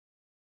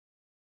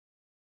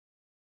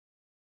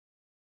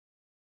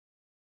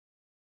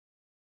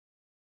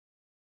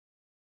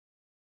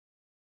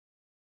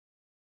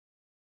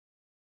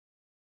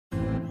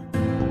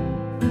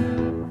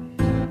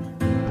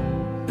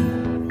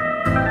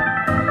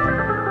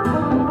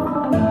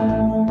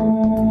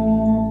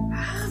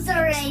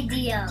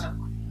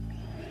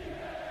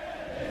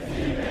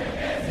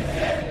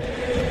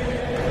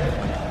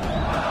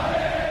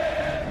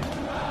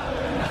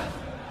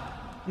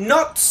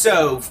Not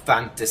So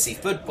Fantasy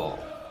Football,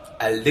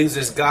 a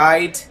loser's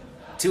guide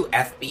to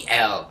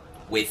FPL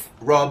with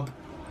Rob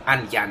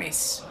and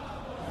Yanis.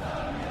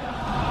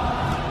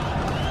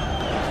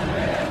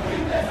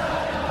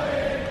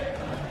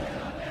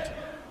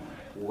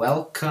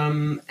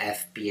 Welcome,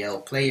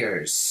 FPL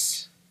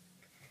players.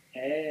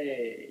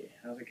 Hey,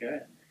 how's it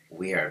going?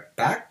 We are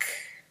back.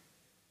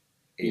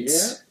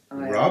 It's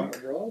I Rob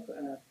am Rob,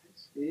 and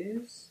this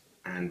is...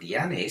 and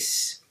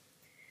Yanis,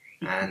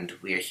 and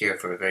we are here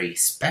for a very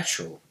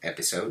special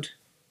episode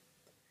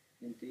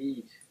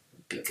Indeed.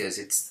 because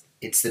it's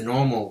the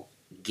normal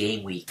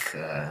game week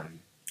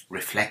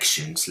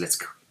reflections. Let's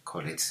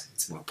call it.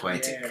 It's more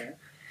poetic. Yeah,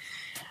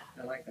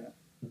 I like that.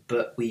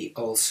 But we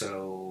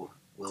also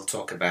will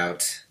talk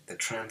about the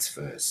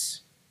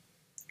transfers.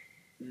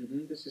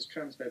 This is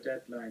transfer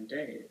deadline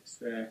day.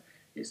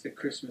 It's the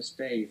Christmas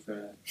day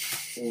for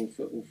all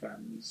football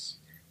fans,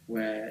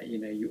 where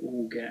you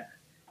all get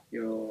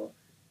your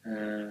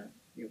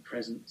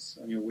presents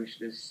on your wish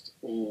list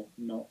or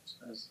not,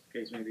 as the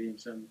case may be in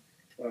some.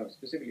 Well,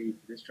 specifically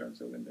for this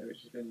transfer window,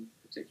 which has been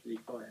particularly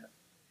quiet.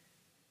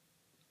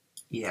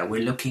 Yeah,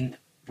 we're going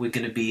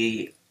to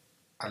be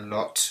a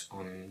lot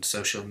on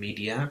social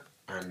media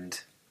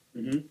and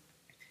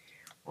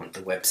on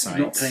the website.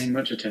 Not paying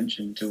much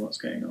attention to what's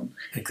going on.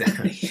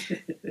 Exactly.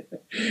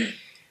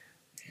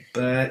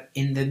 But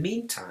in the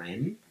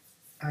meantime,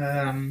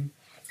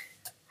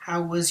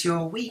 how was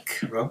your week,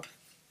 Rob?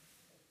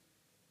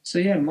 So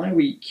yeah, my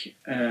week,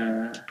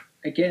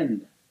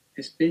 again,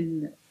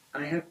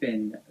 I have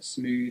been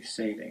smooth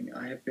sailing.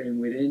 I have been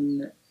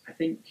within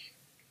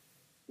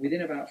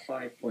about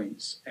 5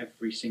 points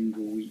every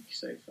single week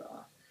so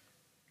far.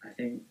 I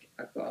think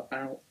I've got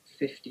about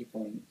 50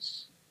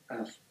 points,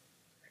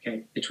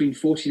 between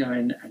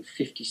 49 and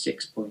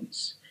 56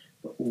 points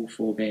for all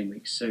 4 game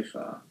weeks so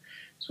far.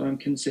 So I'm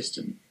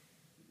consistent.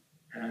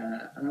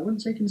 And I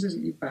wouldn't say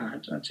consistently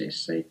bad, I'd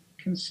just say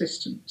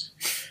consistent.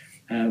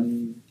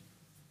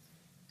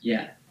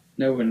 Yeah,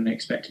 no one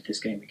expected this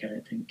game week, I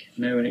don't think.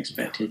 No one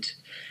expected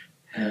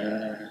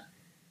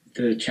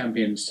the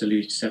champions to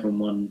lose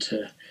 7-1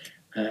 to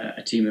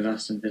a team of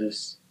Aston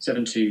Villa's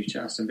 7-2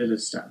 to Aston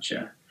Villa's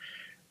stature.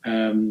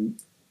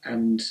 And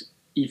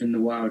even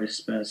the wildest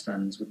Spurs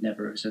fans would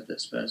never have said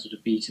that Spurs would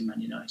have beaten Man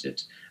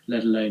United,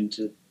 let alone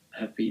to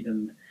have beat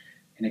them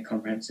in a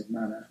comprehensive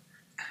manner.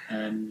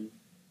 And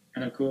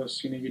of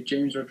course, your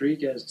James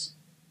Rodriguez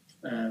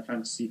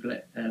fantasy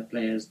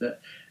players that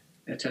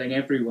are telling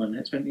everyone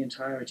that spent the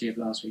entirety of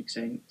last week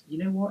saying, you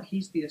know what,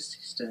 he's the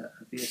assister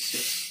of the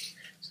assist.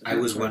 So I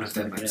was one of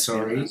them. I'm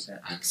sorry.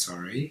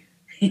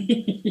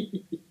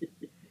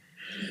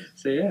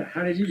 So yeah,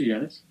 how did you do,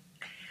 Yanis?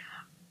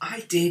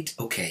 I did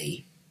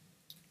okay.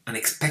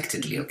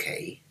 Unexpectedly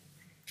okay.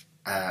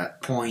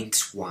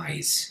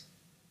 Points-wise.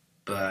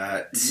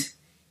 But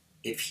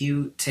if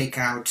you take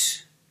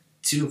out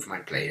 2 of my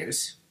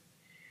players,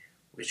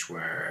 which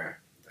were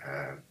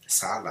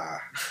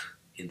Salah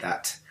in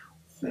that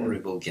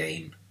horrible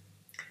game,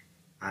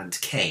 and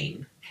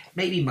Kane,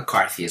 maybe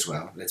McCarthy as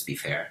well, let's be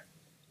fair.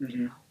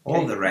 All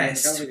Kane, the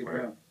rest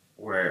well.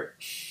 were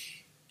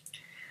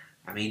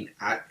I mean,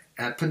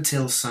 up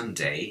until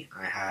Sunday,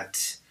 I had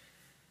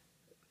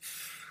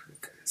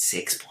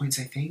 6 points,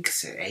 I think,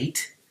 so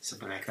 8,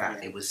 something like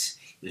that. Yeah. It was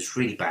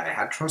really bad. I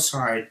had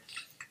Trossard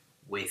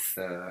with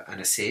an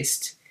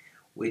assist,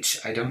 which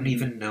I don't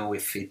even know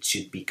if it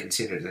should be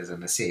considered as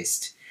an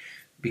assist,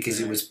 because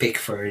it was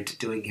Pickford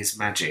doing his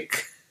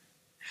magic.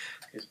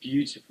 It's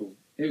beautiful.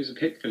 It was a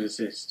Pickford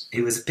assist.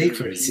 It was a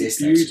Pickford assist,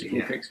 beautiful actually.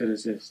 Yeah. Pickford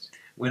assist.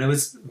 When I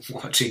was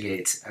watching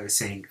it, I was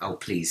saying, oh,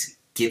 please,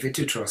 give it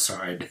to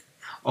Trossard,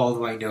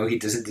 although I know he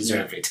doesn't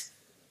deserve it.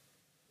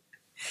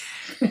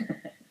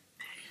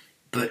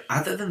 But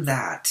other than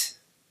that,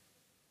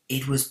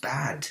 it was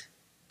bad.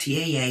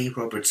 TAA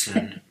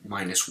Robertson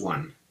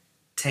 -1.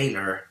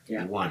 Taylor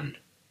 1.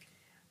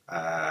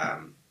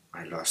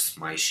 I lost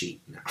my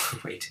sheet now.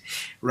 Wait.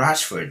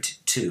 Rashford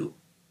 2.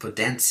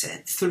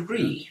 Podense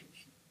 3.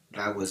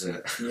 That was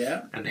an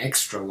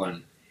extra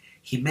one.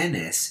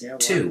 Jimenez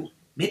 2.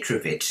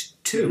 Mitrovic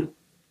 2.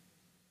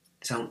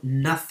 So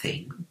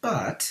nothing,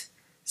 but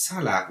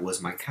Salah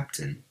was my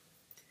captain.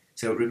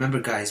 So remember,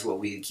 guys, what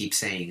we keep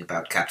saying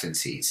about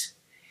captaincies.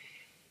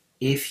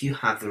 If you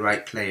have the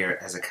right player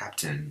as a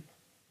captain,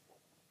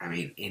 I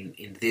mean,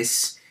 in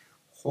this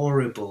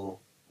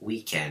horrible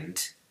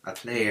weekend, a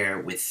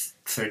player with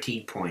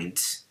 13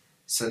 points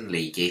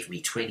suddenly gave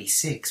me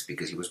 26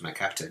 because he was my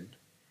captain,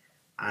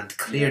 and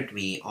cleared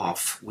me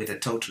off with a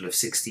total of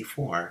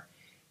 64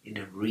 in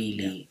a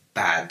really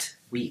bad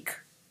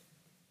week.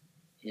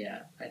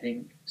 Yeah, I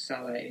think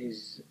Salah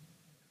is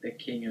the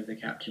king of the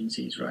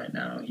captaincies right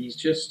now. He's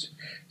just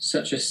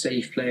such a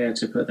safe player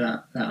to put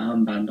that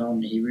armband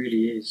on. He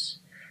really is.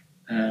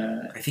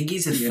 I think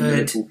he's it's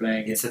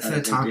the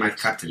third time I've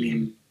captained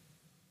him.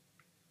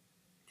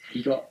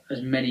 He got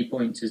as many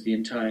points as the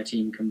entire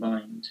team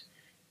combined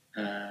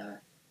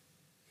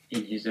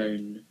in his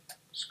own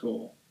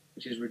score,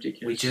 which is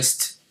ridiculous. We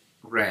just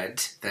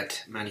read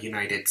that Man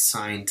United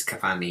signed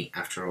Cavani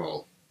after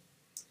all.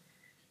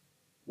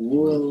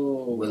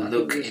 Whoa! We'll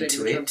look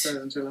into it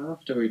until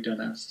after we've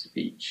done our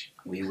speech.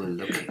 We will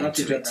look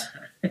into it.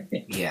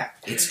 Yeah,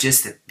 it's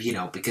just that,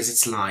 because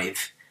it's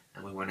live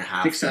and we want to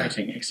have...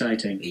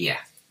 Exciting. Yeah.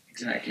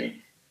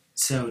 Exactly.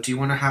 So, do you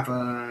want to have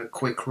a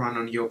quick run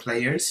on your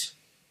players?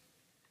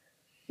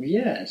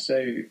 Yeah,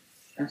 so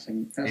that's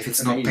if it's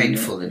amazing. Not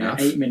painful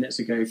enough. 8 minutes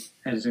ago,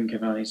 Edison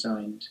Cavani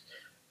signed.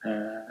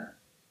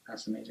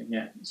 That's amazing,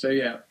 yeah. So,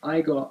 yeah,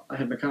 I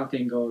had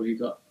McCarthy in goal, who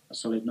got a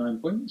solid 9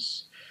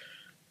 points.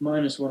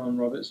 -1 on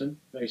Robertson,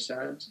 very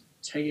sad.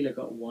 Taylor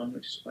got 1,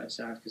 which is quite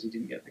sad because he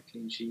didn't get the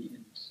clean sheet,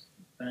 and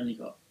Burnley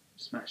got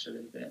smashed a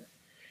little bit.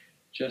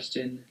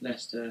 Justin,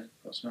 Leicester,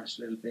 got smashed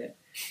a little bit.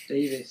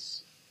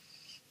 Davis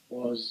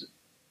was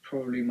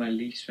probably my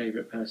least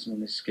favourite person on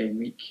this game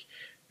week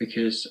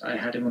because I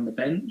had him on the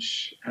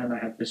bench, and I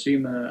had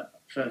Basuma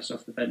first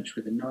off the bench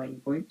with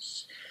 9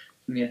 points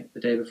from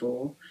the day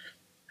before,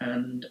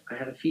 and I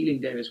had a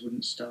feeling Davis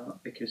wouldn't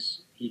start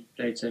because he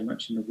played so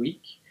much in the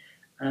week,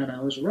 and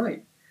I was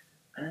right.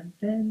 And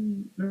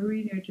then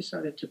Mourinho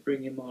decided to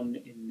bring him on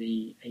in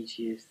the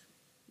 80th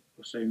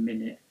or so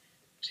minute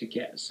to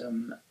get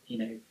some,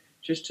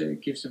 just to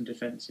give some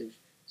defensive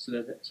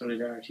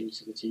solidarity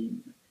to the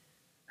team.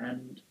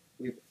 And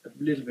with a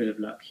little bit of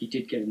luck, he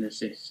did get an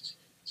assist.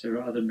 So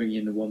rather than bringing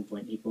in the 1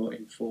 point, he brought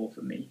in 4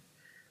 for me.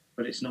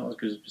 But it's not as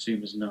good as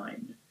Basuma's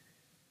 9.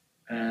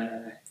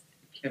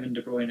 Kevin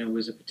De Bruyne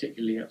was a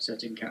particularly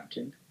upsetting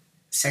captain.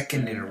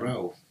 Second in a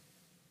row.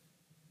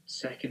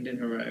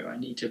 I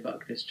need to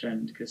buck this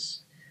trend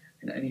because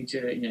I need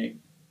to,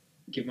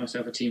 give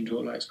myself a team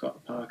talk like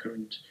Scott Parker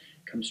and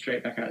come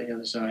straight back out the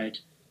other side,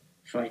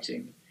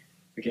 fighting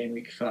for game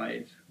week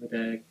 5 with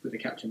a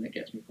captain that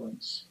gets me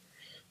points.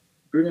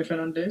 Bruno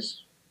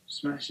Fernandes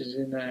smashes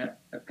in a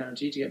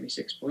penalty to get me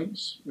 6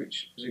 points,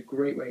 which was a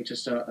great way to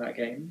start that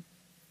game.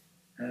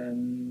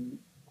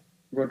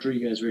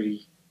 Rodriguez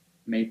really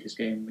made this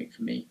game week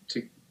for me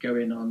to go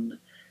in on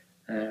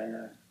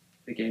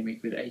the game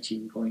week with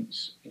 18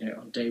 points.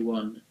 On day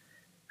 1,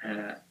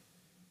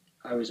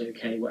 I was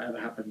okay, whatever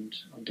happened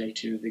on day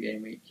 2 of the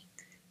game week.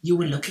 You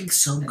were looking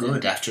so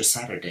good after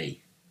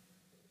Saturday.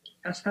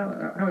 That's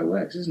how it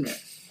works, isn't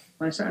it?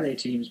 My Saturday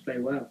teams play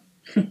well.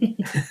 And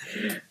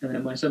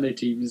then my Sunday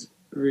teams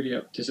really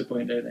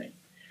disappoint, don't they?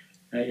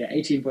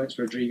 18 points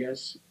for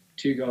Rodriguez,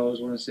 2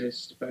 goals, 1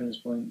 assist, bonus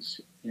points.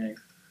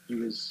 He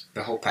was...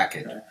 The whole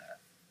package.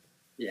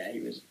 He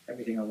was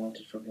everything I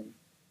wanted from him.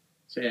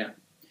 So, yeah.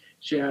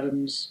 Shea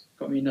Adams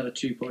got me another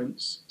 2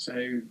 points,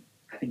 so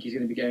I think he's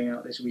going to be going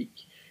out this week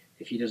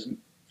if he doesn't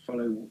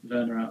follow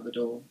Werner out the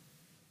door.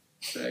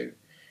 So,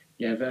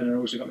 yeah, Werner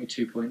also got me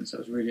 2 points. That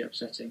was really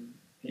upsetting.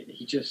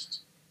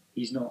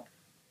 He's not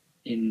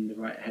in the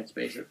right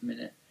headspace at the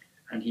minute,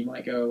 and he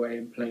might go away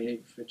and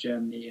play for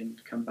Germany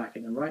and come back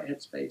in the right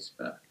headspace,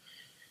 but...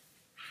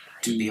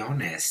 To be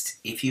honest,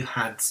 if you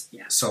had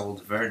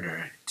sold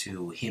Werner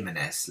to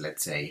Jimenez,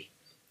 let's say,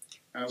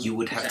 you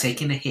would have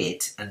taken a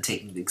hit and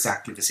taken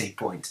exactly the same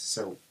point.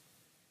 So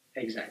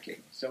exactly.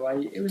 So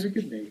it was a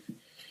good move.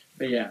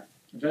 But yeah,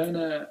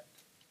 Werner.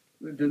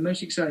 The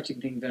most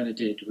exciting thing Werner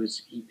did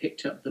was he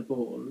picked up the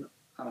ball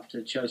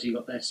after Chelsea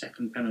got their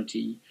second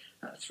penalty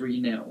at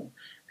 3-0,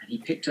 and he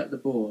picked up the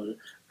ball,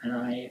 and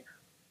I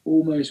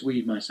almost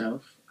weed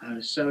myself. I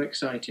was so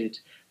excited,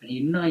 and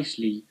he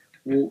nicely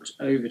walked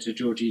over to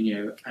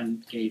Jorginho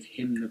and gave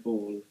him the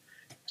ball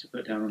to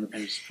put down on the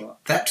penalty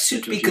spot. That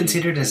should be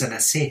considered as an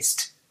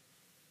assist.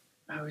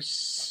 I was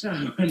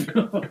so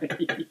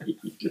annoyed.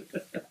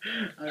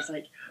 I was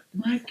like,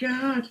 my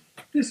God,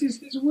 this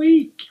is his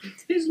week.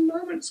 His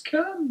moment's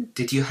come.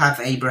 Did you have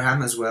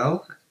Abraham as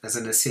well as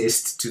an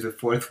assist to the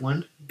 4th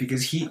one?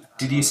 Because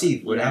did you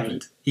see what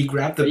happened? He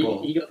grabbed the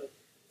ball. He got the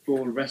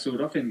ball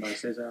wrestled off him by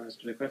Cesar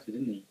Azpilicueta,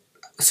 didn't he?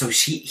 So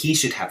he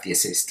should have the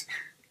assist.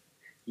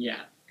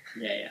 Yeah.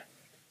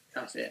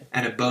 That's it.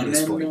 And a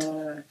bonus point.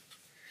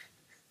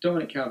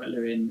 Dominic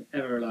Calvert-Lewin,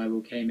 ever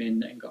reliable, came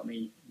in and got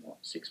me,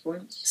 6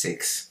 points?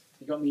 6.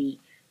 He got me,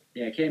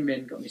 came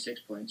in, got me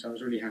 6 points. I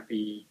was really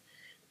happy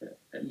that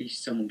at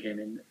least someone came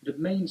in. The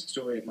main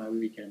story of my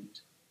weekend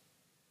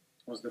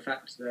was the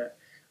fact that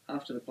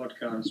after the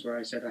podcast where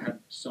I said I had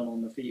Son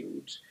on the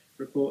field,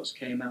 reports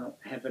came out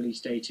heavily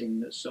stating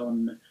that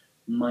Son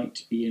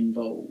might be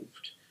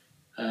involved.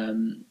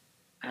 And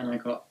I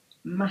got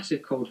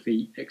massive cold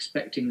feet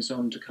expecting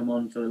Son to come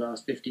on for the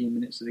last 15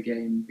 minutes of the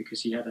game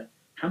because he had a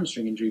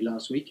hamstring injury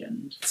last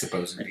weekend.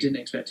 Supposedly. I didn't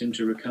expect him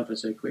to recover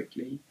so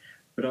quickly,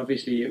 but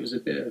obviously it was a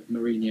bit of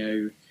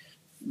Mourinho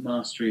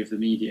mastery of the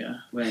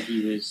media where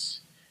he was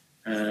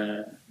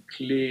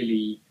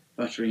clearly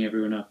buttering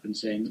everyone up and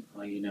saying,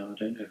 I don't know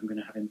if I'm going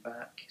to have him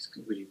back. It's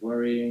really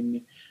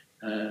worrying.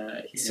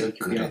 He's so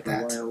good at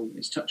that. While.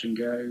 It's touch and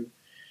go.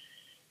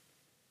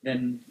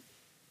 Then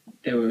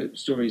there were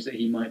stories that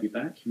he might be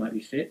back, he might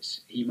be fit,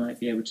 he might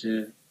be able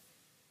to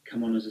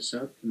come on as a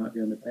sub, he might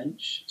be on the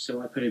bench.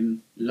 So I put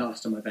him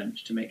last on my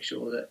bench to make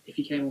sure that if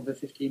he came on for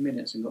 15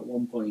 minutes and got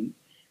 1 point,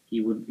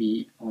 he wouldn't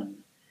be on.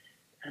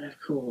 And of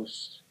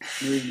course,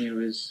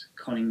 Mourinho is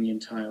conning the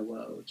entire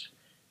world,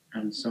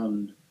 and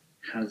Son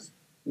has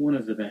one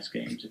of the best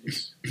games of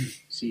this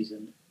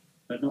season,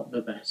 but not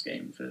the best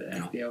game for the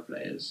FPL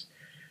players.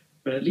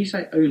 But at least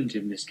I owned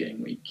him this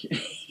game week.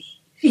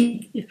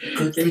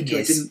 Good thing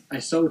is, I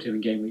sold him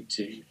in game week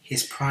 2.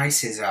 His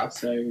price is up,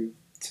 so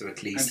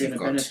at least I'm going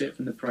to benefit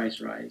from the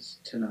price rise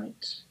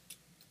tonight.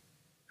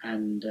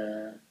 And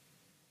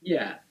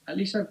at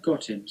least I've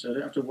got him, so I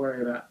don't have to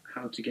worry about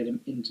how to get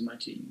him into my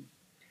team.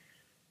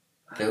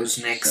 Those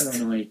next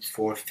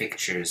 4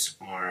 fixtures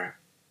are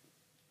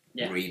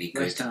really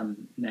good. West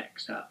Ham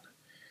next up,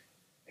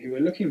 who are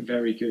looking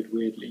very good,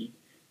 weirdly.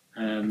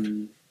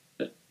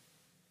 But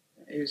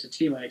it was a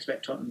team I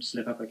expect Tottenham to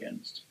slip up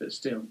against, but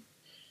still,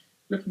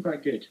 looking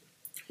quite good.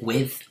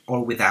 With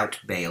or without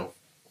Bale?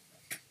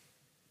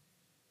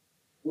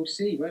 We'll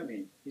see, won't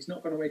we? He's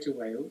not gone away to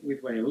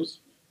Wales,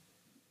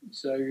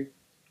 so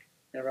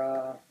there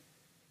are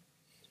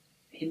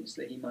hints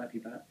that he might be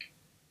back.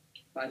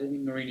 But I don't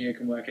think Mourinho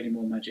can work any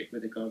more magic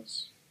with the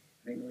gods.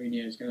 I think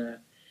Mourinho is going to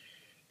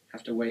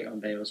have to wait on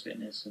Bale's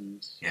fitness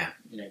and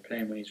play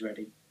him when he's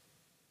ready.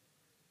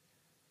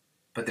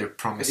 But they're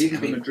promising.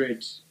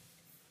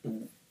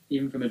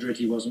 Even for Madrid,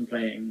 he wasn't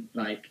playing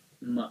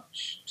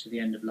much to the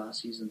end of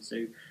last season.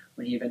 So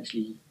when he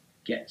eventually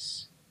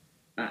gets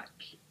back,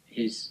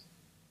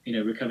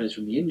 recovers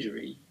from the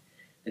injury,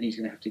 then he's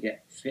going to have to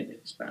get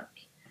fitness back.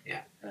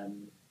 Yeah.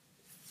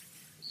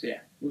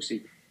 We'll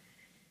see.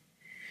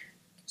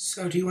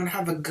 So, do you want to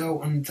have a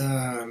go on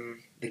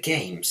the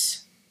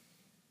games?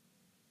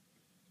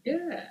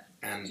 Yeah.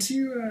 And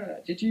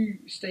did you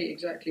state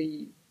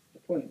exactly the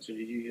points, or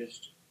did you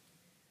just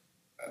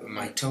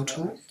my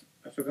total?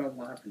 I forgot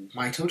what happened.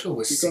 My total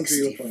was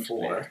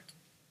 64.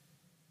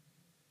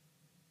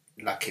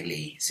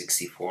 Luckily,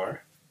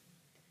 64.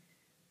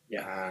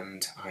 Yeah.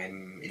 And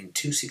I'm in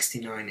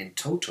 269 in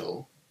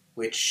total,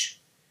 which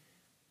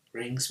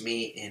brings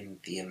me in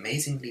the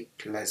amazingly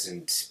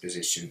pleasant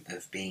position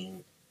of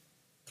being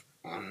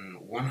on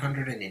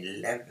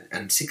 111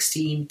 and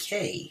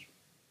 16k,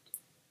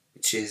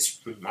 which is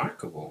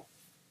remarkable.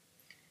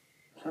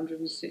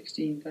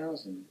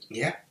 116,000?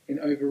 Yeah. In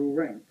overall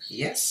ranks?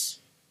 Yes.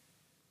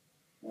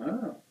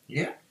 Wow.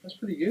 Yeah. That's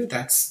pretty good.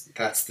 That's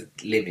the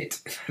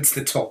limit. That's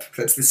the top.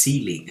 That's the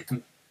ceiling.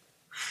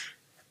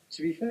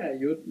 To be fair,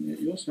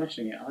 you're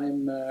smashing it.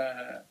 I'm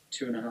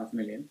 2.5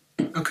 million.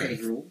 Okay.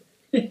 Overall.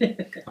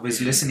 I was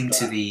listening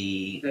to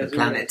the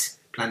Planet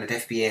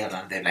FPL,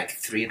 and they're like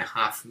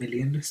 3.5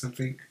 million or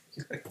something.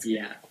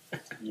 Yeah.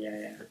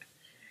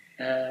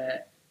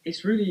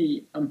 It's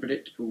really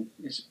unpredictable.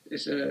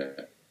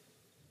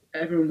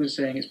 Everyone was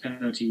saying it's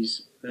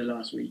penalties for the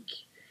last week,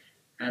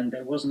 and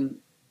there wasn't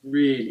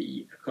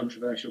really a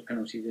controversial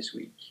penalty this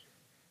week.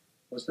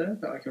 Was there,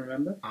 that I can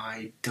remember?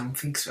 I don't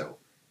think so.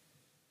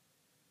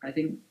 I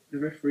think the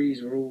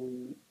referees were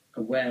all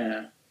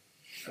aware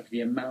of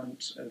the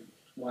amount of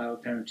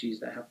wild penalties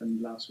that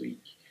happened last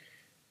week.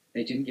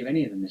 They didn't give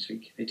any of them this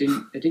week. They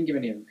didn't give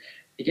any of them.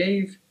 They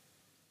gave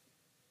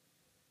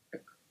a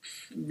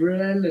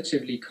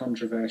relatively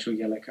controversial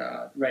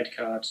red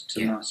card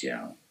to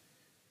Martial.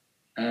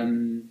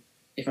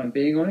 If I'm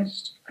being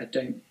honest, I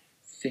don't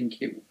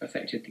think it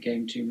affected the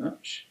game too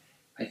much.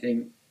 I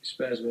think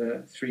Spurs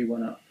were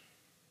 3-1 up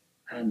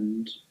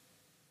and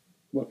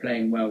were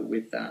playing well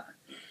with that.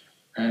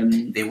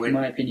 In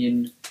my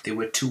opinion, they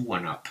were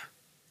 2-1 up,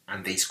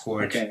 and they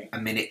scored a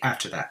minute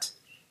after that,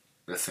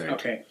 the third.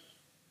 Okay.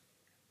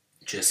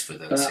 Just for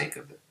the sake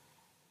of it.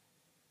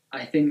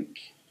 I think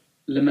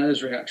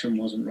Lamella's reaction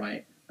wasn't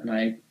right, and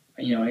I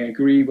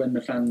agree when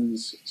the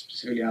fans,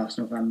 specifically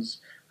Arsenal fans,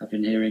 I've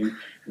been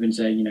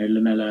saying,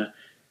 Lamella,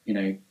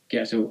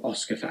 gets an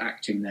Oscar for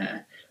acting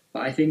there.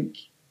 But I think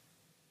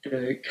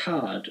the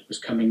card was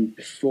coming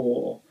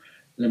before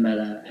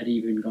Lamella had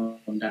even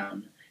gone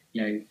down.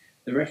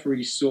 The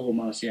referee saw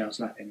Martial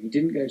slap him. He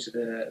didn't go to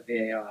the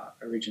VAR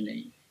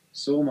originally,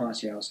 saw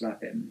Martial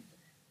slap him,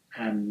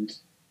 and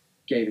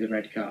gave the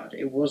red card.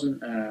 It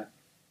wasn't,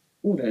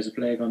 there's a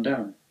player gone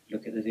down.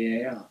 Look at the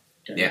VAR.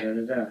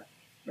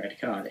 Red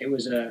card. It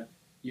was I've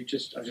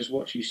just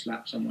watched you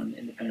slap someone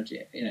in the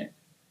penalty,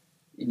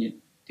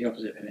 the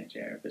opposite penalty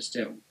area, but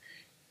still,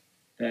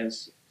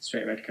 there's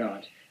straight red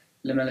card.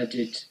 Lamella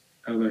did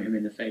elbow him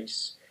in the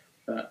face,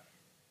 but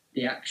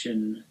the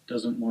action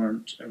doesn't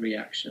warrant a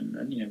reaction.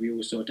 And, we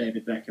all saw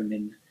David Beckham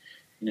in,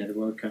 the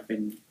World Cup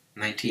in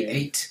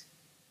 98.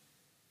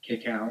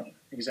 Kick out.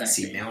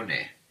 Exactly.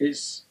 Simeone.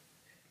 It's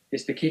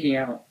the kicking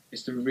out,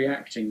 it's the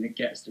reacting that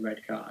gets the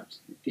red card.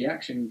 The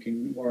action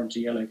can warrant a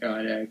yellow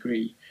card, I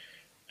agree.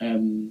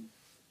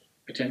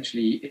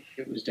 Potentially,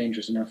 it was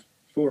dangerous enough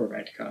for a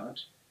red card,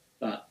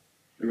 but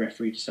the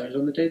referee decided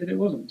on the day that it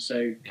wasn't.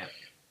 So,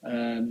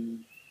 I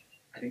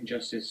think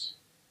justice,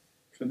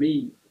 for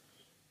me,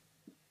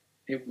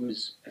 it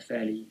was a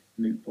fairly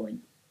moot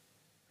point.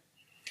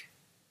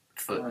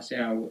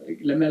 Martial,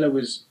 Lamella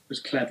was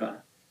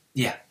clever.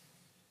 Yeah.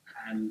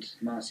 And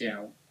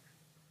Martial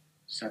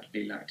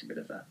sadly lacked a bit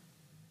of that.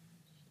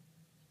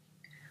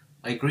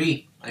 I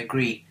agree.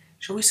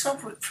 Shall we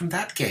start from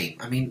that game?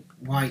 I mean,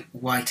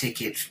 why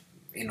take it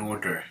in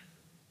order?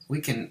 We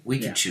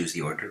can choose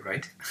the order,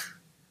 right?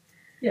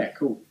 Yeah,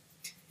 cool.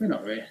 We're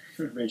not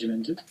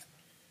regimented.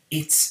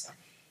 It's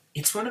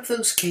one of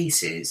those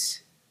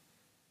cases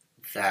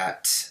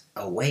that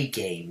away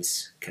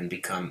games can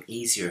become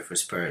easier for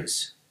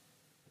Spurs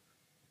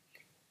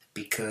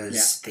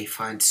because they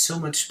find so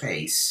much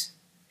space,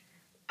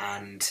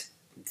 and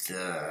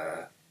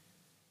the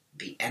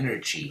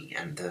energy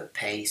and the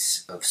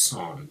pace of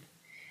Son,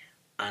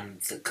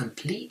 and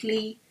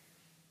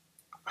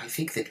I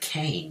think that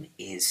Kane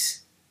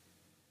is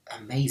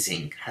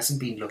amazing. Hasn't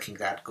been looking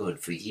that good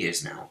for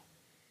years now.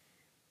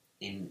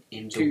 In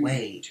the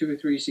way 2 or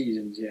 3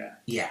 seasons,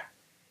 yeah,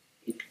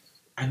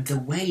 and the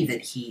way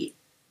that he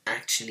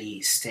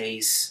actually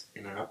stays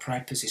in an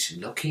upright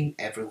position, looking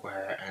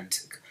everywhere, and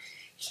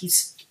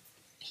he's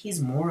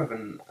more of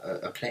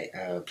a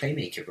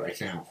playmaker right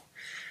now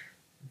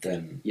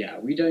than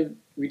we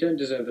don't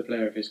deserve the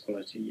player of his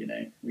quality.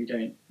 We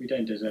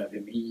don't deserve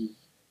him. He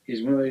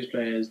is one of those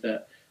players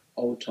that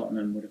old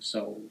Tottenham would have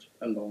sold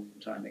a long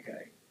time ago,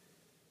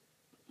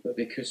 but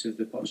because of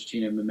the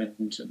Pochettino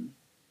momentum,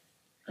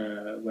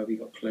 where we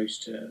got close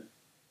to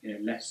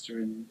Leicester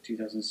in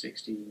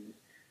 2016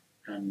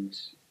 and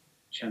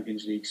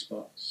Champions League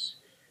spots,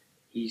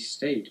 he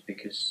stayed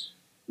because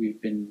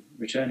we've been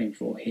returning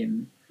for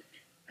him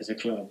as a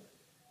club,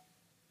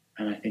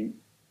 and I think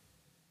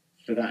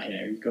for that,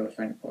 you've got to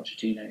thank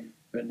Pochettino.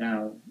 But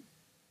now,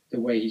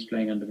 the way he's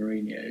playing under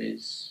Mourinho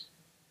is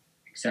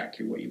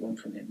exactly what you want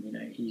from him.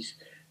 He's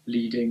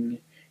leading,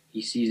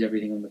 he sees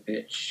everything on the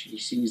pitch, he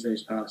sees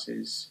those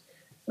passes.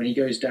 When he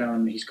goes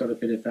down, he's got a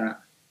bit of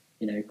that,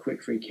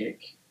 quick free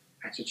kick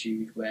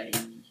attitude where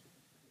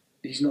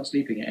he's not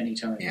sleeping at any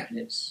time, and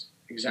it's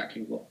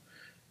exactly what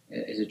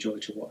is a joy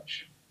to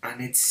watch.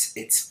 And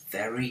it's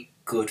very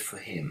good for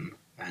him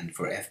and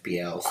for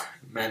FPL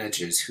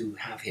managers who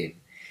have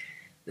him.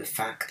 The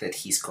fact that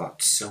he's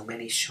got so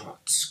many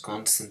shots,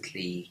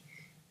 constantly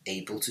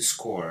able to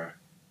score.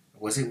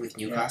 Was it with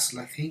Newcastle,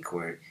 I think,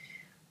 or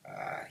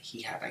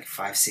he had like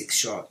 5-6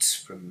 shots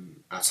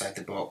from outside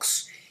the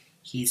box.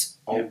 He's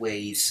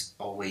always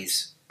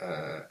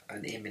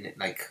an imminent,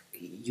 like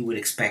you would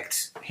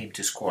expect him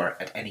to score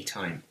at any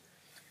time.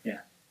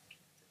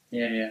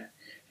 Yeah.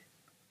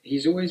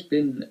 He's always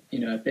been,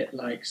 a bit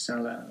like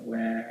Salah,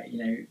 where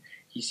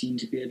he seemed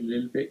to be a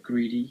little bit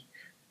greedy,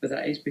 but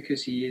that is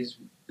because he is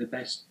the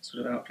best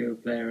sort of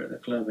outfield player at the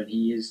club, and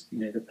he is,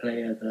 the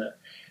player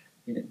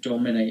that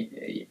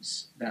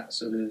dominates that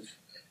sort of.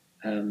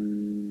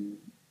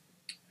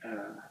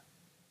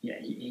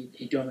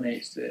 He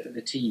dominates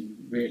the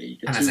team, really.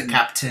 The and team as a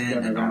captain,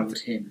 run and around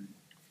him.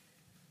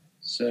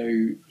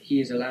 So he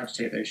is allowed to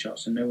take those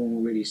shots, and no one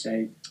will really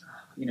say,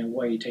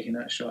 why are you taking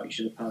that shot? You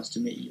should have passed to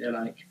me. They're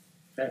like,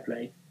 fair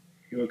play.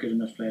 You're a good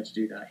enough player to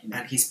do that.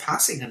 And he's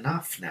passing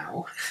enough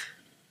now.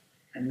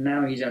 And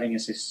now he's adding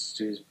assists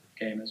to his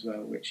game as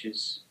well, which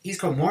is... He's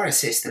got more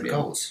assists than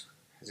goals,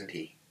 hasn't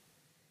he?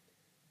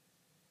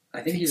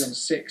 I think he's on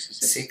 6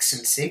 assists. 6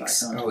 and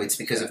 6? Oh, it's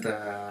because of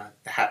the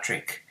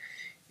hat-trick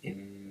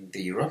in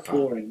the Europa.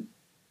 4 in...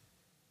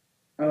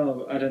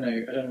 Oh, I don't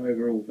know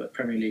overall, but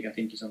Premier League, I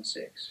think he's on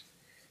 6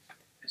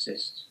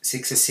 assists.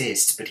 6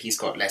 assists, but he's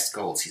got less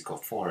goals. He's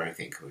got 4, I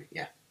think.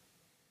 Yeah.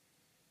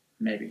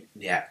 Maybe.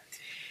 Yeah.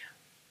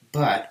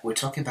 But we're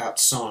talking about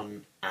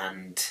Son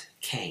and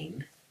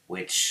Kane,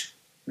 which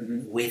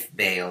with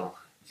Bale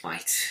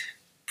might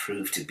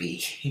prove to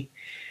be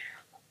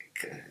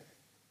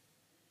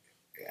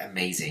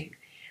amazing.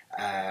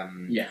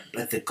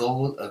 But the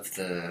goal of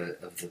the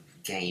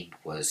game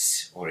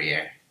was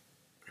Aurier.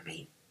 I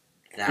mean,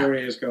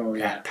 Aurier's goal,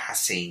 that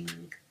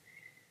passing,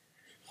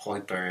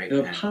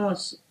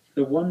 Højbjerg.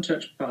 The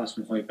one-touch pass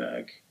from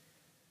Højbjerg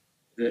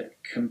that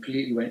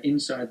completely went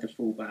inside the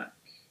fullback.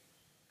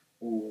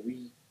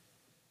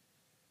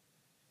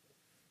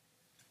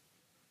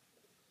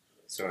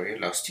 Sorry, I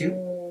lost you.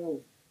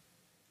 Oh.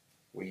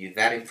 Were you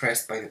that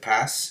impressed by the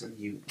pass? And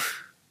you...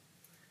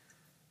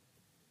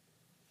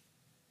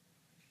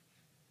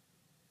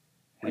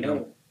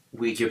 Hello.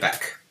 You're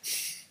back.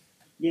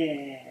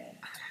 Yeah.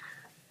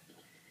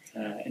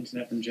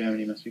 Internet from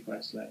Germany must be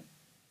quite slow.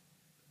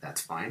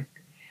 That's fine.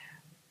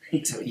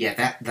 So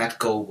yeah, that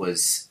goal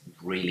was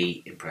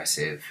really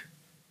impressive.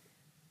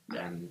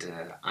 Yeah. And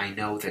I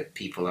know that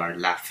people are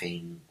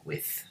laughing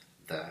with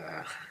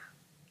the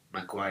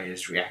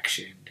Maguire's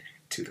reaction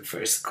to the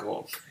first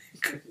goal.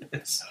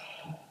 Goodness.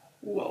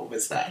 What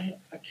was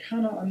that? I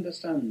cannot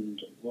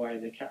understand why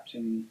the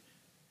captain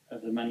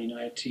of the Man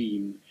United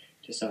team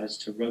decides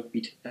to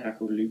rugby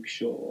tackle Luke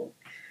Shaw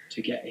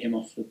to get him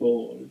off the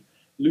ball.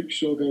 Luke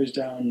Shaw goes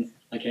down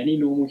like any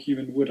normal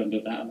human would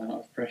under that amount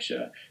of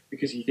pressure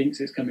because he thinks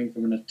it's coming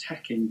from an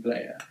attacking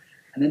player.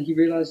 And then he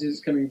realises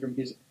it's coming from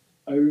his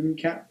own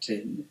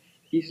captain.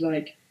 He's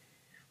like,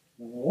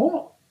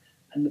 what?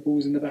 And the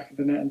ball's in the back of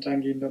the net and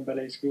Tanguy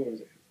Ndombele scores.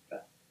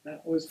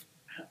 That was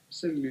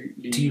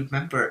absolutely... Do you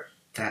remember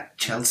that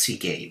Chelsea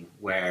game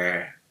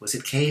where, was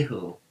it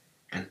Cahill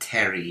and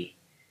Terry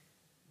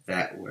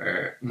that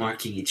were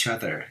marking each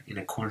other in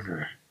a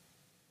corner?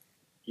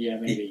 Yeah,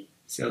 maybe.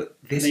 So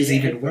this is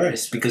even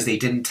worse because they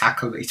didn't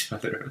tackle each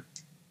other.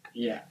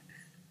 Yeah.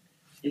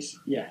 It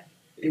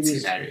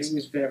Hilarious. It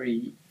was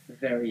very,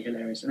 very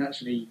hilarious. And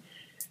actually,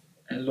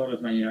 a lot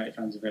of Man United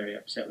fans are very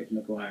upset with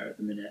Maguire at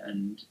the minute,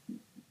 and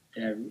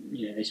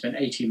they spent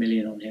 80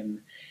 million on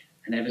him,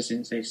 and ever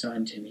since they've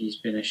signed him, he's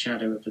been a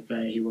shadow of the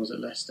player he was at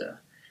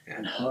Leicester. Yeah.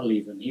 And Hull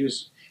even. He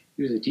was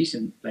a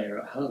decent player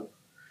at Hull.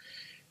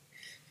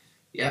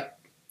 Yep.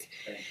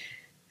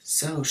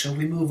 So, shall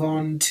we move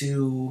on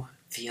to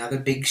the other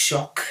big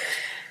shock?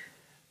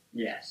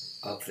 Yes.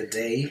 Of the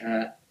day?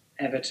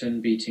 Everton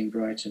beating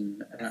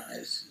Brighton. That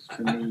is,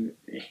 for me...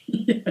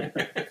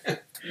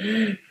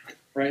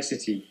 Right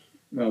City.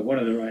 Well, one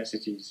of the right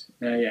cities.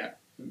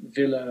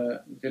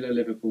 Villa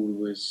Liverpool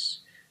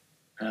was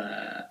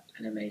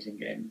an amazing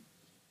game.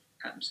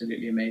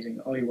 Absolutely amazing.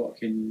 Ollie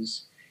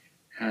Watkins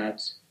had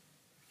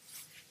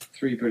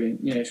three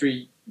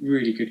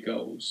really good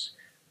goals,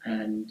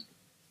 and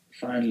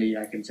finally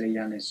I can say,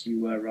 Yanis, you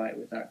were right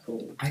with that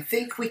call. I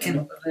think we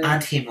can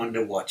add him on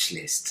the watch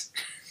list.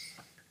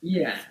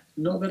 Yeah,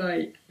 not that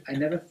I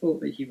never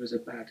thought that he was a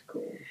bad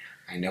call.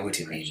 I know what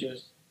you mean.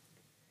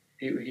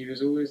 He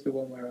was always the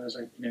one where I was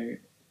like,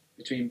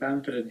 between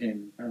Bamford and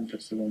him,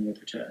 Bamford's the one with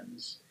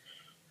returns,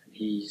 and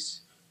he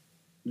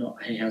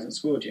hasn't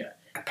scored yet.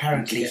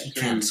 Apparently he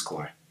can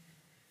score.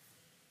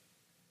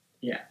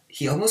 Yeah.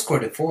 He almost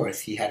scored a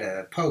fourth. He had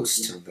a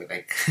post.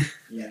 Yeah.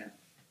 Yeah.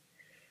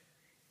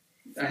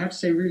 I have to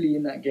say, really,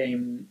 in that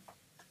game,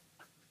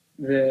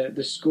 the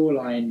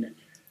scoreline,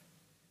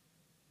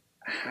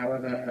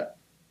 however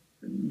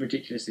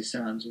ridiculous this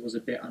sounds, was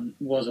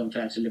was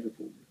unfair to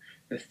Liverpool.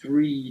 The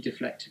 3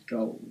 deflected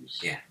goals.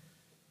 Yeah.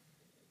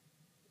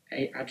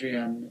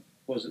 Adrian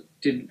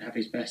didn't have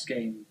his best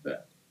game,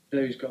 but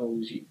those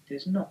goals,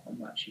 there's not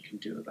much you can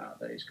do about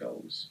those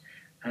goals.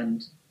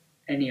 And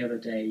any other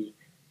day,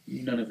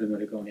 none of them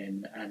would have gone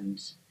in,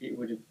 and it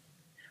would have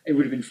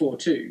been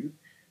 4-2.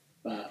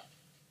 But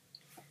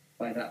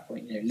by that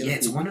point, Liverpool,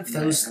 it's one of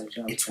those.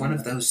 It's one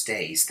of those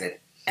days that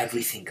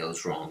everything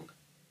goes wrong,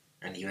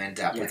 and you end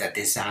up with a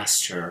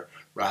disaster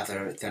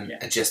rather than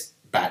a just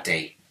bad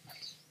day.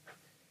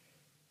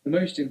 The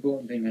most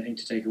important thing I think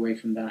to take away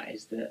from that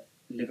is that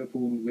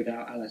Liverpool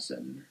without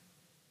Alisson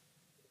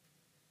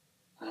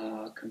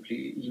are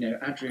completely,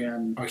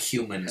 Adrian are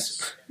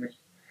humans. Had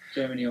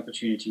so many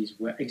opportunities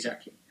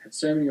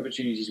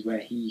where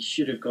he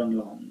should have gone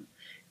long.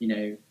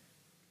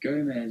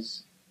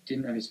 Gomez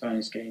didn't have his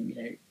finest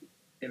game.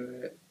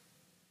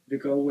 The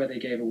goal where they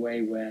gave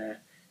away, where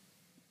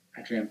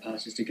Adrian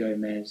passes to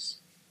Gomez,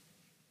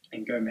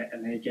 and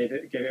they gave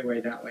it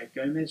away that way.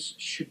 Gomez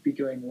should be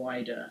going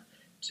wider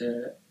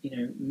to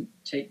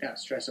take that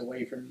stress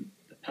away from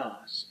the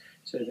pass,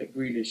 so that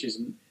Grealish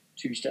isn't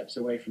 2 steps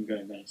away from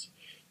Gomez.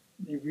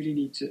 They really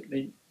need to.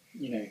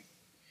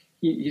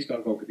 He's got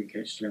a goalkeeping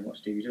coach to learn what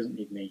to do. He doesn't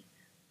need me,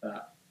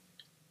 but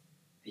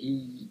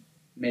he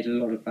made a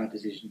lot of bad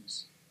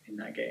decisions in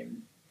that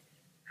game,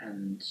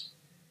 and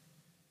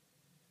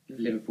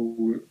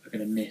Liverpool are going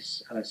to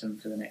miss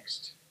Alisson for the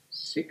next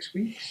 6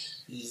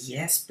 weeks.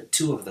 Yes, but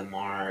 2 of them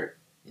are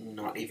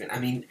not even. I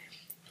mean,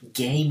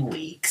 game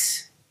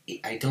weeks.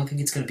 I don't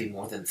think it's going to be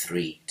more than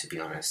 3, to be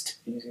honest.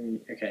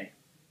 Okay.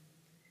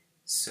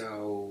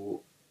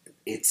 So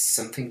it's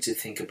something to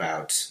think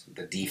about,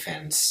 the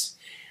defense.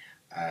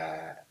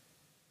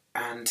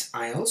 And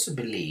I also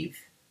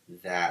believe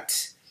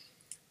that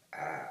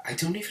I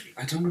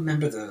don't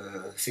remember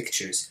the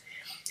fixtures,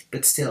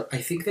 but still, I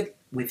think that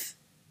with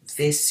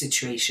this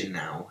situation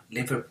now,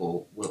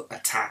 Liverpool will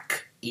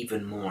attack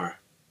even more.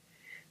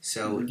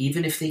 So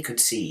even if they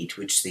concede,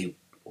 which they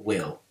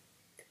will,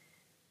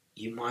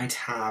 you might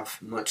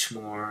have much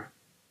more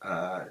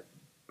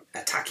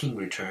attacking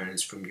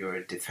returns from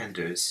your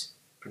defenders,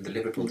 from the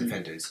Liverpool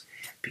defenders,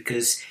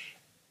 because,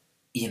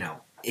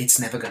 it's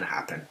never going to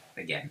happen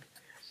again.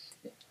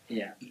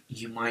 Yeah.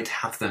 You might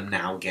have them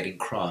now getting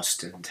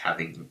crossed and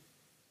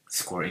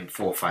scoring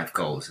 4 or 5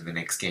 goals in the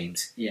next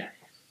games. Yeah.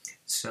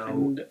 So,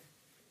 and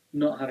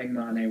not having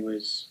Mane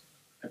was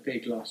a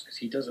big loss because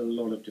he does a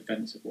lot of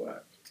defensive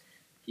work.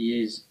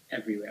 He is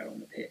everywhere on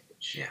the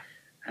pitch. Yeah.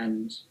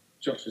 And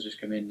Jota's just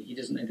come in. He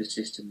doesn't know the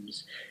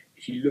systems.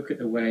 If you look at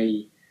the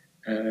way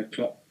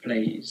Klopp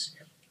plays,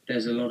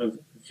 there's a lot of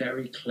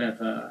very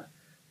clever,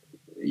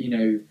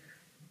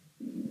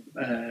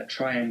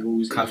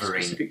 triangles covering. That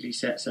he specifically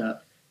sets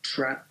up,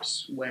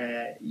 traps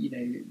where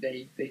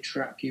they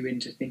trap you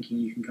into thinking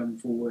you can come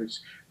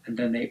forwards, and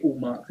then they all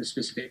mark the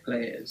specific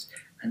players,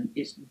 and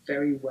it's a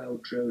very well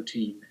drilled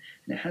team,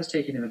 and it has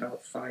taken him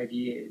about 5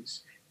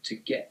 years to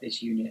get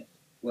this unit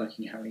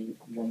working how he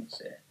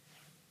wants it,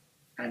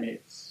 and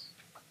it's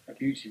a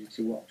beauty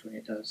to watch when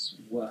it does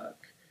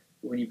work.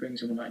 But when you bring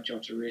someone like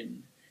Jota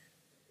in,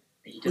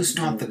 who's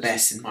not the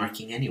best in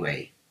marking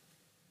anyway?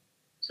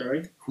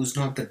 Sorry? Who's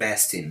not the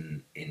best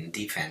in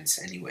defense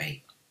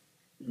anyway?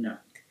 No.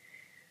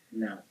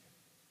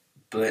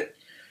 But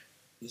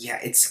yeah,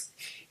 it's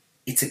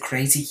a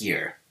crazy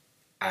year,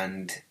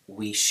 and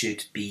we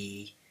should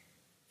be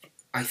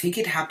I think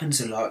it happens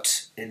a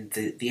lot, and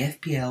the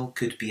FPL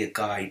could be a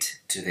guide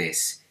to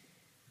this.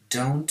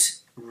 Don't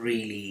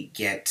really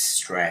get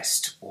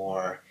stressed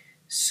or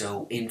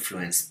so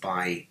influenced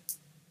by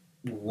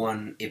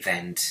one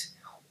event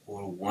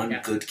or one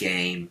good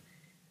game.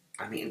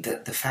 I mean,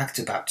 the fact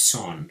about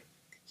Son,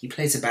 he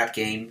plays a bad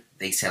game,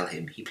 they sell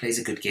him. He plays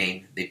a good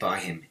game, they buy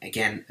him.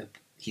 Again,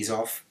 he's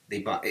off, they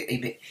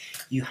buy.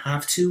 You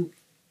have to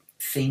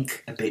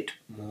think a bit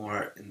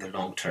more in the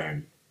long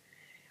term.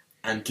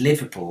 And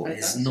Liverpool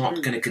is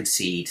not going to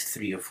concede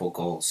 3 or 4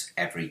 goals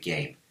every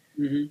game.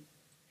 Mm-hmm.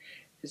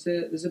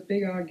 There's a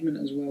big argument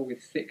as well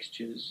with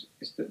fixtures.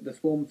 It's the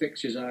form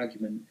fixtures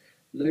argument.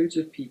 Loads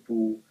of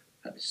people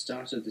at the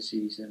start of the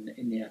season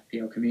in the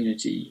FPL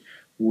community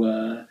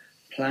were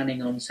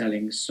planning on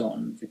selling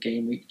Son for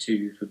game week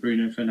 2 for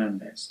Bruno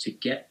Fernandes to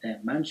get their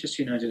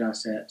Manchester United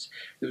asset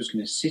that was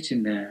going to sit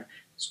in there and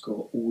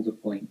score all the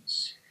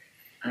points.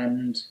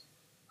 And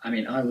I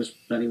mean, I was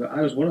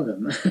one of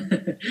them.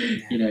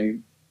 You know,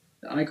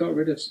 I got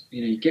rid of,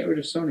 you get rid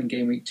of Son in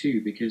game week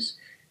 2 because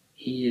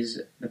he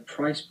is the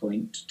price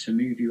point to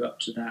move you up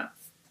to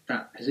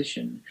that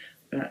position.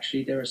 But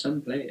actually, there are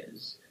some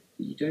players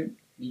that you don't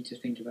need to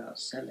think about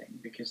selling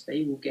because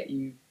they will get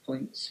you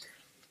points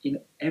in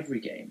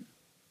every game.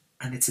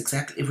 And it's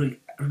exactly,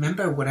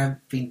 remember what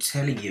I've been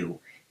telling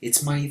you.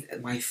 It's my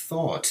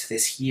thought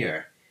this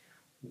year.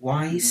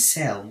 Why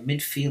sell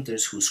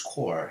midfielders who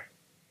score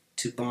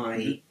to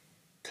buy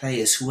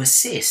players who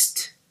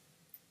assist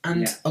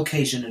and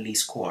occasionally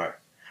score?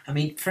 I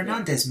mean,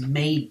 Fernandes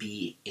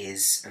maybe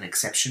is an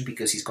exception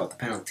because he's got the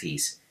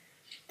penalties.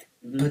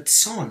 But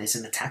Son is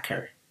an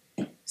attacker.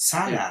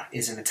 Salah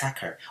is an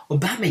attacker.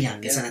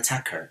 Aubameyang is an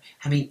attacker.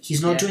 I mean,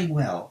 he's not doing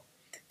well,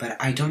 but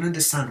I don't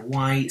understand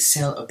why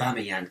sell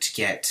Aubameyang to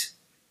get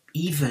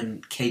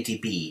even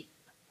KDB,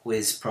 who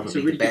is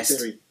probably the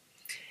best.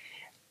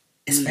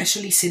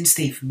 Especially since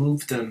they've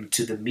moved them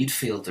to the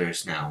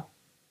midfielders now,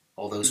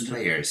 all those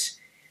players.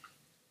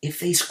 If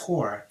they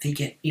score, they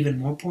get even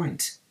more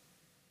points.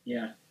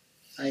 Yeah,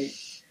 I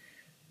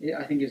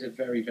think it's a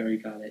very, very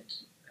valid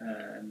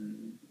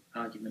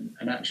argument,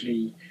 and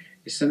actually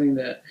it's something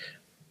that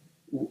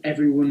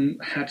everyone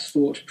had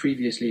thought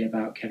previously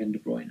about Kevin De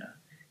Bruyne.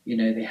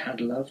 They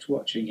had loved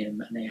watching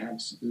him, and they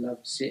had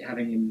loved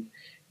having him,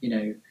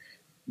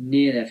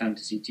 near their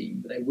fantasy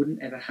team, but they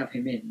wouldn't ever have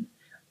him in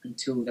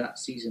until that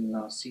season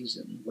last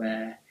season,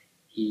 where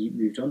he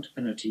moved on to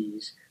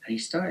penalties and he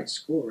started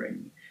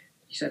scoring.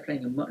 He started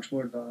playing a much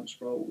more advanced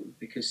role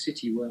because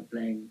City weren't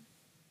playing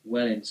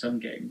well in some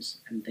games,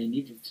 and they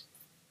needed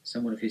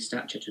someone of his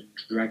stature to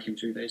drag him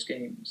through those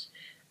games.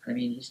 I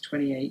mean, he's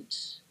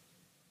 28,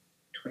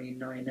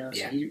 29 now,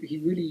 so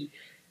he really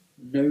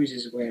knows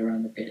his way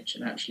around the pitch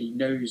and actually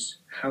knows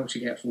how to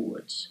get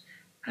forwards.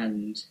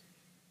 And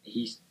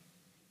he's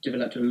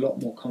developed a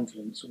lot more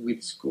confidence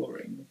with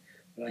scoring.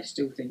 But I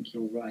still think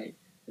you're right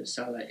that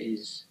Salah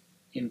is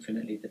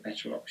infinitely the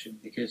better option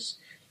because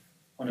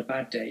on a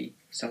bad day,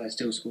 Salah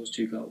still scores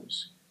 2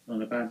 goals. And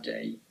on a bad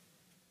day,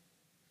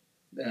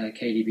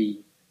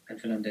 KDB and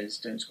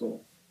Fernandes don't score.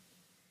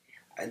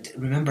 And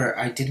remember,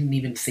 I didn't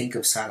even think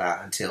of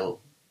Salah until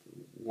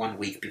 1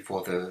 week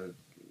before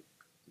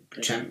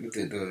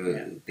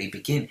they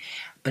begin.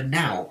 But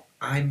now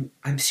I'm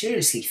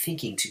seriously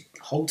thinking to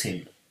hold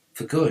him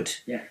for good.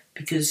 Yeah.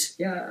 Because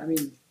I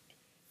mean,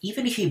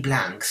 even if he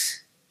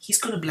blanks, he's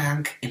going to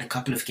blank in a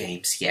couple of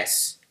games,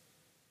 yes.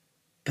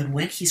 But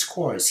when he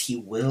scores, he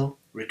will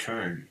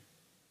return.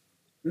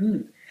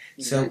 Exactly.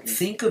 So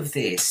think of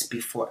this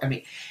before. I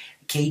mean,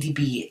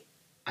 KDB,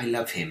 I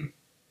love him,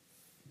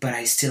 but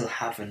I still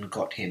haven't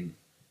got him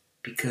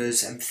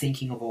because I'm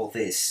thinking of all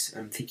this.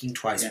 I'm thinking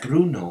twice.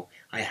 Bruno,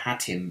 I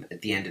had him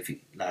at the end of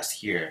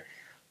last year,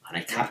 and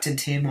I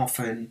captained him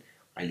often.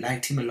 I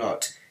liked him a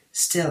lot.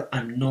 Still,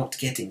 I'm not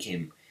getting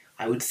him.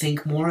 I would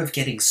think more of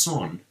getting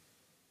Son.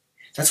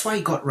 That's why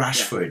I got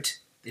Rashford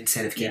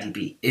instead of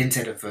KDB,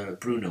 instead of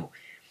Bruno.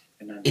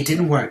 It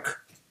didn't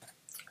work.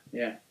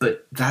 Yeah.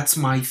 But that's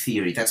my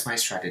theory. That's my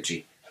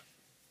strategy.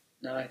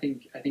 No, I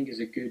think it's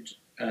a good,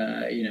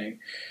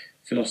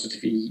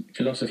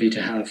 philosophy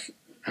to have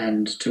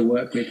and to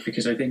work with,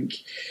 because I think,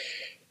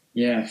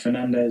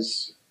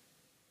 Fernandes,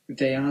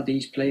 they are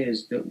these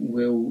players that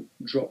will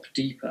drop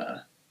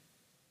deeper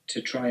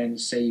to try and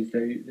save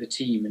the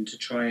team and to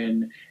try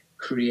and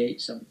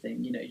create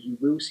something. You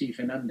will see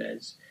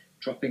Fernandes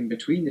dropping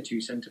between the 2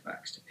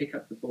 centre-backs to pick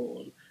up the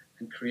ball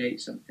and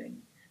create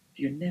something. But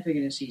you're never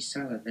going to see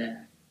Salah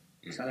there.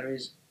 Salah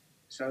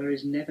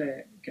is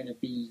never going to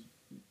be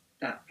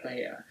that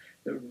player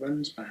that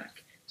runs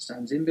back,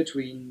 stands in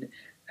between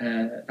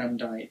Van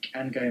Dijk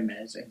and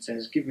Gomez and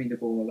says, give me the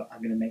ball, I'm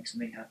going to make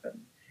something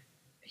happen.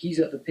 He's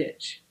at the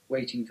pitch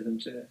waiting for them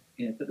to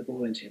put the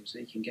ball into him so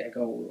he can get a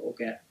goal or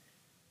get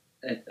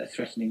a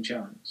threatening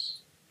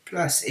chance.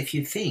 Plus, if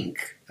you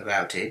think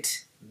about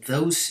it,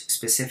 those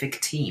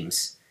specific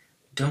teams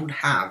don't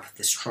have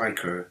the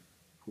who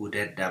would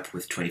end up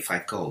with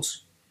 25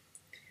 goals.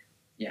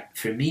 Yeah.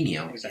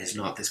 Firmino is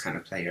not this kind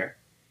of player.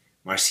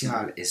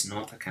 Martial is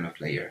not that kind of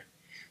player.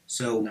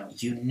 So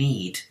you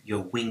need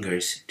your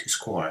wingers to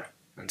score,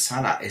 and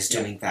Salah is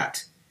doing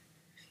that.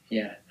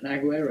 Yeah, and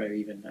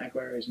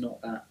Aguero is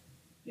not that,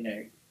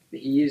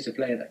 he is a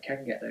player that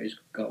can get those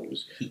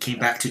goals. He came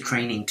back to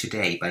training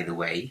today, by the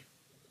way.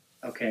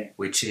 Okay.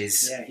 Which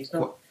is he's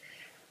not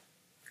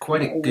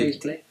quite not a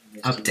good Team,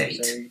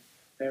 update. so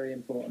very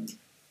important.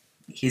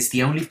 He's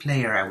the only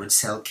player I would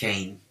sell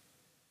Kane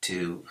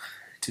to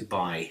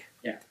buy.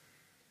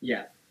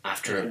 Yeah.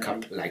 After a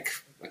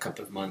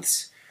couple of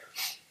months.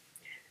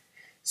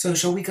 So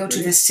shall we go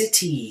to the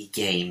City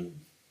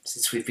game?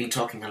 Since we've been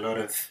talking a lot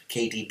of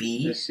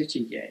KDB. The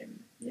City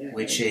game,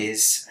 which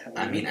is,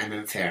 I'm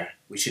unfair.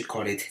 We should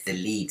call it the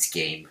Leeds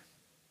game.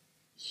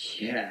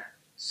 Yeah.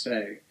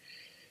 So.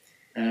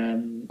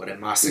 What a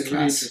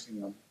masterclass!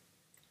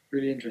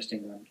 Really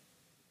interesting one.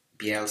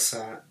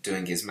 Bielsa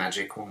doing his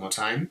magic one more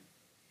time.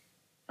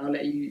 I'll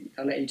let you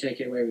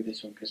take it away with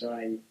this one because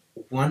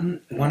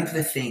One of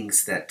the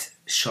things that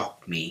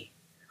shocked me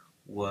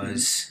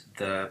was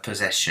the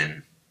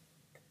possession,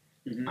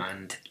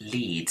 and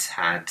Leeds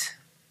had,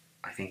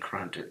 I think,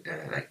 around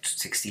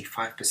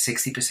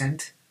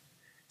 60%.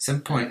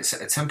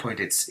 At some point,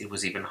 it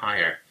was even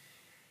higher,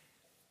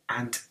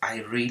 and I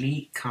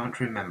really can't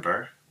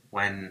remember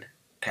when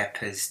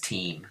Pep's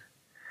team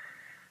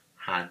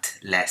had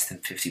less than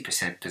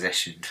 50%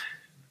 possession.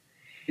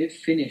 It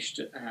finished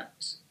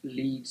at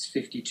Leeds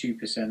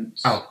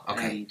 52%. Oh,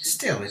 okay. And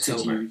still, it's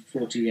City over.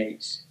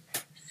 48.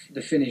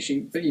 The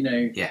finishing, but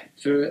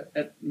for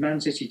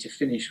Man City to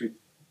finish with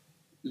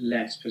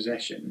less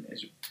possession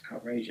is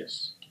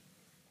outrageous.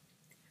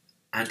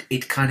 And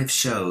it kind of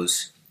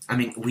shows. I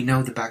mean, we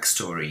know the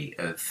backstory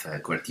of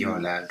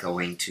Guardiola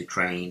going to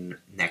train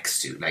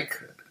next to,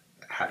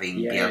 having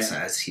Bielsa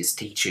as his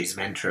teacher, his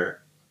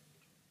mentor.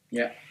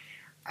 Yeah.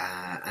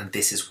 And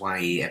this is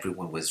why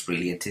everyone was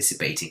really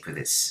anticipating for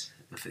this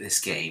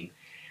game.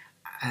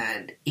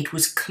 And it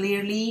was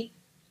clearly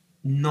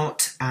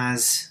not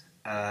as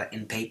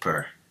in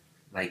paper,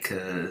 like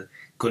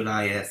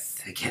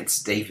Goliath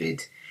against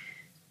David.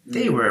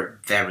 They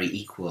were very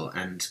equal,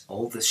 and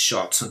all the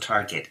shots on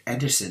target.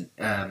 Ederson,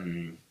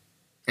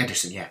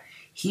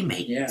 he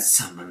made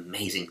some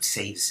amazing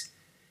saves.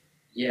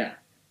 Yeah,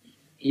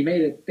 he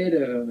made a bit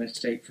of a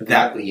mistake for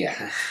that.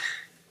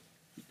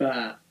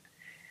 But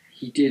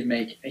he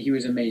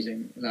was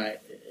amazing.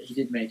 He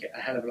did make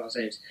a hell of a lot of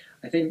saves.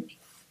 I think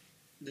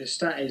the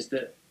stat is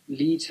that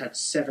Leeds had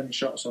 7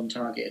 shots on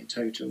target in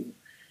total,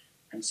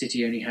 and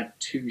City only had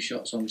 2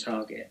 shots on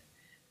target.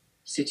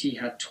 City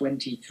had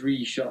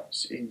 23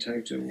 shots in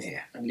total,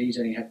 and Leeds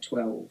only had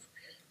 12.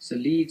 So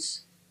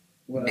Leeds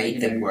were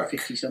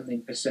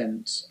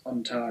 50-something%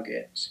 on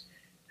target,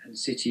 and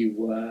City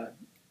were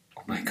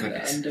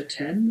under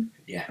 10.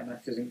 Yeah, and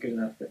that isn't good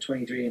enough. But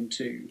 23 and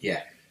 2.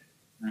 Yeah,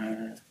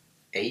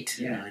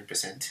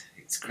 9%.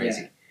 It's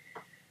crazy.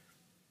 Yeah.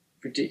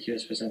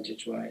 Ridiculous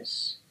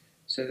percentage-wise.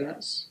 So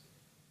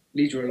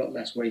Leeds were a lot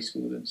less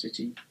wasteful than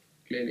City,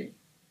 clearly.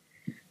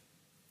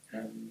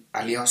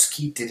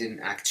 Alioski didn't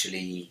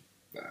actually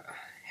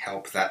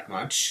help that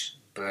much,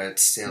 but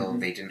still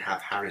they didn't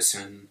have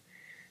Harrison.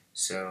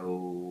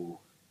 So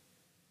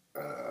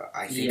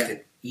I think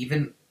that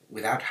even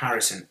without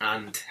Harrison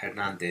and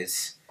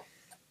Hernandez,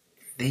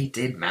 they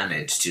did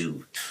manage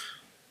to...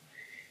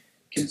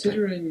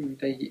 Considering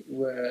they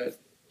were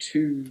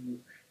 2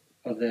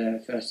 of their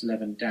first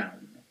 11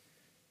 down,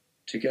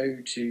 to go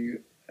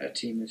to a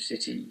team of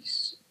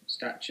City's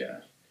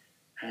stature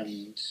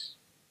and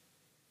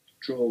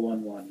draw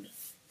 1-1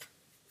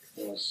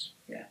 was,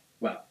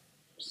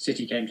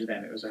 City came to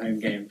them. It was a home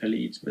game for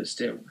Leeds, but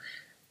still,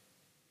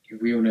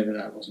 we all know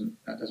that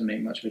doesn't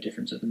make much of a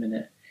difference at the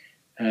minute.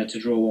 To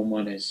draw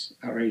 1-1 is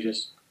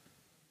outrageous.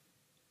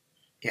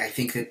 Yeah, I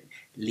think that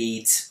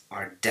Leeds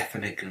are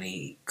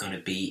definitely going to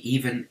be,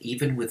 even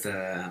with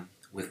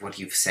what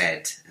you've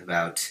said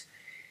about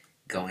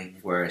going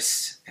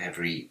worse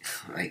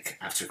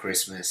after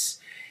Christmas,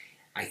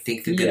 I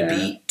think they're going to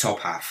be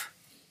top half.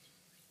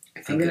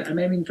 I'm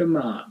aiming for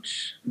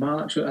March.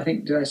 I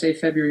think, did I say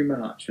February,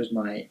 March was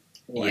I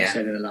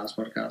said in the last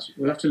podcast.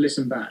 We'll have to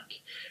listen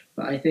back.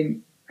 But I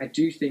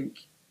do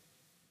think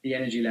the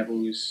energy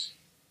levels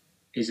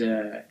is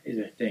a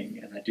thing,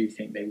 and I do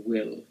think they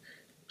will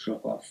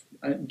drop off.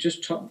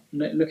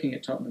 Looking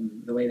at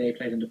Tottenham, the way they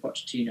played under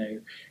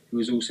Pochettino, who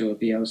was also a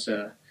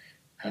Bielsa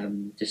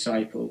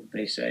disciple,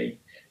 they say.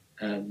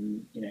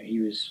 He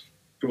was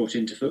brought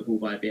into football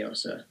by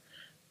Bielsa.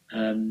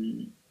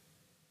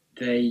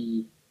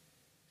 They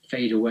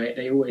fade away.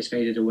 They always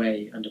faded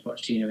away under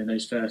Pochettino in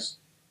those first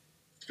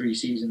 3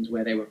 seasons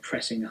where they were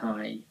pressing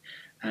high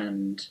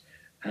and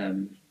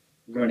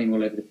running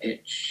all over the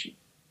pitch.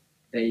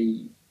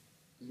 They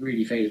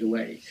really faded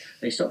away.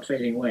 They stopped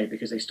fading away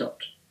because they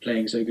stopped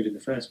playing so good in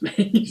the first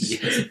place.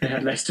 They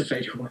had less to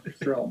fade away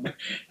from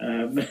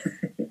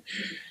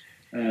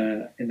in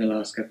the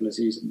last couple of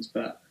seasons.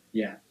 But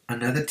yeah,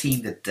 another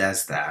team that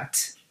does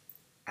that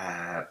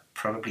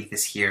probably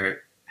this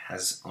year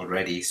has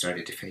already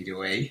started to fade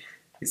away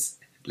is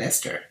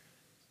Leicester.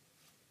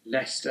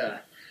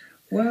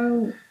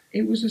 Well,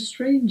 It was a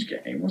strange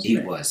game, wasn't it?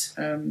 It was.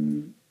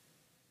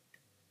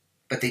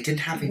 But they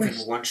didn't have even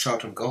one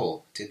shot on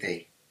goal, did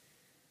they?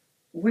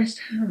 West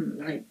Ham,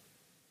 like,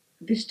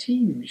 this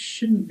team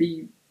shouldn't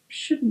be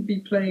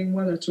playing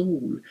well at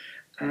all,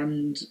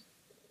 and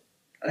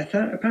I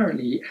thought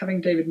apparently having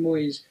David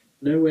Moyes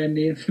nowhere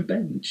near the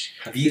bench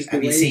have you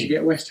seen? To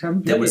get West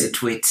Ham playing. There was a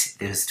tweet.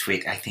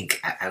 I think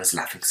I was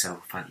laughing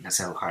so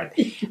hard.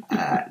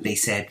 They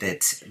said that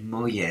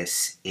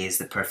Moyes is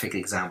the perfect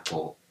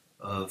example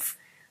of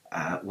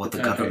what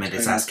the government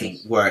is asking: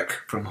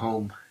 work from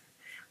home,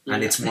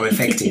 and it's more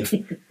effective.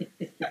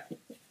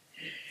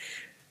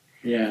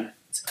 Yeah.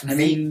 I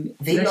mean,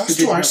 they lost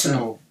to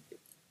Arsenal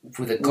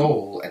with a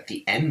goal at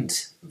the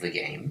end of the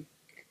game.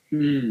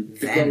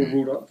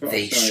 Then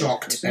they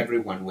shocked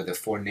everyone with a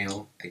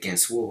 4-0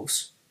 against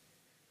Wolves.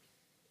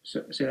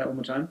 So, say that one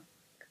more time.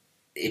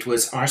 It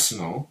was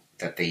Arsenal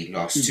that they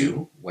lost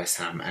to, West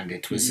Ham, and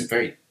it was a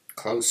very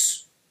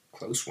close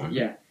one.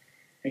 Yeah,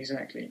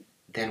 exactly.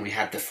 Then we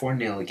had the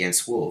 4-0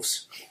 against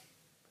Wolves.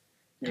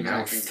 And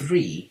now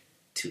 3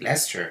 to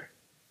Leicester.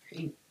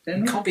 It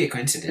can't be a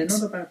coincidence.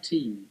 They're not a bad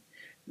team.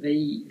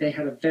 They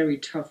had a very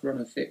tough run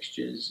of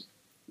fixtures,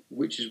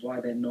 which is why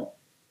they're not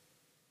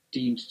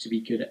deemed to be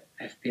good at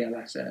FPL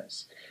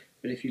assets.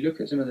 But if you look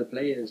at some of the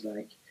players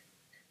like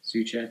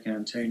Souček and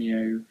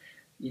Antonio,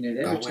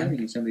 they're returning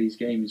in some of these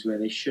games where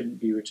they shouldn't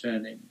be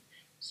returning.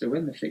 So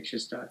when the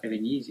fixtures start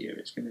getting easier,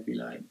 it's going to be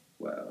like,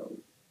 well,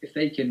 if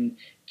they can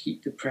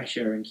keep the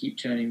pressure and keep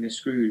turning the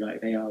screw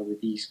like they are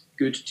with these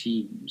good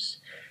teams,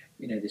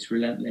 this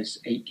relentless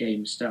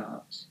 8-game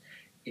start,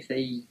 if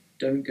they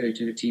don't go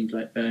to teams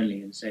like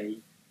Burnley and say,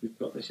 we've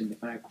got this in the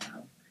bag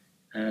now,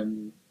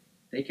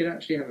 they could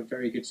actually have a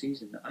very good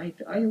season. I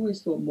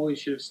always thought Moyes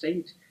should have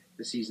stayed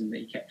the season that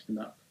he kept them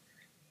up,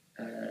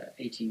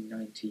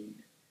 18-19.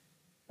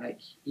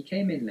 Like, he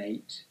came in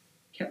late,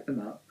 kept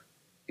them up,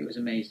 it was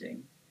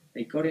amazing.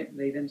 They got it.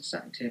 They then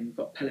sacked him,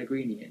 got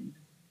Pellegrini in,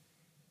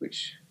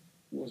 which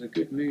was a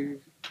good move,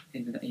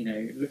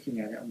 looking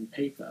at it on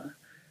paper.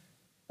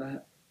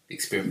 But the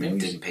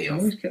experiment didn't pay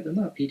off. Moyes kept them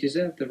up. He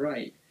deserved the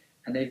right.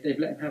 And they've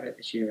let him have it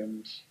this year,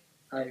 and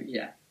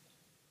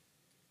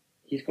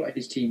he's got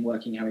his team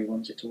working how he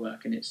wants it to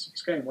work, and it's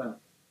going well.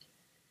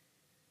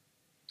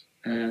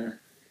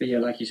 But yeah,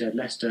 like you said,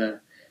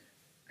 Leicester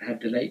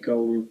had the late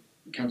goal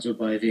cancelled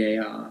by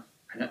VAR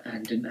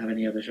and didn't have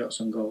any other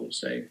shots on goal,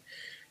 so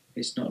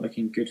it's not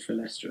looking good for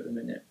Leicester at the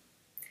minute.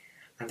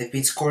 And they've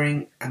been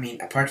scoring,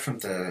 apart from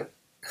the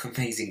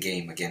amazing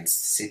game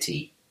against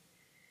City.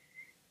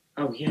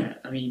 Oh yeah,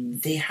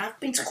 they have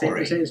been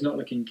scoring. I say it's not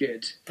looking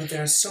good, but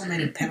there are so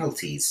many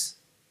penalties.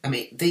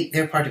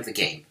 They're part of the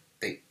game.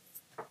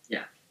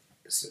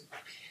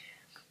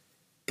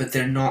 But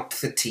they're not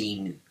the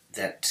team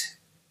that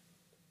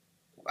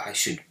I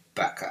should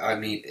back. I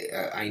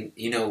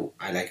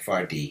like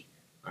Vardy,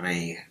 and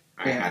I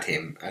had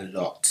him a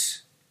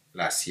lot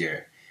last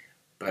year,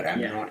 but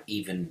I'm not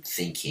even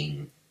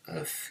thinking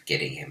of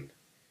getting him.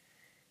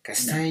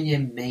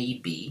 Castagne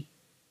maybe.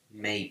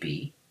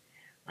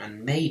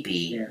 And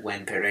maybe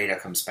when Pereira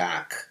comes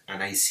back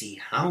and I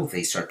see how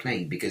they start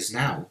playing, because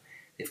now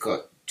they've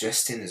got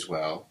Justin as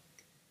well.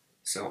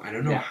 So I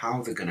don't know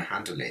how they're going to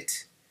handle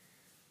it.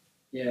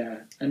 Yeah,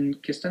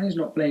 and Castagne's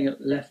not playing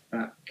at left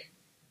back.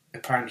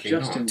 Apparently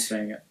Justin's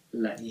playing at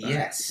left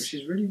back, which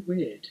is really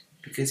weird.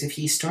 Because if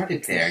he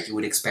started there, you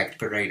would expect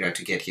Pereira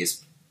to get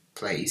his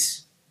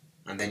place,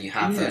 and then you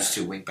have those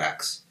two wing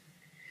backs.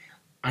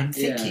 I'm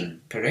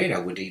thinking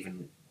Pereira would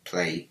even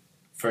play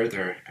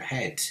further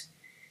ahead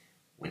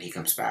when he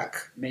comes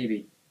back.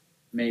 Maybe.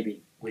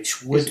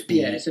 Which would be...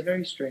 Yeah, it's a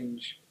very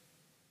strange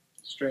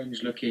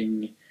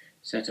looking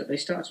setup. They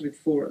started with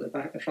 4 at the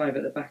back, 5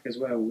 at the back as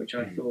well, which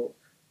I thought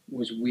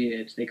was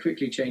weird. They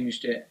quickly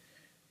changed it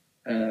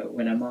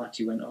when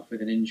Amati went off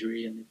with an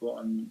injury, and they brought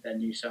on their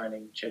new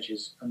signing,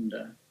 Cengiz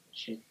Under.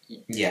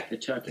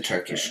 The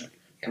Turkish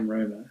from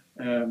Roma.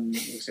 We'll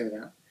say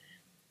that.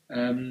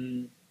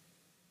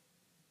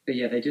 But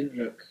yeah, they didn't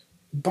look...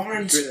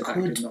 Barnes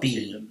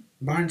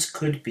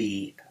could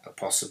be a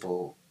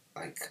possible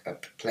a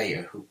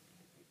player who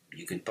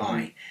you could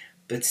buy,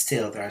 but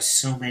still there are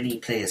so many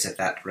players at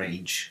that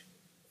range.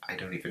 I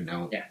don't even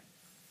know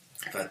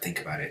if I think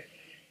about it.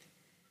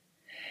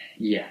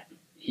 Yeah,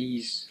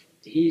 he's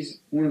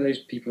one of those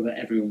people that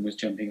everyone was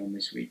jumping on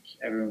this week.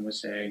 Everyone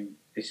was saying,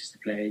 this is the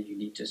player you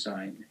need to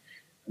sign.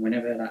 And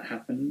whenever that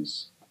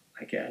happens,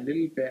 I get a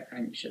little bit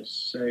anxious.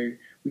 So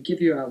we give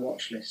you our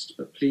watch list,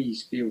 but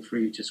please feel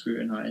free to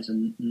scrutinise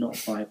and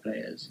not buy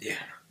players. Yeah.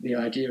 The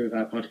idea of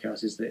our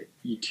podcast is that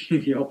you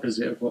do the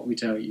opposite of what we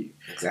tell you.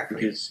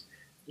 Exactly. Because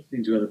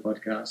listening to other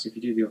podcasts, if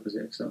you do the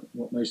opposite of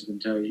what most of them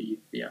tell you,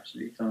 you'd be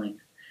absolutely fine.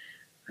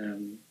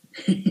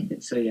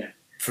 So yeah.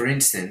 For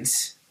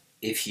instance,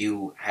 if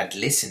you had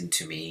listened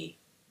to me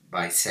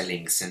by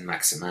selling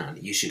Saint-Maximin,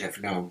 you should have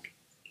known,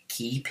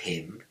 keep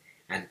him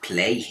and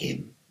play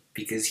him,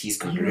 because he's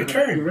going to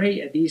return. You're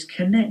great at these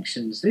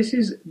connections. This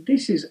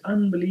is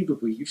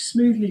unbelievable. You've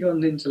smoothly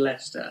gone into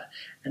Leicester,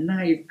 and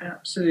now you've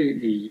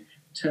absolutely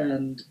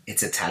turned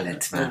it's a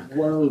talent, man.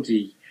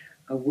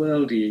 A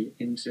worldie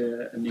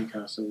into a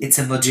Newcastle. It's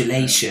a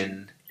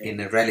modulation in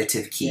a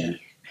relative key.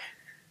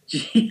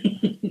 Yeah.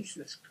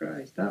 Jesus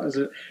Christ, that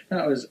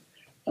was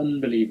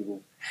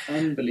unbelievable.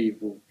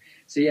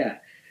 So yeah,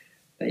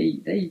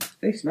 they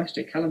smashed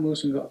it. Callum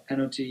Wilson got a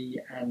penalty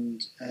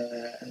and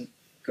a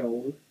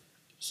goal.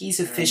 He's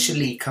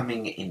officially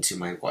coming into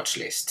my watch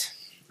list,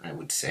 I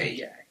would say.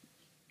 Yeah,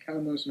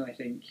 Callum Wilson, I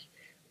think,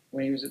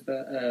 when he was at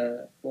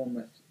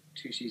Bournemouth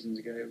 2 seasons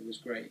ago, was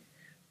great.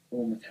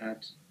 Bournemouth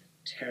had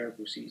a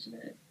terrible season.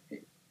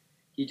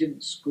 He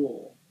didn't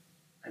score,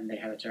 and they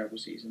had a terrible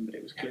season, but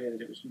it was clear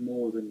that it was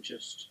more than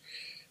just,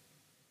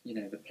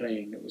 the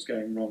playing that was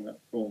going wrong at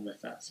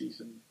Bournemouth that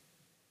season.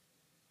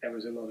 There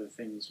was a lot of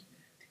things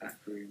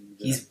backroom.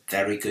 He's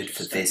very good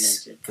for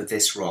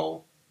this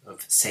role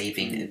of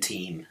saving a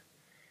team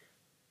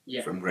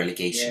from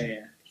relegation.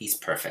 Yeah. He's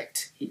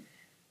perfect.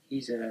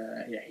 He's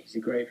a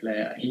great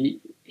player.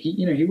 He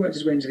worked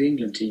his way into the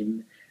England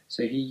team,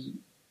 so he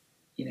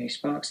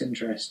sparks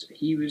interest.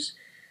 He was,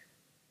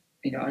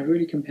 I'd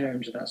really compare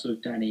him to that sort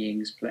of Danny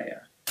Ings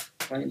player,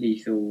 quite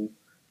lethal.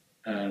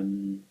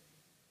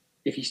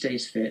 If he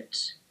stays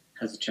fit,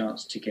 has a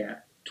chance to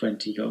get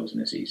 20 goals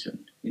in a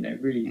season.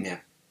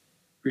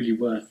 Really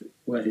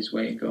worth his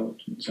weight in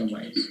gold in some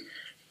ways.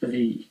 But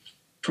the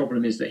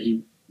problem is that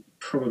he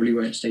probably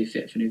won't stay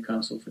fit for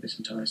Newcastle for this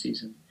entire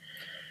season.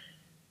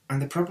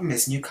 And the problem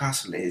is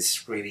Newcastle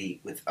is really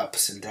with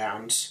ups and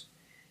downs.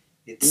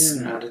 It's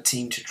not a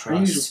team to trust.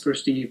 Unusual for a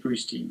Steve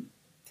Bruce team.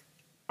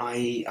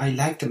 I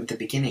liked them at the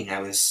beginning. I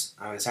was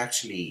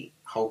actually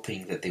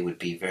hoping that they would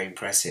be very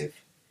impressive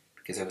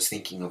because I was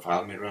thinking of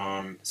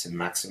Almiron,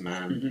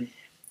 Saint-Maximin,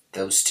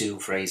 those two,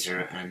 Fraser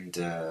and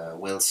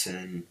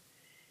Wilson.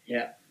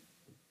 Yeah.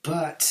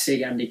 But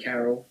big Andy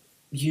Carroll.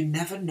 You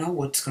never know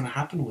what's going to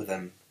happen with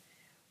them.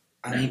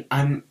 I mean,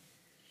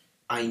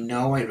 I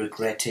know I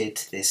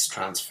regretted this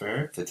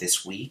transfer for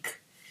this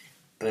week,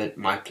 but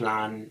my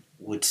plan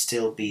would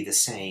still be the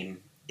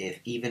same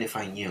even if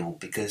I knew,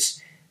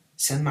 because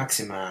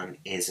Saint-Maximin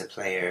is a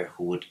player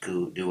who would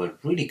do a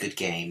really good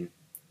game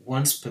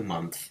once per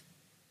month.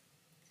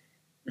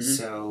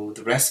 So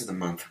the rest of the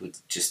month would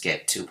just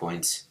get 2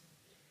 points.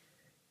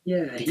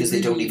 Yeah, because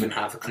they don't even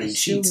have a clean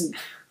sheet.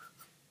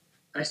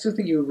 I still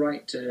think you were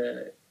right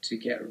to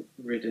get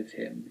rid of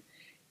him.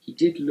 He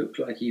did look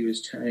like he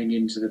was turning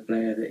into the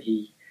player that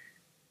he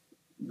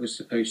was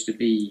supposed to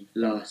be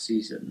last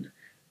season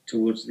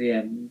towards the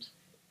end,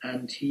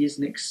 and he is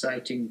an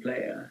exciting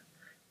player,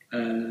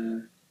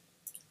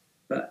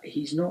 but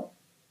he's not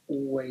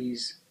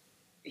like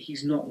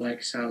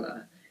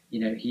Salah.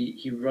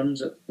 He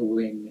runs up the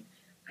wing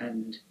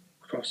and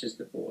crosses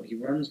the ball. He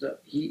runs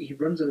up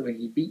the wing.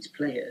 He beats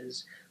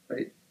players,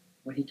 but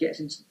when he gets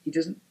into, he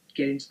doesn't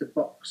get into the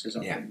box as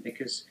often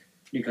because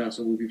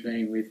Newcastle will be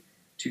playing with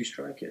 2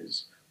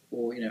 strikers,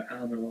 or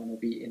Almiron will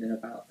be in and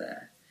about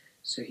there.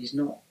 So he's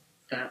not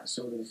that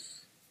sort of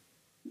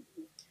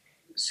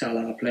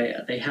Salah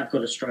player. They have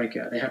got a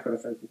striker. They have got a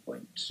focal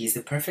point. He's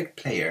the perfect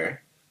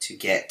player to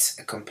get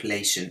a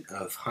compilation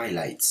of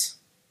highlights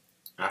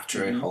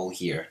after a whole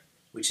year,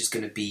 which is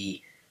going to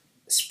be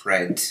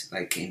spread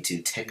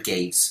into 10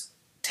 games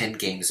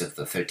of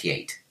the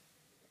 38.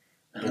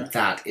 But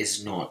that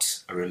is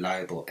not a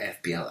reliable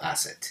FPL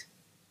asset.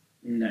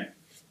 No.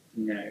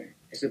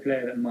 It's a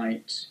player that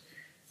might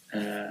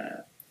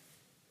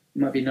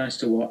be nice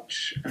to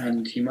watch,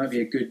 and he might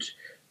be a good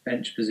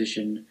bench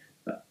position,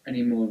 but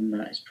any more than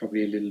that is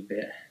probably a little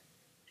bit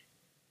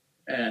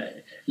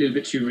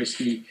too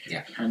risky.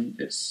 Yeah. And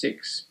at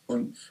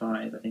 6.5,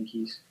 I think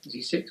is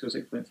he 6 or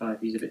 6.5?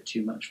 He's a bit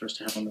too much for us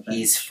to have on the bench.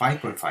 He's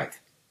 5.5.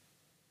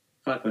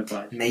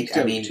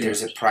 5.5.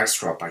 There's a price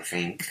drop, I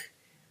think.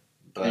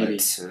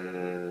 But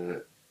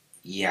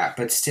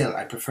but still,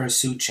 I prefer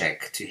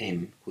Souček to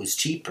him, who's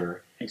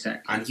cheaper.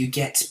 Exactly. And you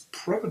get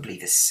probably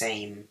the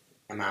same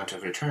amount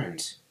of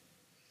returns.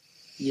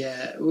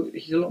 Yeah,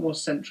 he's a lot more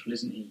central,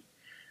 isn't he?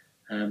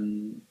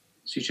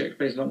 Souček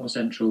plays a lot more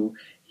central.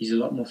 He's a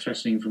lot more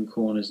threatening from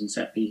corners and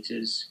set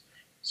beaters.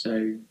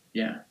 So,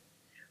 yeah.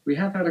 We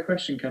have had a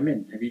question come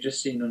in. Have you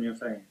just seen on your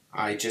phone?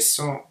 I just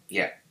saw,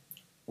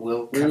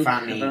 Will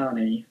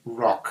Cavani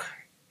rock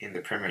in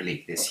the Premier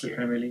League this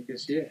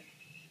year?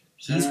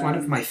 He's one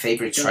of my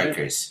favourite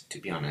strikers, to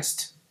be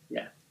honest.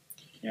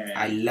 Yeah.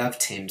 I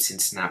loved him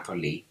since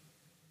Napoli.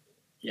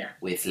 Yeah.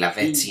 With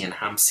Lavezzi and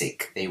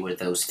Hamsik. They were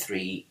those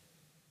 3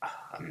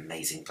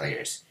 amazing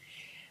players.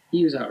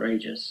 He was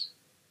outrageous.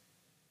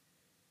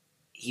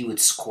 He would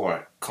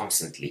score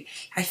constantly.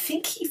 I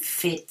think he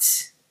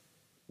fits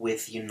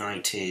with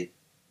United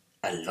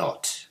a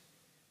lot.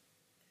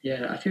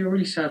 Yeah, I feel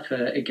really sad for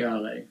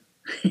Ighalo.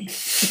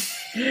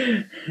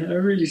 I'm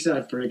really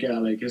sad for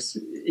Ighalo because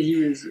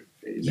he was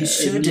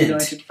a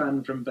United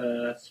fan from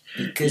birth.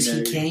 Because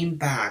he came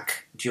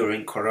back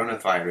during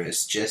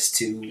coronavirus just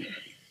to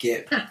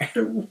get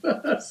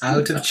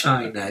out of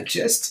China.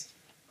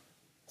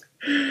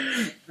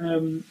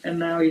 And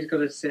now he's got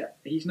to sit.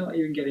 He's not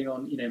even getting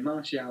on.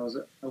 Martial's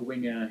a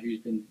winger who's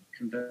been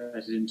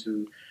converted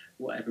into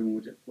what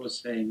everyone was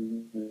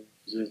saying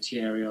was a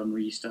Thierry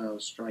Henry style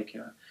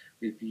striker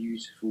with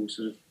beautiful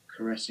sort of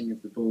caressing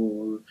of the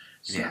ball,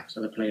 slaps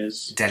other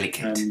players.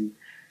 Delicate.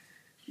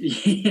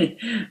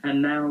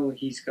 And now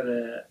he's got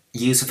a...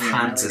 Use of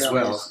hands as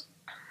well.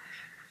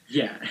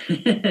 Yeah.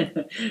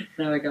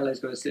 Now Ighalo's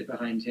got to sit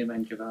behind him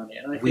and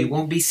Cavani. And we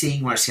won't be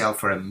seeing Martial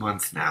for a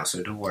month now,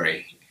 so don't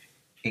worry.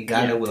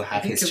 Ighalo will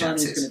have his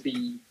chances. Cavani's going to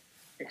be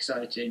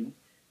exciting.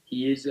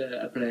 He is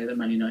a player that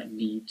Man United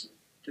need.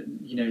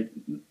 You know,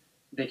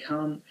 they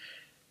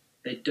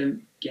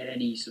don't get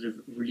any sort of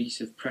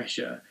release of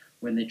pressure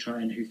when they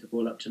try and hoof the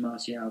ball up to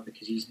Martial,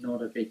 because he's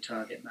not a big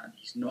target man.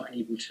 He's not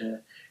able to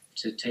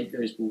take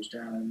those balls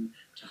down,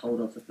 to hold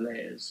off the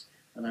players.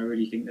 And I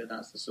really think that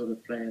that's the sort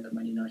of player that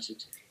Man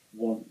United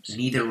want.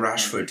 Neither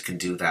Rashford can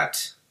do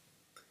that.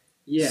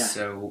 Yeah.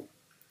 So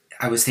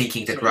I was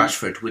thinking that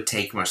Rashford would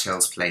take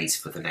Martial's place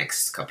for the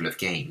next couple of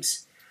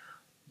games.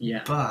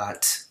 Yeah.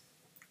 But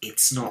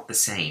it's not the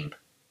same.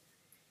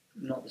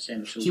 Not the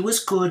same at all. He was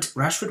good.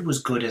 Rashford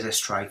was good as a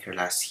striker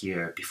last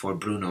year before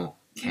Bruno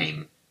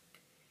came.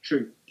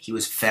 True. He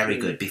was very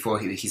good before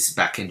his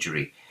back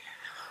injury.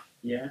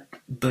 Yeah.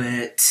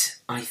 But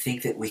I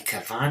think that with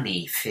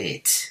Cavani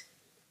fit,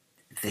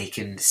 they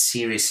can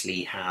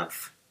seriously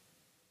have,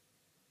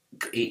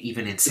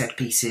 even in set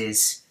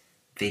pieces,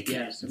 they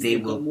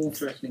will got more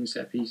threatening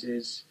set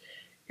pieces.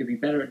 He'll be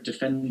better at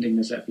defending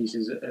the set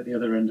pieces at the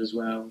other end as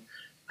well.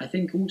 I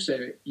think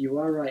also, you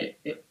are right,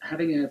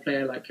 having a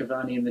player like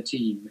Cavani in the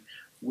team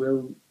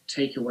will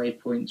take away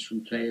points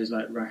from players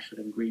like Rashford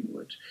and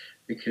Greenwood,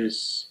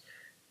 because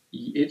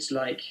it's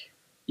like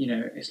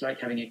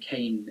having a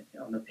Kane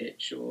on the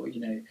pitch, or,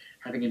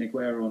 having an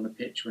Aguero on the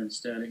pitch when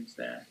Sterling's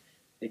there.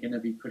 They're going to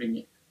be putting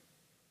it...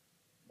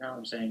 Now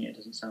I'm saying it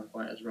doesn't sound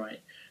quite as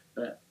right,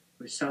 but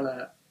with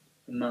Salah,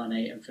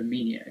 Mane and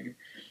Firmino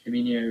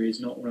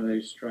is not one of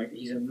those strikers.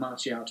 He's a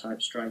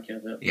Martial-type striker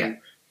that will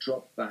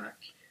drop back,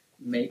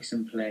 make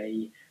some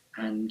play,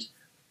 and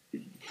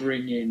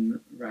bring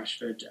in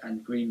Rashford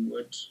and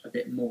Greenwood a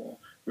bit more.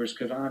 Whereas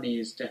Cavani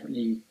is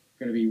definitely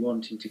going to be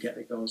wanting to get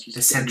the goals. He's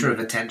the centre of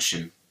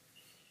attention.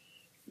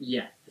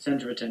 Yeah, the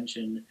centre of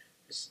attention,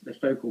 the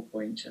focal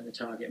point, and the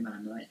target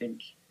man. And I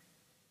think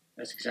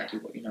that's exactly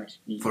what United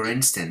need. For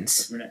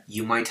instance,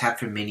 you might have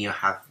Firmino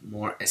have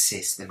more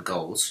assists than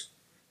goals,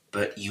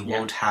 but you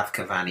won't have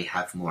Cavani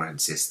have more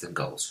assists than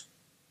goals.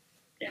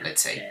 Yeah.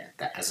 Let's say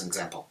that as an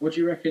example. What do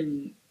you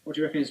reckon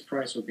his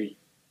price will be?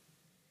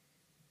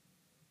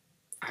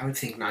 I would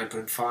think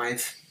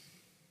 9.5.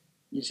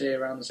 You say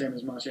around the same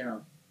as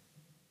Martial?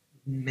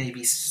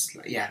 Maybe,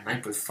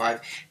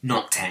 9.5.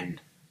 Not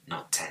 10.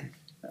 Not 10.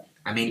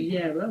 I mean...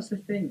 Yeah, but that's the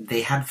thing.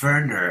 They had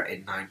Werner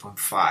in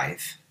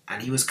 9.5,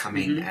 and he was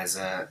coming as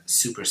a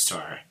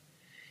superstar.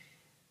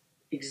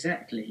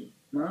 Exactly.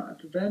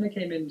 Werner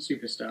came in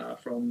superstar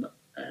from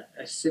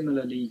a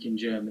similar league in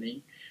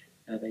Germany,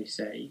 they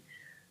say.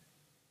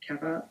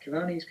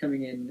 Cavani's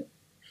coming in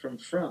from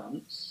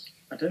France.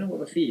 I don't know what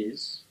the fee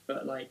is,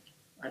 but I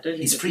don't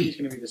think the fee is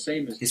going to be the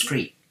same as... He's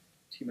free.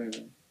 Timo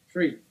Werner.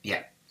 Free?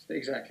 Yeah.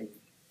 Exactly.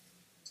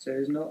 So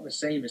it's not the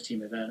same as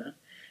Timo Werner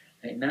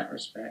in that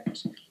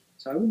respect.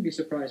 So I wouldn't be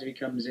surprised if he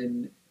comes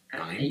in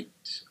at 8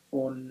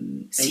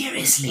 on 8.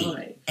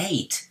 Seriously?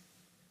 8?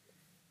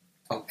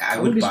 Oh, I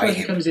would would buy him. If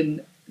he him. comes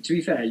in... To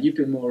be fair, you've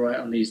been more right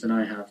on these than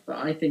I have, but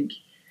I think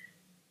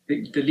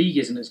the league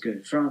isn't as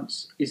good.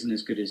 France isn't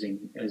as good as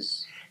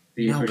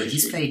the No, but British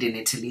he's league. Played in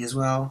Italy as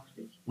well.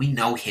 We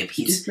know him.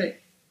 He's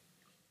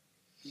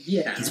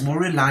more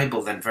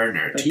reliable than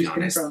Werner, to be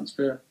honest. He's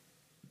been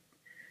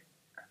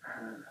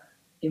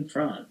in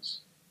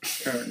France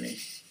currently,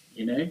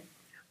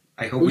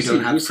 I hope we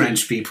don't have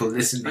French people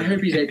listening. I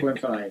hope he's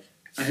 8.5.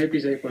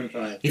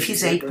 If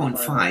he's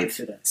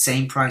 8.5,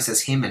 same price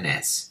as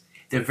Jimenez.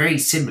 They're very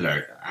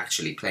similar,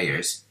 actually,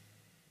 players.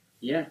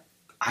 Yeah.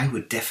 I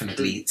would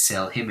definitely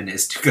sell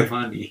Jimenez to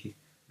Cavani.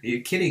 Are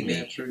you kidding me?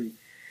 Yeah,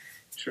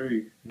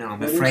 true. No,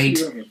 I'm afraid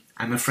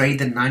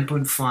that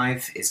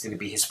 9.5 is going to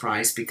be his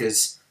price,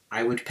 because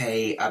I would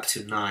pay up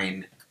to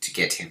 9 to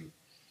get him.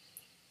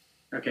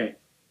 Okay.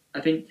 I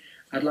think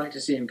I'd like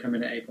to see him come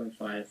in at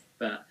 8.5,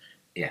 but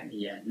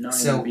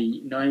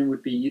 9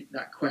 would be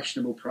that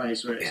questionable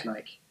price where it's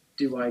like,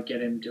 do I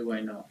get him, do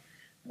I not?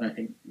 And I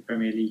think the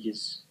Premier League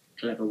is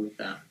clever with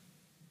that.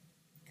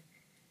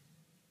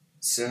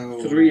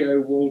 So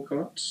 3-0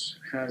 Walcott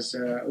has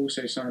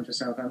also signed for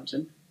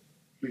Southampton.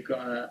 We've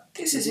got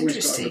this is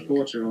interesting. Got a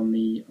reporter on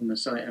the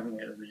site, haven't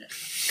we, at the minute?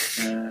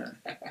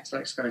 It's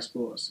like Sky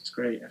Sports. It's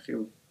great. I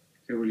feel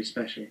really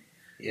special.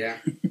 Yeah,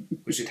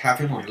 we should have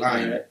him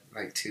online,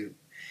 too.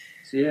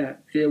 So yeah,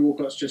 Theo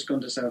Walcott's just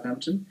gone to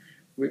Southampton,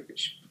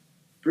 which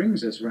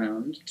brings us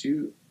round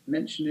to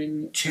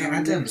mentioning... Che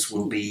Adams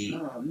will be...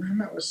 Oh man,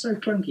 that was so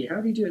clunky.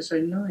 How do you do it so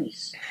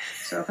nice?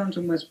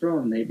 Southampton West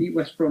Brom. They beat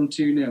West Brom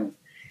 2-0.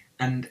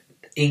 And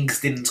Ings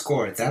didn't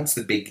score. That's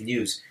the big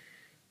news.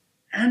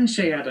 And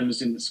Che Adams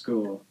didn't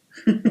score.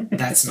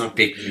 That's not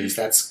big news.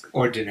 That's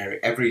ordinary,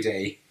 every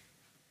day.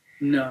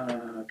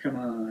 No, come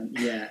on.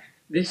 Yeah.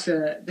 This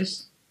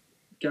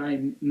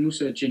guy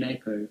Musa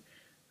Djenepo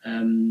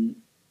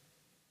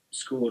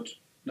scored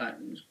like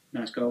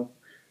nice goal,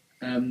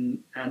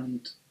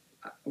 and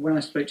when I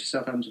spoke to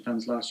Southampton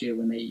fans last year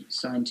when they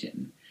signed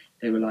him,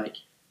 they were like,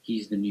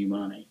 "He's the new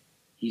Mane.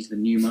 He's the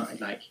new Mane.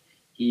 Like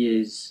he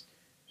is.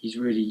 He's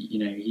really,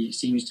 he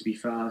seems to be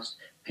fast,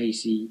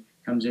 pacey,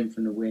 comes in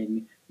from the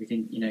wing. We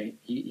think,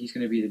 he's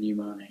going to be the new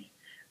Mane."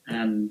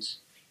 And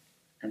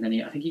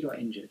then I think he got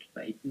injured,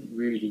 but he didn't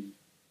really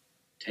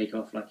take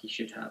off like he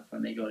should have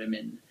when they got him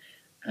in.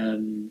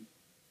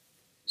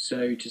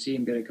 So to see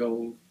him get a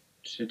goal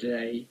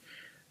today,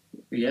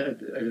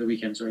 over the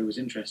weekend, was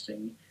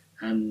interesting.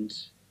 And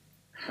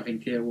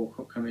having Theo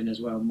Walcott come in as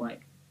well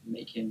might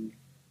make him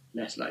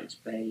less likely to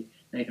play.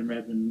 Nathan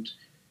Redmond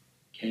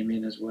came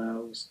in as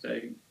well, so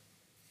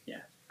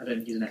yeah, I don't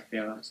think he's an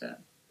FPL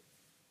asset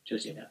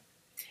just yet.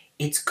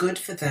 It's good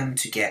for them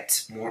to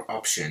get more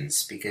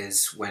options,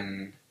 because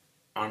when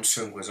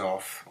Armstrong was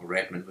off or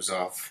Redmond was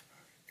off,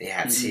 they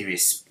had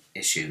serious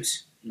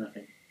issues.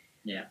 Nothing.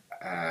 Yeah.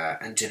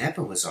 And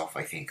Djenepo was off,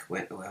 I think,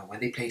 when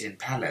they played in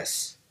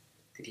Palace.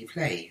 Did he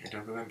play? I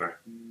don't remember.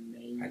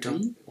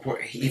 Maybe.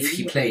 If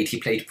he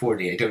played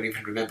poorly. I don't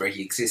even remember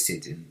he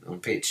existed on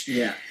pitch.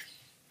 Yeah.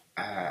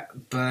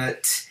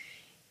 But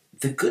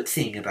the good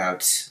thing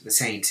about the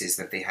Saints is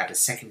that they had a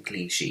second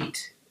clean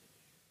sheet,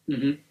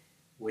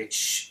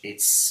 which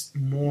it's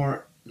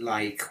more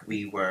like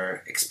we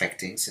were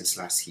expecting since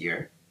last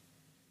year.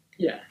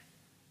 Yeah.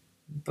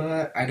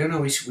 But I don't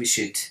know if we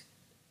should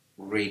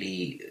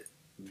really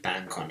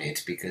bank on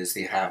it, because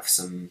they have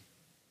some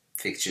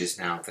fixtures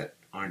now that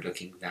aren't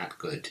looking that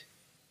good.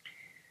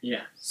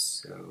 Yeah.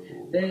 So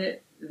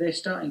they're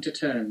starting to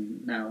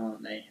turn now,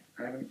 aren't they?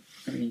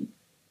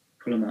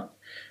 Pull them up.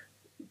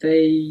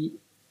 They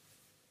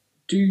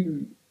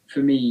do,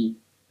 for me,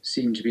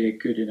 seem to be a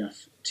good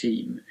enough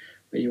team,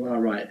 but you are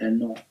right, they're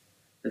not.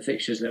 The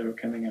fixtures that are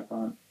coming up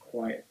aren't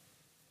quite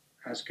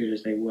as good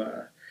as they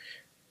were.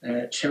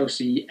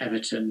 Chelsea,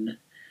 Everton,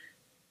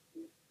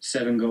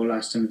 7-goal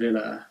Aston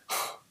Villa,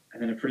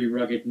 and then a pretty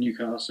rugged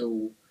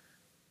Newcastle,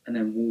 and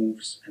then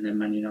Wolves, and then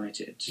Man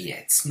United. Yeah,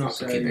 it's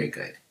not looking very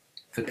good.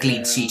 For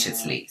clean sheet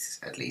at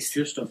least.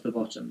 Just off the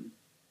bottom.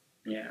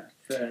 Yeah,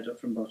 third up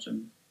from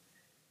bottom.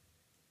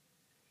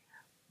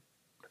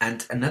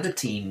 And another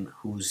team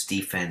whose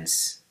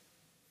defence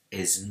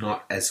is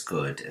not as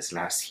good as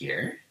last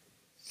year.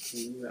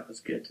 Ooh, that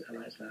was good. I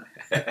like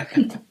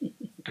that.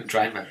 I'm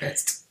trying my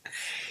best.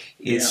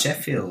 Is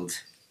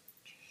Sheffield.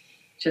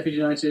 Sheffield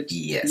United.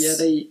 Yes. Yeah,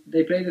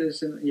 they played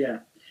at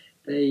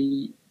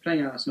they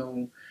playing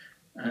Arsenal.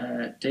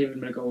 David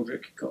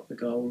McGoldrick got the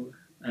goal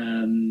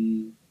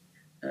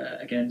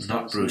against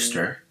not Arsenal,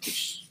 Brewster,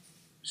 which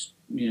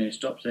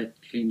stopped their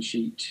clean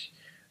sheet.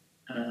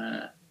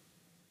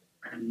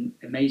 And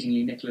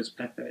amazingly, Nicolas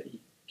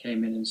Pepe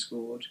came in and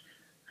scored,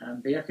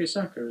 and Bukayo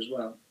Saka as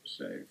well.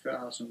 So for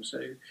Arsenal,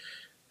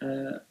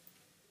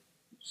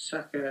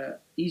 Saka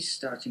is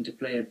starting to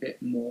play a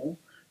bit more.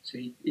 So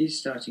he is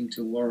starting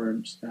to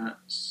warrant that,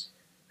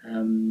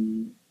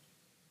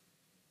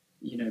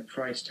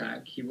 price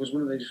tag. He was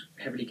one of those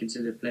heavily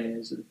considered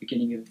players at the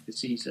beginning of the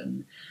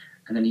season,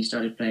 and then he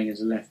started playing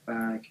as a left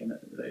back and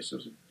those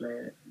sorts of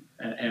player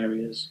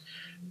areas.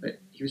 But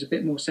he was a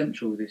bit more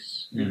central a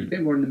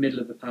bit more in the middle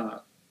of the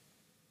park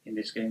in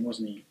this game,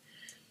 wasn't he?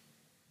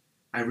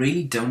 I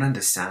really don't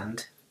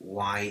understand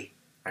why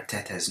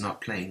Arteta is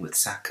not playing with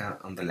Saka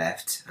on the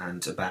left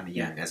and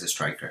Aubameyang as a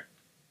striker.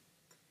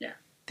 Yeah.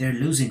 They're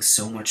losing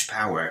so much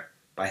power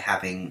by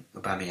having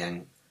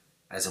Aubameyang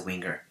as a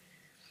winger.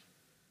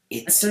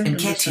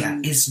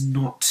 Nketiah is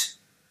not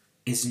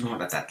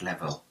at that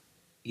level.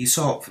 You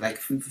saw,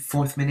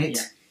 fourth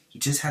minute, he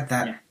just had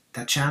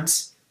that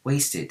chance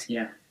wasted.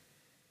 Yeah.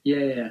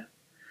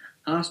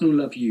 Arsenal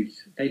love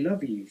youth. They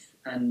love youth,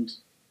 and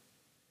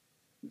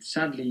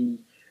sadly,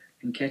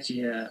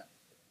 Nketiah,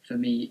 for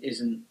me,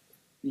 isn't.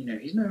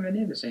 He's nowhere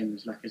near the same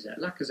as Lacazette.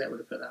 Lacazette would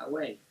have put that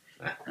away.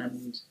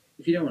 And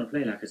if you don't want to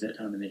play Lacazette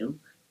down the middle,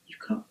 you've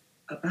got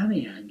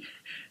Aubameyang,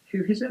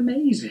 who is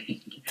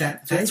amazing.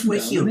 That's where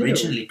he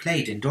originally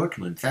played in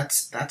Dortmund.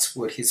 That's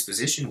what his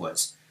position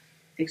was.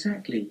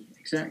 Exactly.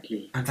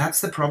 And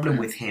that's the problem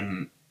with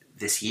him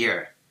this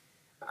year.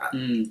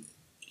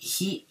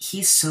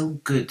 He's so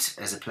good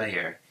as a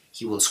player.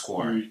 He will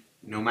score,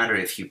 no matter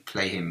if you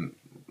play him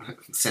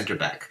centre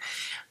back.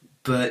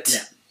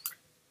 But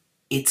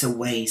it's a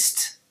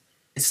waste.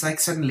 It's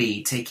like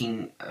suddenly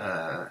taking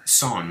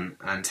Son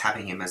and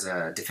having him as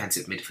a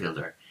defensive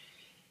midfielder.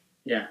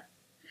 Yeah.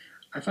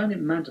 I find it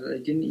mad that they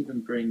didn't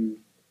even bring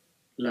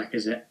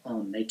Lacazette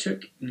on. They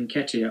took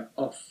Nketiah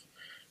off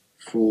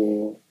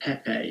for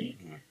Pepe,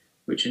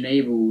 which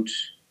enabled,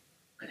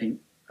 I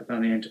think,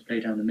 Aubameyang to play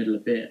down the middle a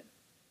bit.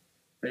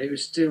 But it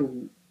was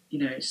still,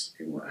 it's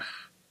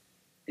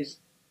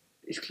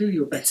clearly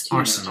your best team.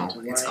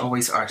 Arsenal. It's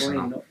always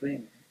Arsenal. Why not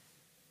playing?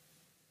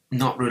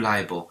 Not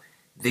reliable.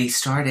 They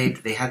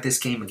had this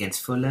game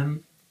against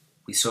Fulham.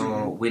 We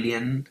saw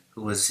Willian,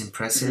 who was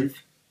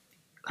impressive.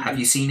 Have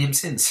you seen him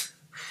since?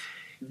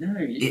 No,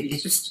 he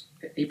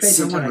played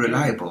so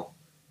unreliable.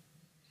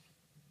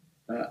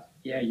 But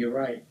yeah, you're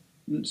right.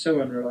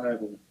 So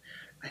unreliable.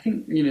 I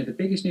think the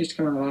biggest news to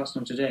come out of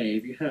Arsenal today.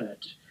 Have you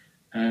heard?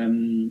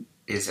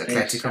 Is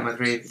Atletico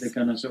Madrid the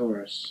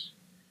Gunnosaurus,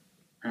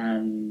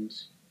 and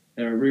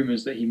there are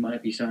rumours that he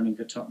might be signing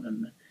for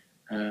Tottenham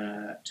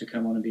to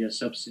come on and be a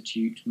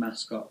substitute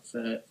mascot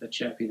for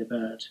Chirpy the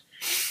bird.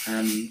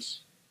 And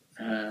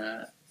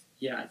I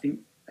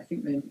think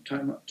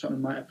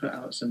Tottenham might have put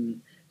out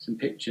some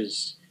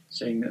pictures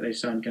saying that they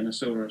signed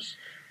Gunnosaurus.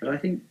 But I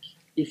think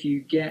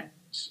there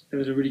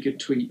was a really good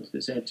tweet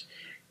that said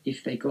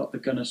if they got the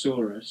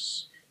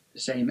Gunnosaurus, the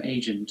same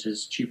agent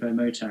as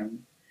Choupo-Moting,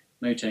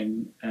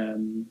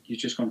 who's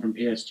just gone from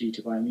PSG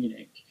to Bayern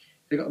Munich,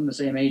 if they got them the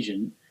same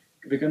agent,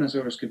 the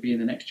Gunnosaurus could be in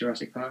the next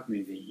Jurassic Park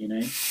movie. He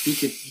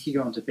could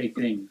go on to big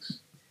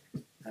things.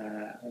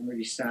 I'm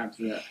really sad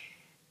that.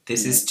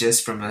 This is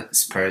just from a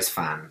Spurs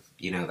fan.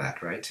 You know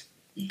that, right?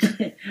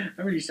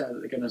 I'm really sad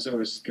that the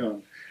Gunnosaurus is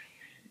gone.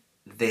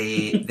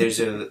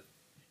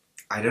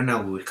 I don't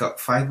know, we've got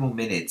 5 more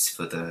minutes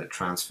for the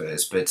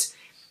transfers, but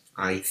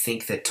I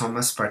think that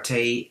Thomas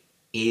Partey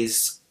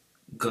is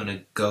going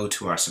to go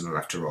to Arsenal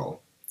after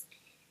all.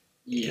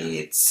 Yeah.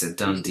 It's a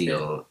done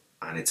deal,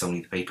 and it's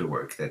only the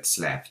paperwork that's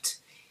left.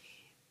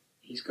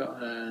 He's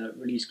got a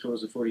release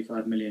clause of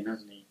 45 million,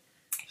 hasn't he?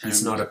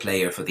 He's not a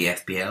player for the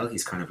FPL.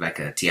 He's kind of like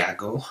a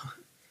Thiago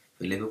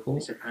for Liverpool.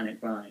 It's a panic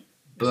buy.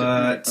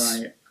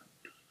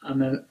 I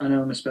know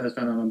I'm a Spurs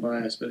fan and I'm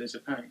biased, but it's a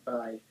panic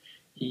buy.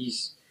 He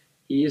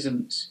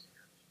isn't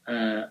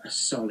a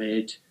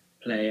solid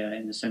player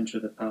in the centre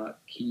of the park.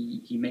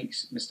 He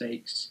makes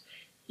mistakes.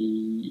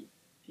 He's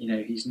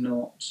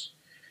not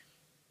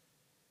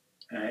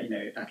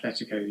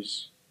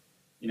Atletico's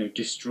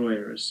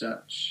destroyer as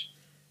such,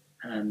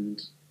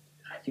 and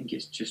I think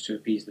it's just to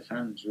appease the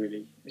fans.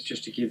 Really, it's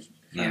just to give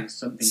fans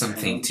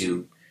something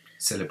to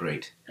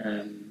celebrate.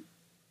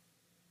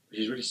 Which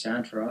is really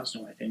sad for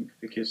Arsenal, I think,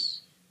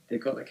 because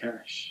they've got the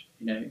cash.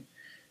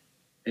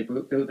 They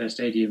built their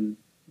stadium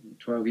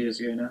 12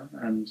 years ago now,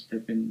 and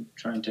they've been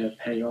trying to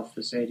pay off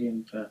the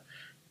stadium for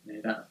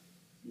it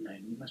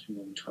must be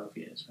more than 12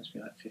 years. It must be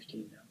like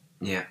 15 now.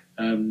 Yeah.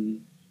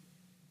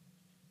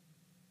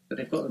 But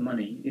they've got the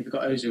money. They've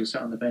got Ozil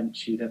sat on the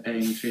bench who they're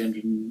paying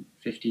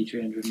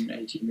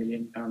 380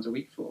 million pounds a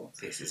week for.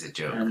 This is a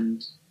joke.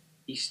 And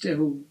he's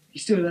still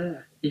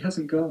there. He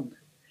hasn't gone.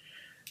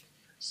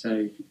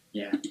 So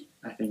yeah,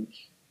 I think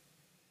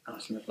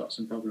Arsenal have got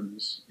some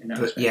problems in that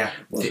respect. Yeah,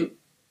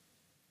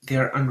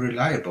 they're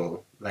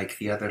unreliable like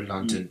the other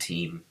London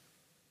team,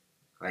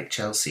 like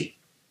Chelsea.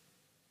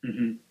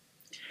 Mm-hmm.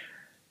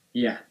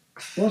 Yeah.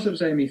 What's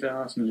upsetting me for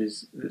Arsenal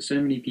is that so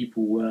many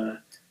people were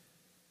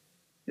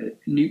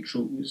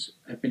neutrals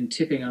have been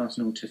tipping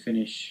Arsenal to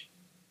finish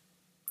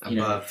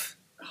above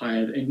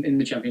higher in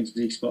the Champions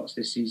League spots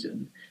this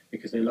season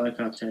because they like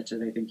Arteta,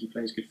 they think he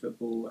plays good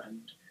football,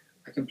 and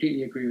I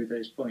completely agree with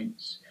those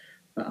points.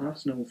 But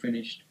Arsenal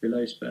finished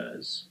below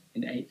Spurs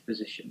in 8th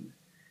position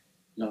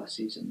last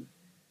season,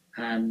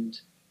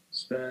 and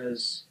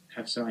Spurs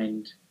have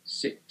signed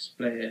 6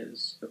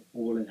 players that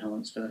all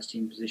enhance first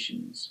team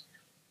positions.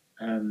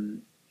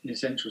 An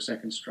essential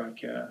second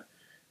striker,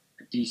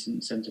 a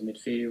decent centre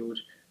midfield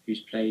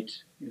who's made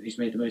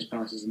the most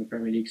passes in the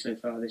Premier League so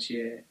far this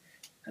year.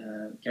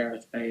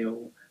 Gareth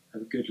Bale, a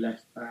good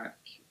left back.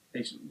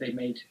 They've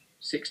made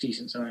 6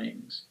 decent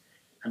signings,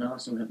 and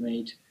Arsenal have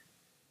made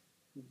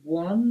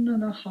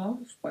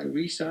 1.5 by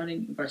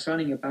signing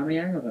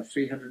Aubameyang on a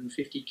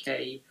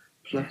 350k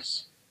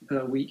plus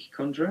per week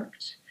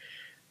contract.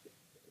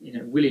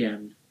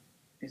 Willian.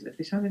 Have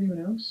they signed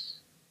anyone else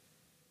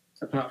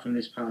apart from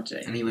this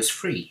Partey? And he was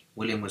free.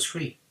 Willian was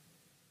free.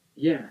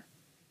 Yeah.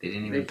 They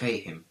didn't even pay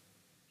him.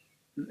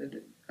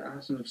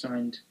 Arsenal have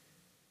signed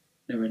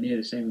nowhere near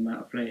the same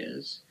amount of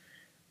players,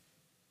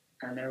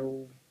 and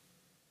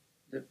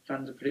the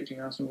fans are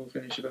predicting Arsenal will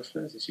finish above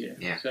Spurs this year.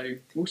 Yeah. So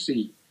we'll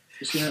see.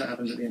 We'll see how that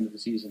happens at the end of the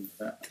season.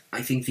 But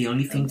I think the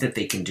only thing that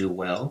they can do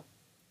well,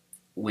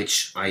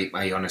 which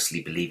I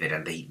honestly believe it,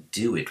 and they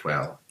do it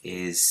well,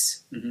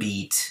 is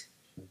beat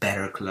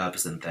better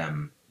clubs than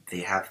them.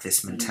 They have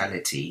this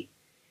mentality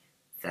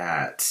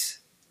that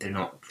they're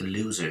not the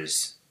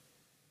losers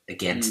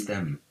against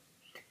them.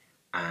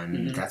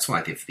 And that's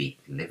why they've beat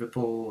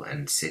Liverpool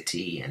and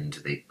City and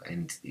the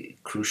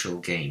crucial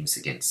games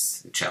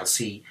against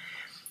Chelsea.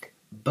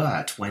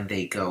 But when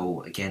they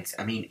go against,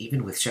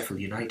 even with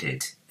Sheffield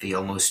United, they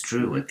almost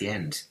drew at the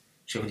end.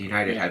 Sheffield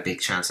United had a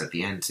big chance at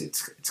the end.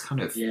 It's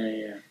kind of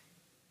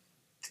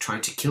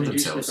trying to kill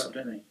themselves. Slip up,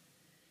 don't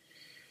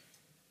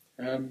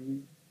they?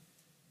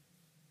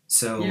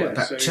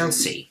 About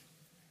Chelsea.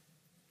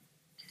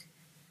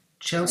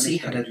 Chelsea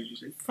had a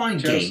fine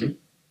game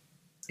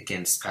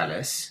against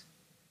Palace.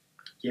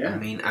 Yeah.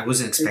 I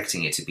wasn't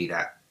expecting it to be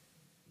that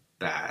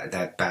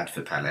bad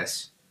for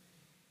Palace.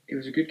 It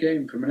was a good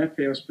game. From an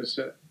FPL's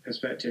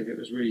perspective, it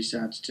was really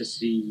sad to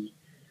see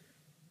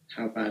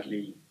how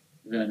badly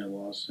Werner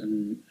was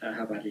and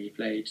how badly he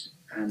played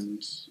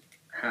and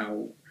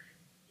how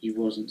he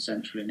wasn't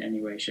central in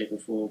any way, shape or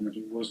form, and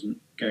he wasn't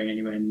going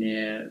anywhere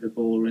near the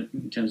ball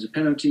in terms of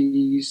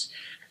penalties.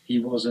 He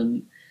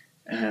wasn't...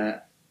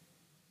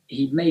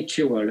 he made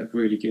Chilwell look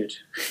really good.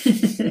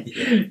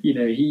 You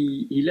know,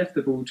 he left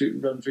the ball to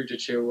run through to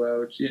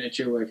Chilwell. You know,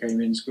 Chilwell came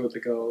in, scored the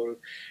goal.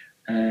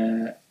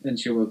 Then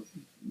Chilwell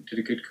did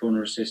a good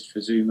corner assist for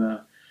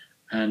Zuma,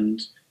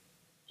 and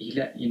he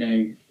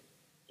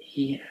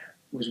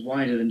was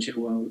wider than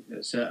Chilwell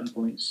at certain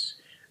points,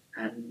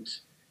 and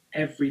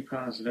every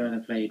pass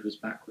Werner played was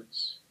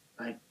backwards.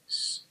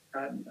 That's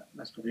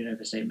probably an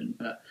overstatement,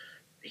 but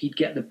he'd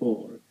get the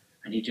ball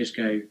and he'd just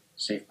go,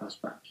 safe pass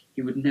back.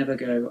 He would never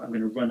go, I'm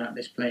going to run at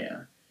this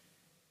player,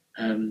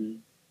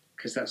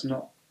 because that's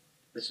not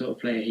the sort of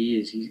player he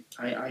is.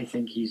 I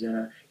think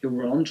he'll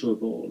run onto a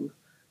ball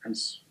and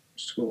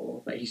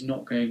score, but he's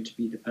not going to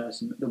be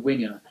the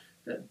winger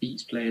that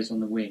beats players on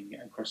the wing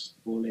and crosses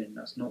the ball in.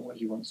 That's not what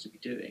he wants to be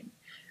doing.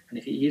 And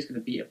if he is going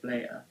to beat a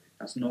player,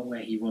 that's not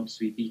where he wants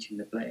to be beating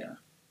the player.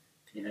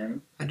 You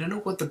know? I don't know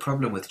what the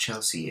problem with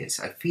Chelsea is.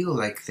 I feel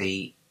like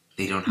they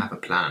don't have a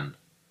plan.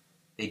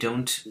 They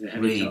don't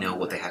really know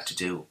what they have to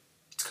do.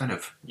 It's kind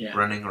of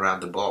running around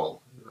the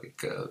ball.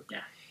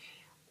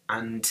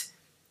 And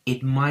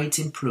it might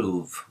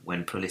improve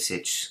when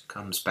Pulisic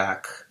comes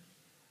back,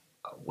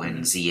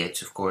 when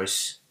Ziyech, of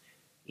course.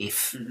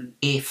 If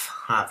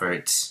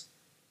Havertz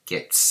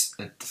gets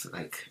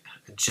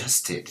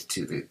adjusted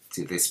to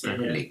this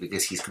Premier League,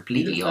 because he's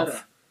completely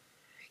off.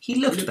 He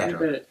looked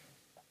better.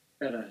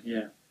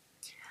 Yeah.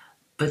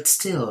 But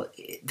still,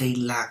 they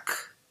lack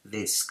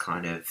this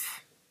kind of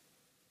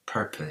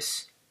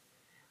purpose.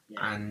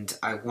 Yeah. And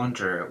I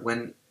wonder,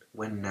 when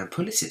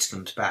Pulisic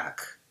comes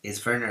back,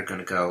 is Werner going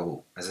to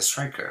go as a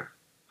striker?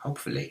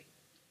 Hopefully,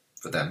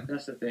 for them.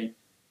 That's the thing.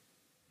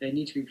 They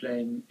need to be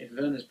playing, if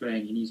Werner's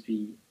playing, he needs to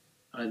be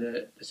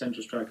either the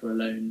central striker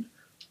alone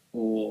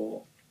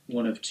or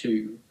one of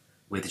two.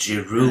 With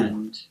Giroud.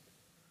 And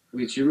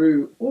with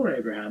Giroud or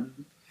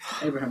Abraham.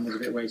 Abraham was a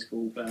bit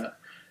wasteful, but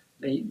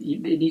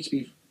it needs to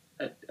be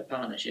a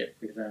partnership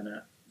with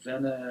Werner.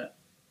 Werner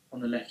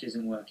on the left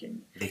isn't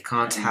working. They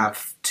can't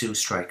have two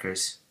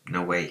strikers.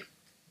 No way.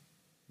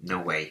 No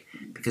way.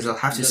 Because they'll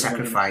have to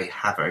sacrifice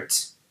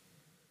Havertz.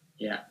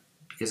 Yeah.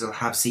 Because they'll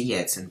have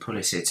Ziyech and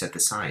Pulisic at the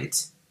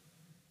sides.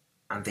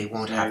 And they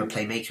won't have a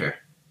playmaker.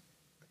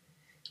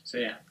 So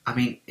yeah. I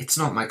mean, it's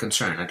not my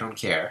concern. I don't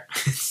care.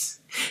 it's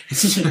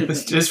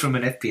just from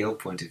an FPL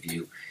point of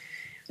view.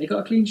 They got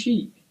a clean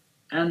sheet.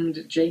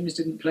 And James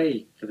didn't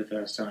play for the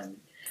first time.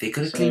 They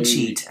got a clean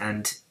sheet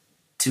and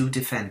 2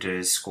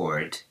 defenders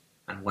scored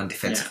and 1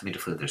 defensive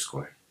midfielder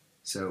scored.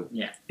 So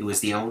it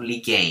was the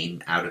only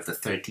game out of the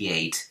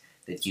 38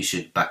 that you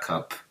should back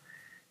up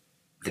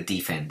the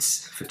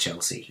defence for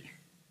Chelsea.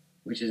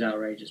 Which is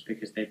outrageous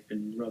because they've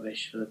been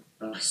rubbish for the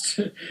past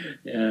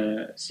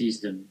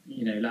season.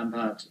 You know,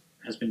 Lampard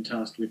has been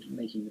tasked with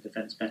making the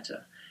defence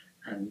better,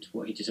 and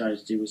what he decided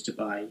to do was to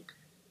buy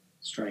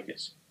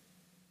strikers.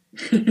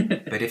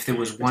 But if there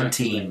was one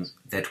team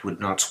that would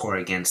not score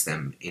against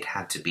them, it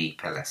had to be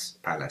Palace.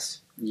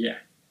 Yeah.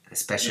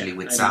 Especially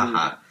with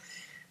Zaha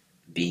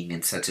being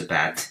in such a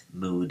bad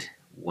mood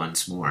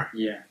once more.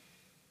 Yeah.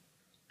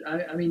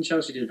 I mean,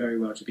 Chelsea did very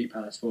well to beat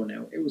Palace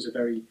 4-0. It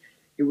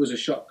was a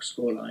shock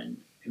scoreline,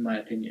 in my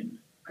opinion.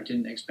 I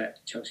didn't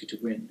expect Chelsea to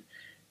win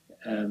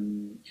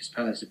because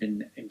Palace have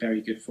been in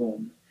very good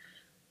form,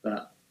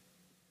 but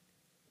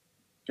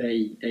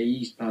they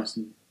eased past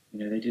them.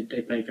 You know,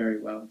 they played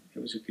very well.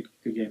 It was a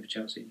good game for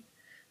Chelsea.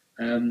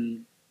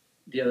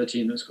 The other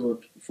team that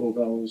scored 4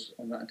 goals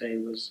on that day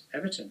was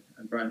Everton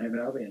and Brighton Hove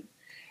Albion.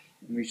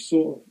 And we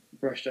sort of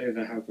brushed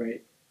over how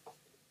great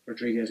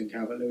Rodriguez and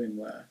Calvert-Lewin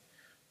were.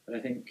 But I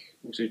think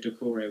also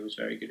Doucouré was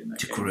very good in that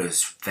game. Doucouré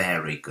is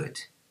very good.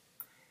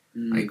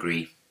 I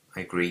agree.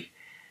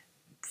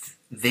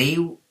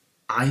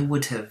 I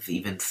would have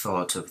even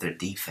thought of their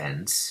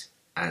defence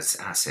as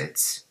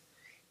assets,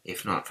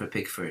 if not for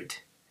Pickford.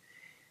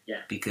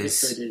 Yeah,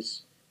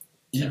 because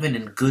even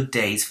in good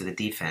days for the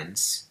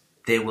defence,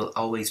 there will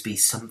always be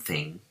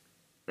something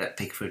that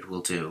Pickford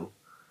will do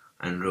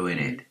and ruin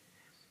it.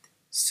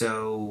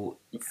 So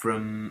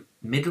from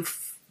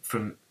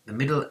the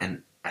middle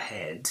and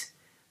ahead,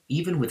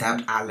 even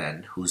without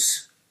Allen,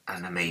 who's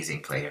an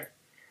amazing player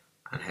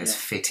and has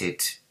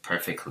fitted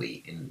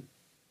perfectly in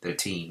their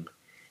team,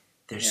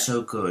 they're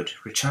so good.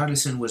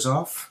 Richarlison was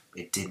off;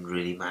 it didn't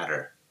really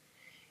matter.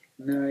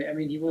 No, I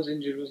mean he was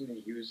injured, wasn't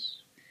he? He was.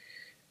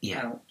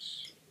 Out.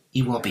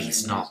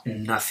 Iwobi's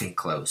nothing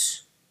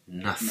close.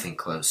 Nothing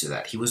close to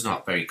that. He was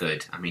not very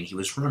good. I mean, he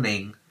was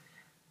running.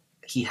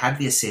 He had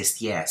the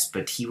assist, yes,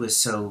 but he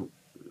wasted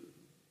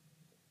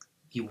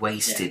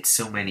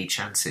so many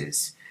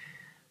chances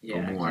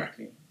or more.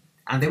 Exactly.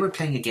 And they were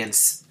playing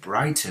against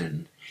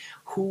Brighton,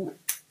 who,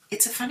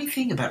 it's a funny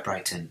thing about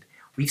Brighton.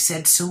 We've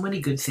said so many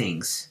good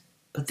things,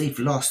 but they've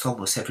lost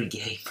almost every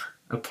game,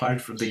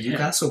 apart from the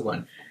Newcastle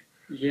one.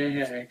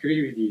 Yeah, I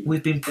agree with you.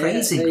 We've been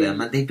praising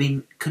them, and they've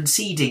been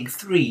conceding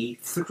 3,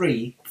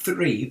 3,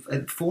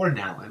 and 4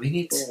 now. I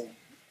mean,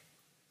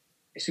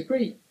 it's a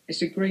great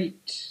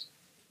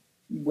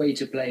way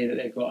to play that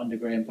they've got under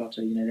Graham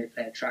Potter. They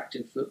play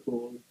attractive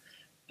football.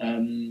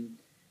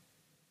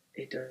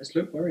 It does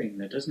look worrying,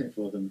 though, doesn't it,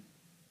 for them?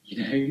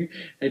 They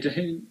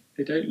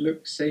don't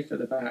look safe at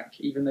the back,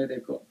 even though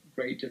they've got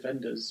great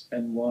defenders.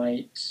 Ben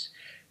White,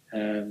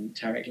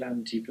 Tariq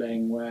Lamptey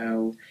playing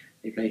well.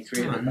 They play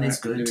three at the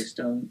back. Lewis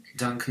Dunk.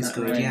 Dunk is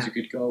good. Ryan's a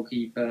good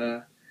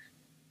goalkeeper.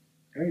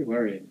 Very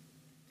worrying.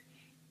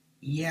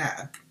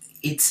 Yeah,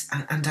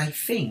 and I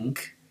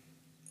think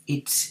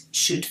it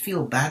should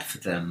feel bad for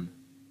them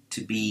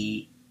to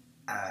be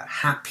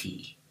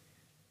happy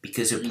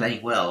because they're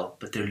playing well,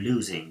 but they're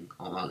losing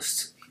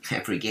almost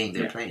every game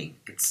they're playing.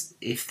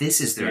 If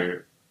this is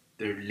their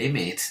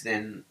limit,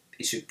 then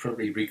they should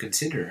probably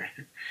reconsider.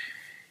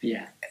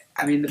 Yeah,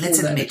 I mean, the form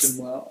that Everton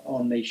were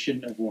on, they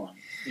shouldn't have won.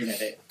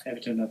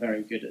 Everton are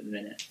very good at the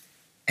minute.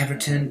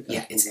 Everton,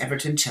 it's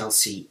Everton,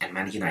 Chelsea, and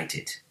Man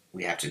United.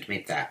 We have to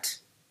admit that.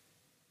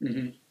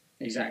 Mm-hmm.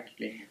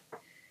 Exactly.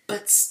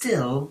 But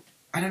still,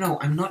 I don't know.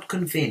 I'm not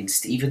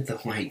convinced, even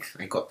though I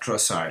got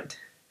Trossard,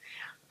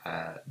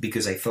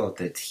 because I thought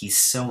that he's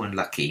so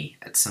unlucky.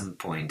 At some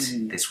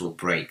point, this will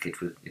break.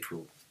 It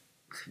will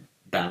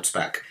bounce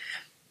back.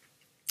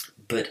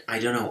 But I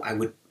don't know.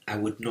 I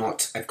would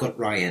not. I've got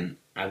Ryan.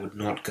 I would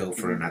not go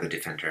for another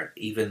defender.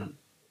 Even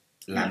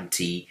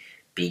Lamptey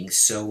being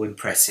so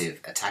impressive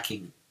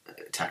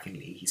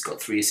attackingly. He's got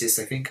 3 assists,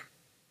 I think.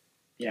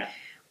 Yeah.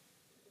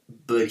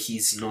 But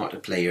he's not a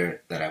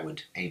player that I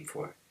would aim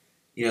for.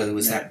 There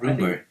was that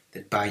rumour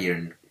that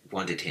Bayern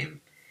wanted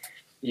him.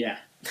 Yeah.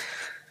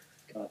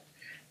 God.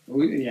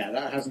 Well,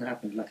 that hasn't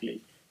happened,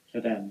 luckily,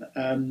 for them.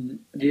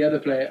 The other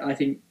player, I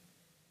think,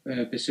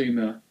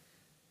 Bissouma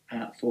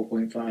at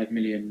 4.5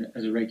 million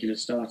as a regular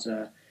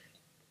starter,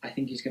 I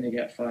think he's going to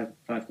get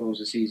five goals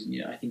a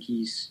season. I think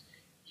he's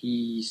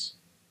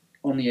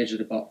on the edge of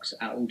the box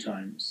at all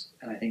times,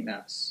 and I think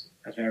that's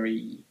a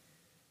very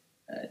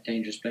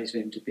dangerous place for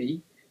him to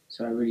be.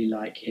 So I really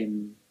like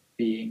him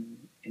being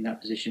in that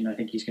position. I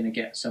think he's going to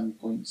get some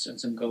points and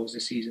some goals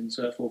this season.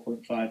 So at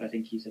 4.5, I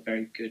think he's a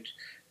very good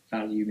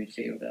value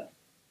midfielder.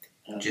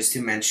 Just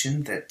to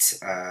mention that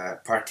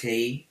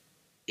Partey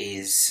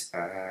is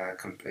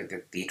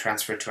the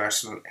transfer to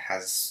Arsenal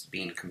has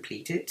been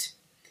completed.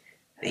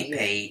 They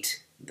paid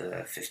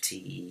the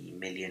 €50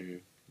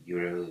 million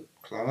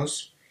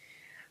clause,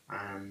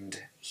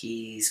 and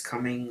he's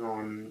coming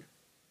on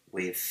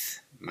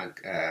with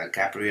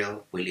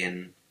Gabriel,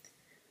 Willian,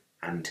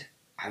 and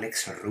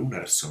Alex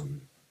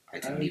Runarsson. I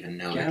didn't even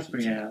know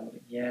Gabriel,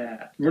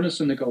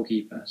 Runarsson, the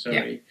goalkeeper.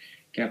 Sorry,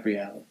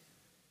 Gabriel.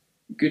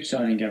 Good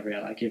signing,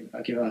 Gabriel. I give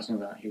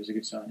Arsenal that. He was a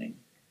good signing.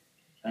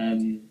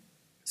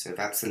 So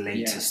that's the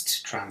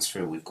latest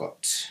transfer we've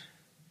got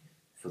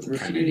for the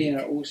Premier League.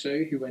 Rafinha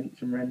also, who went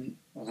from Rennes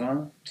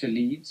to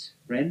Leeds.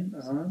 Rennes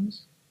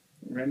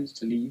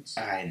to Leeds.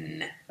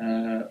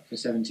 For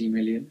 17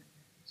 million.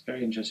 It's a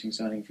very interesting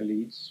signing for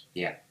Leeds.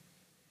 Yeah.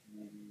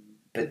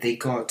 But they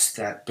got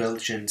that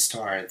Belgian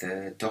star,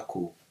 the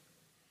Doku.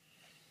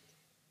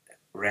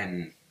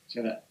 Rennes.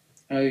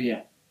 Oh,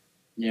 yeah.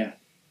 Yeah.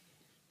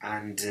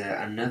 And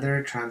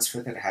another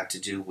transfer that had to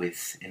do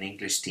with an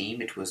English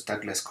team, it was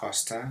Douglas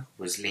Costa,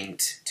 was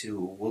linked to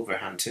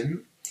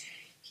Wolverhampton.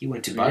 He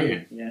went to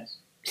Bayern. Yes.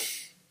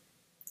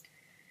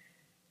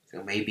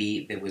 So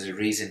maybe there was a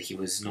reason he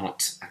was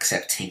not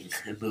accepting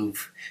a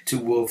move to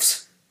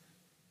Wolves.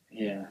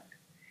 Yeah.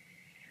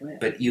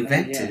 But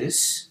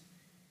Juventus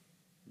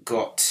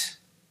got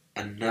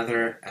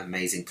another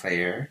amazing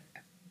player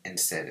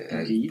instead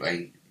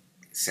by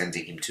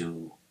sending him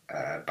to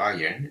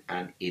Bayern,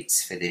 and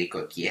it's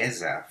Federico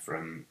Chiesa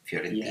from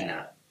Fiorentina.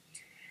 Yeah.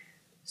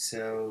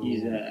 So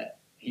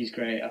he's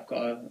great. I've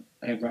got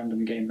a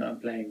random game that I'm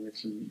playing with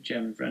some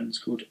German friends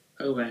called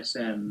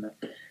OSM,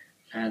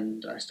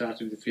 and I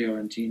started with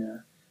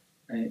Fiorentina,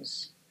 and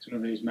it's one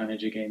of those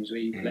manager games where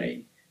you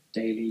play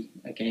daily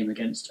a game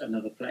against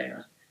another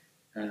player,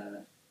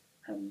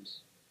 and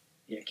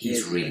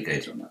he's really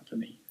good on that for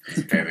me.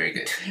 He's very, very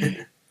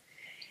good.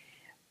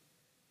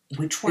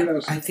 Which one?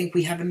 I think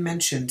we haven't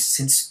mentioned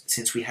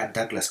since we had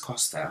Douglas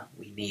Costa.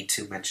 We need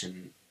to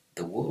mention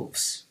the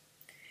Wolves.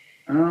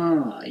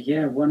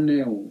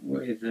 1-0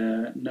 with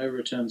no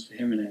returns for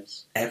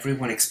Jimenez.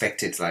 Everyone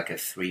expected like a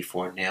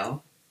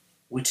 3-4-0,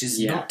 which is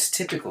not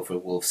typical for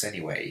Wolves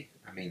anyway.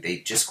 I mean, they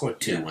just scored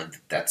 2 and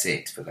that's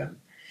it for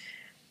them.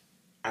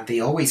 And they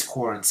always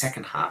score in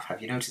second half.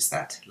 Have you noticed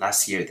that?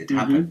 Last year that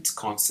happened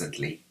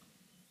constantly.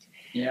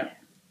 Yeah.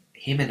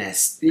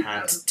 Jimenez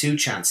had 2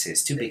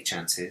 big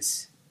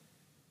chances.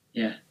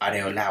 Yeah.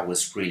 Areola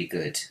was really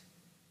good.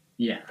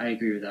 Yeah, I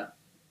agree with that.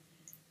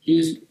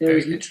 There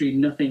was literally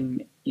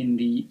nothing in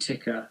the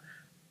ticker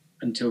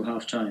until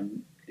half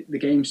time. The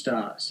game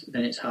starts,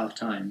 then it's half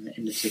time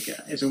in the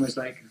ticker. It's almost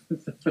like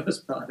the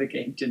first part of the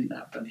game didn't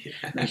happen.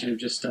 Yeah. They should have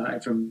just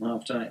started from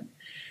half time.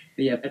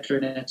 But Pedro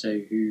Neto,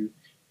 who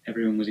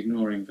everyone was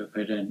ignoring for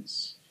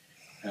Podence,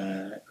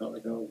 got the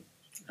goal.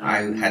 I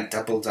had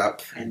doubled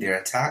up in their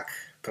attack,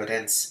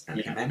 Podence and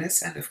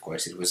Jimenez, and of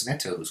course it was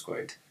Neto who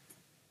scored.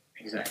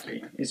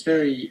 Exactly. It's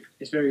very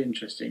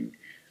interesting.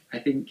 I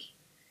think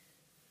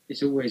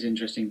it's always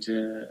interesting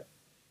to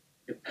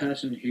the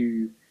person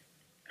who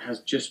has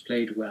just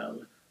played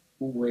well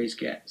always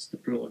gets the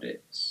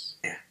plaudits,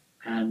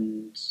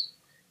 and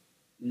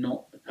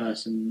not the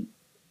person.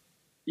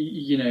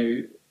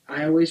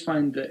 I always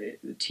find that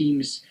the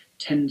teams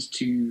tend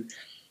to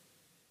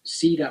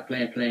see that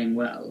player playing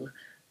well,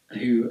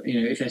 who,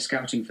 if they're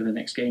scouting for the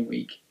next game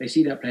week, they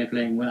see that player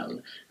playing well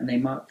and they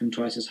mark them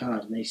twice as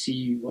hard and they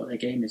see what their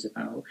game is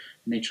about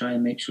and they try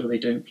and make sure they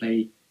don't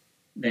play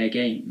their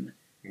game.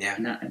 Yeah.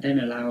 And that then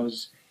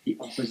allows the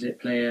opposite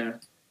player,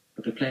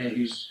 or the player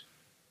who's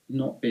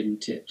not been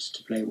tipped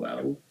to play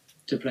well,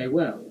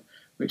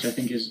 which I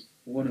think is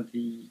one of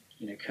the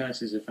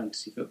curses of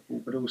fantasy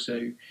football. But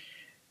also,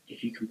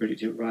 if you can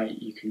predict it right,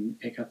 you can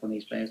pick up on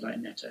these players like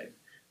Neto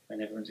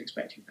when everyone's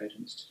expecting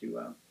Podence to do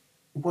well.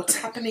 What's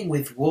happening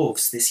with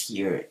Wolves this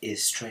year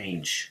is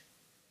strange.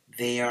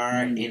 They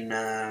are in...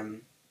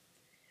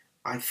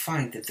 I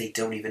find that they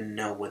don't even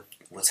know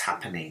what's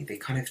happening. They're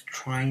kind of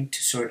trying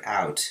to sort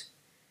out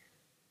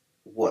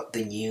what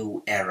the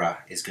new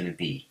era is going to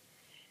be.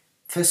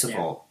 First of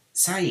all,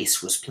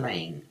 Saiss was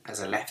playing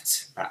as a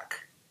left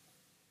back.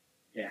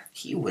 Yeah.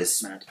 He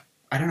was... mad.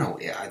 I don't know,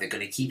 are they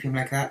going to keep him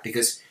like that?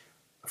 Because,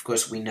 of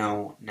course, we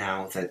know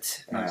now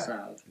that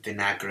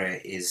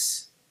Vinagre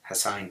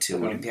has signed to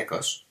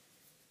Olympiacos.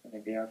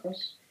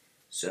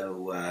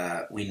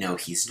 So we know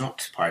he's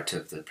not part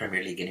of the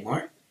Premier League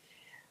anymore.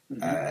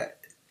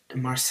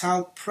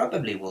 Marçal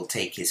probably will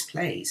take his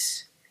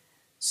place.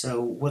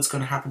 So what's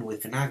going to happen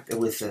with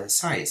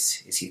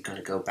Saiss? Is he going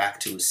to go back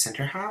to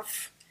centre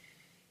half?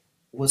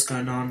 What's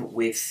going on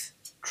with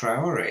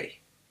Traore?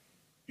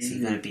 Is he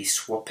going to be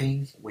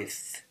swapping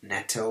with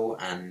Neto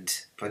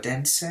and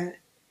Podence?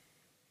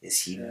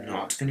 Is he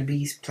not going to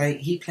be play?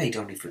 He played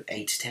only for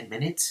 8 to 10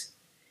 minutes.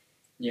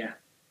 Yeah.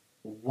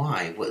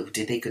 Why?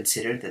 Did they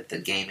consider that the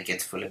game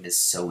against Fulham is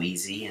so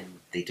easy and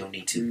they don't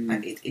need to?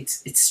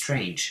 It's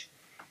strange.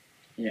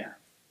 Yeah.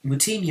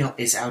 Moutinho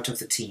is out of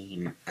the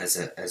team as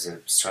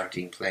a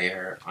starting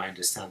player. I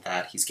understand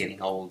that he's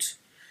getting old.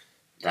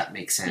 That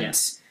makes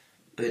sense. Yeah.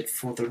 But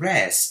for the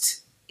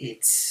rest,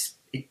 it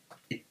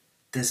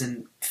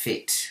doesn't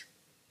fit.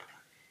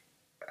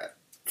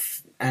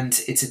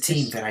 And it's a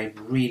team that I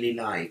really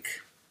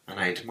like and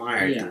I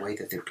admire the way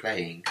that they're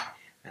playing.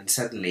 And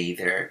suddenly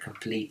they're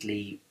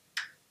completely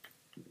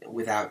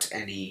without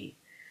any,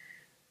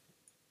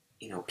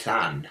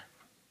 plan.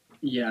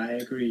 Yeah, I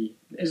agree.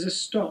 As a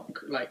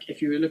stock,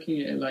 if you were looking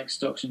at it like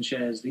stocks and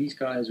shares, these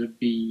guys would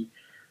be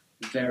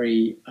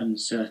very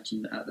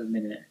uncertain at the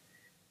minute,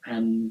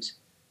 and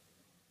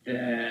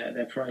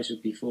their price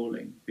would be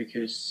falling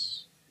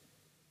because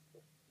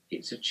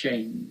it's a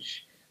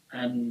change,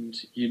 and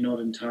you're not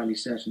entirely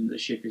certain that the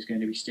ship is going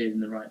to be steered in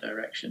the right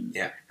direction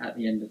at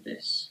the end of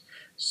this.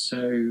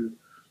 So,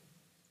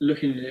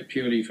 looking at it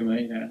purely from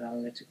an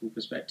analytical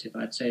perspective,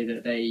 I'd say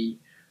that they've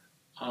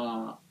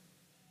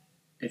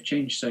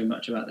changed so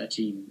much about their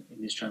team in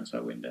this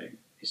transfer window.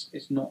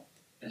 It's not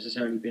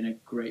necessarily been a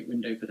great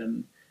window for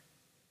them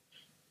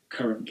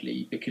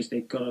currently because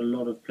they've got a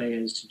lot of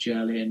players to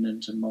gel in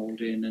and to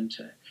mould in and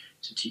to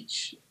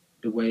teach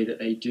the way that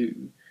they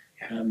do.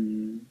 Yeah.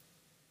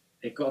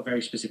 They've got a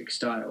very specific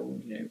style,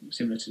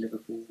 similar to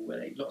Liverpool, where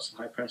they lots of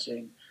high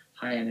pressing,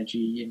 high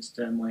energy in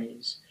certain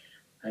ways,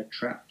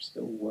 traps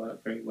that will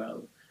work very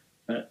well,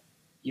 but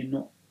you're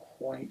not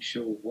quite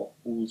sure what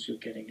balls you're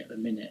getting at the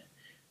minute.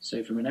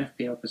 So from an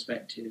FPL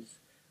perspective,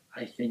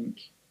 I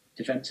think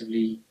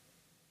defensively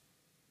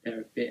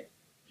they're a bit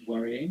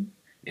worrying.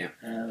 Yeah.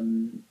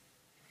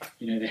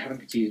 They haven't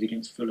conceded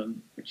against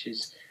Fulham, which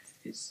is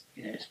it's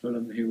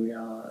Fulham who we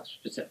are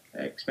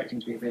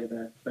expecting to be a bit of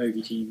a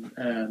bogey team.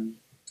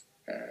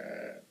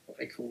 What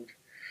they called?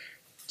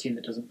 A team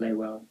that doesn't play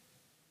well.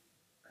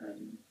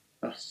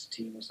 Bus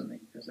team or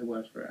something. There's a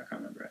word for it. I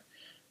can't remember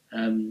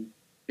it.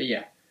 But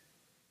yeah,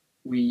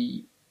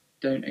 we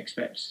don't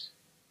expect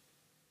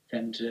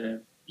them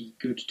to be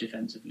good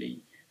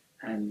defensively,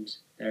 and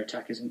their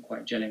attack isn't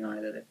quite gelling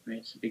either. They've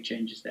made some big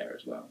changes there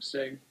as well.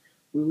 So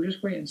we will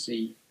just wait and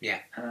see.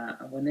 Yeah.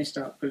 And when they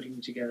start putting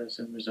together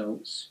some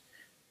results,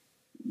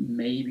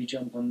 maybe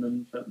jump on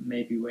them, but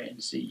maybe wait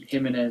and see.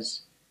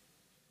 Jimenez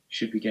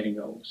should be getting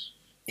goals.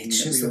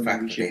 It's just the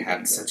fact that they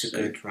had such a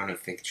good run of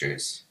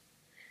fixtures,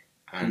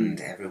 and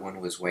everyone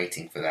was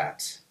waiting for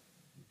that.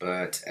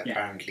 But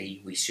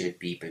apparently we should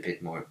be a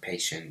bit more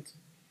patient.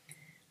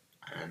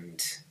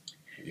 And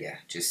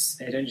just...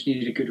 They don't just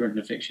need a good run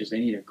of fixtures, they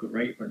need a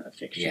great run of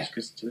fixtures,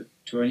 because to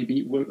only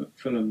beat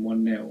Fulham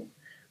 1-0,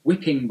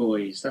 whipping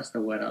boys, that's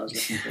the word I was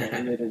looking for,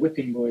 they're the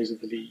whipping boys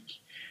of the league.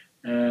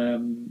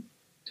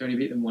 To only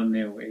beat them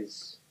 1-0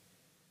 is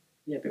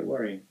a bit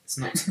worrying. It's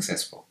not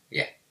successful,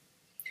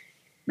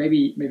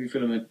 Maybe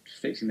Fulham are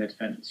fixing their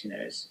defence,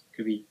 it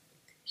could be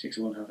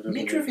 6-1, half a dozen.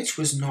 Mitrovic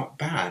was not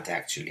bad,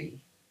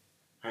 actually.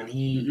 And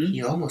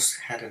he almost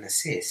had an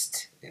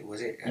assist.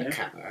 Was it?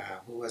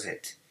 Who was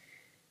it?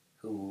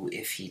 Who,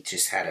 if he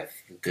just had a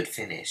good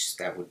finish,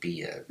 that would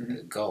be a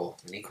goal,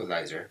 an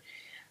equaliser.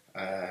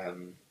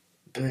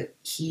 But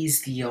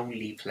he's the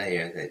only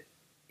player that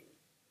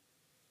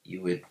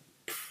you would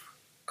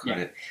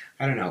kind of,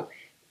 I don't know.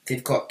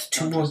 They've got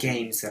 2 more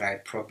games that I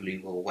probably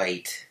will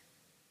wait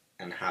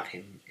and have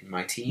him in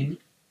my team,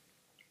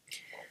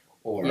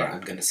 or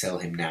I'm going to sell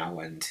him now,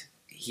 and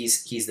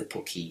he's the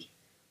Pukki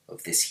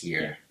of this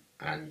year,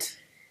 and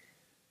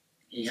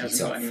he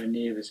hasn't got anywhere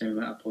near the same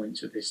amount of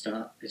points at this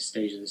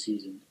stage of the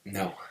season.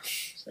 No,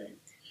 so.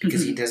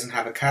 Because he doesn't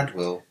have a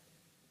Cadwell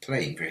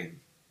playing for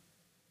him.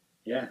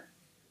 Yeah,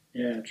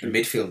 true. The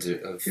midfield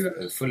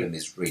of Fulham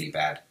is really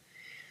bad.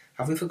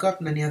 Have we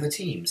forgotten any other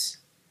teams?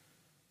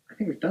 I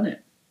think we've done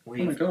it. Oh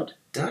my God.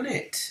 Done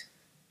it.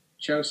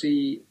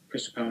 Chelsea,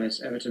 Crystal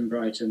Palace, Everton,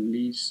 Brighton,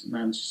 Leeds,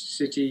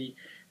 Manchester City,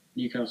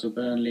 Newcastle,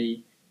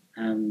 Burnley,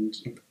 and...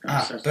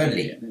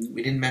 Burnley.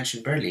 We didn't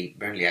mention Burnley,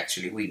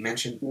 actually. We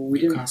mentioned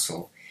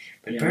Newcastle.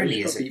 But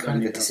Burnley is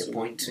kind of a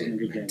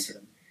disappointment.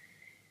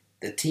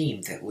 The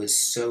team that was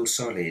so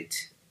solid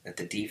at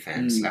the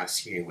defence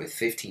last year with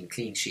 15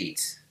 clean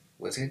sheets,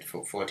 was it?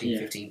 For 14,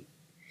 15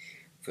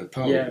 for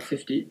Pope? Yeah,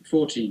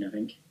 14, I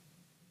think.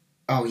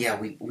 Oh, yeah,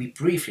 we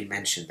briefly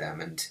mentioned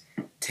them, and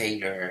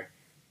Taylor,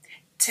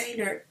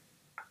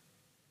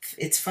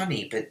 it's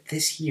funny, but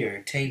this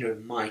year Taylor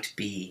might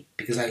be,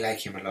 because I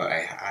like him a lot,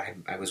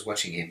 I was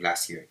watching him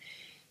last year,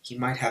 he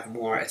might have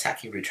more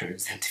attacking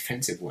returns than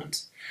defensive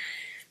ones.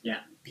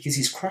 Yeah. Because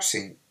his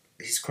crosses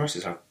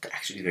are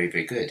actually very,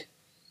 very good.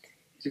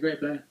 He's a great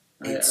player.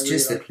 It's really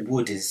just that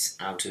Wood is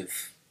out of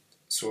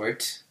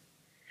sort.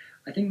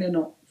 I think they're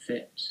not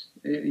fit.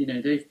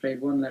 They've played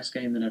one less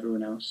game than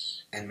everyone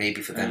else. And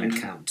maybe for them it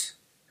counts.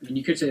 I mean,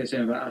 you could say the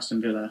same about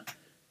Aston Villa,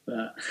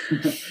 but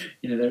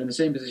they're in the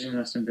same position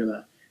as Aston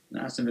Villa. And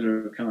Aston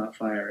Villa have come out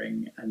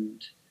firing,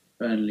 and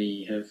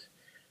Burnley have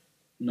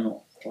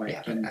not quite.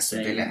 Yeah, but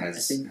Aston Villa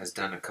has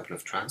done a couple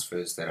of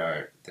transfers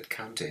that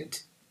counted,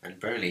 and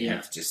Burnley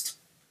have just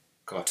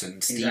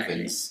gotten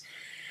Stevens.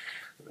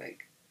 They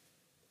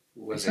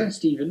signed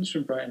Stevens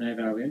from Brighton Hove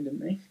Albion, didn't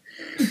they?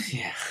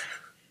 Yeah.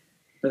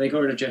 But they got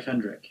rid of Jeff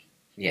Hendrick.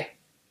 Yeah.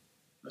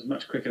 It was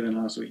much quicker than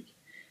last week.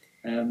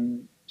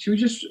 Should we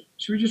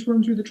just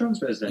run through the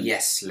transfers then?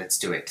 Yes, let's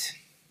do it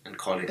and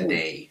call it a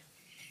day.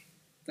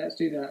 Let's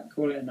do that.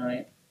 Call it a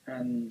night.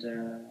 And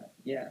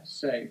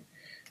so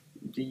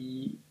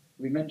we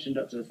mentioned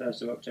up to the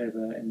 1st of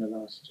October in the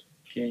last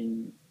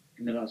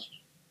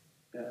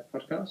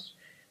podcast.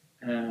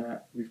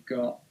 We've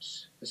got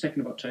the 2nd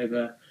of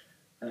October.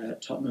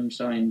 Tottenham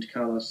signed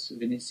Carlos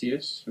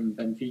Vinicius from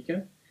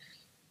Benfica.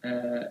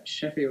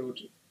 Sheffield,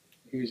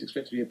 who's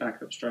expected to be a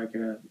backup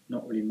striker,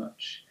 not really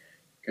much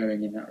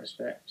going in that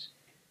respect.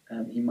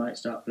 He might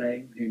start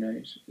playing, who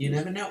knows? You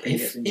never know.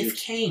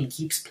 If Kane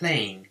keeps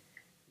playing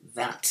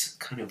that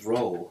kind of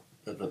role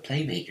of a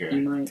playmaker,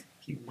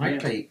 he might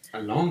play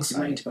alongside.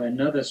 He might need to buy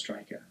another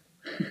striker.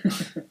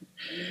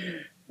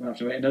 We'll have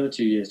to wait another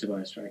 2 years to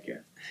buy a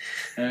striker.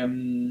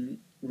 Ryan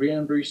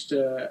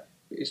Brewster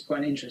is quite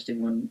an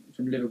interesting one,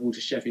 from Liverpool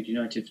to Sheffield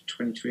United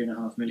for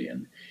 £23.5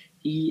 million.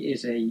 He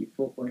is a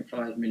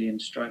 4.5 million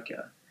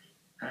striker,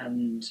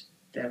 and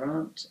there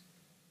aren't.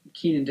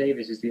 Keenan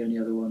Davis is the only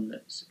other one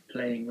that's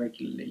playing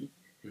regularly.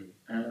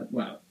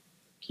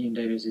 Keenan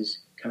Davis is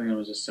coming on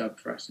as a sub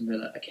for Aston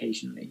Villa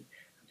occasionally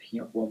and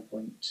picking up 1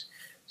 point.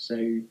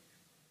 So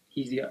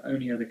he's the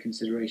only other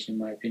consideration, in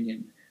my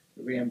opinion.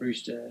 But Ryan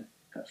Brewster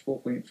at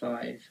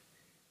 4.5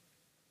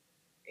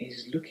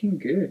 is looking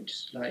good.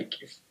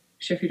 If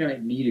Sheffield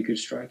United need a good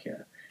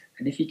striker,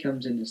 and if he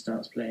comes in and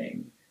starts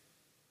playing,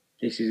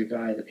 this is a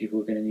guy that people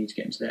are going to need to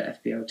get into their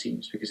FPL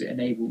teams, because it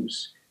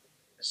enables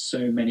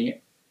so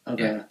many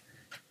other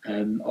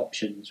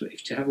options.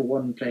 If to have a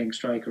one playing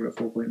striker at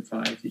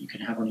 4.5 that you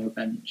can have on your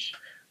bench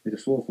with a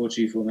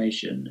 4-4-2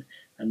 formation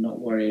and not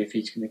worry if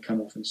he's going to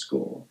come off and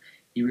score,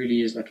 he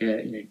really is like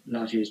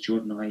last year's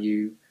Jordan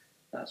Ayew,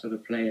 that sort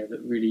of player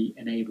that really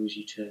enables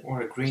you to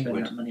spend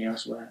that money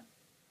elsewhere.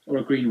 Or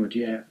a Greenwood,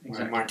 yeah,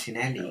 exactly. Or a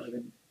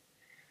Martinelli.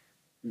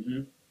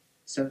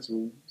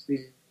 Sensible.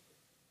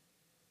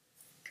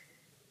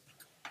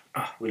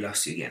 We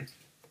lost you again.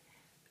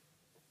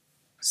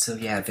 So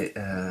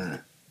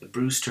the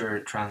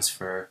Brewster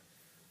transfer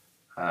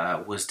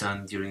was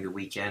done during the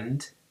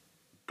weekend,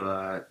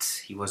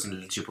 but he wasn't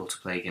eligible to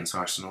play against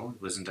Arsenal.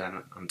 It wasn't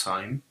done on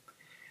time.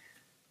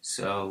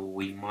 So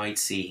we might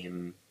see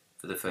him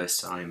for the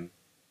first time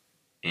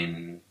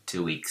in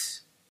 2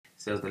 weeks.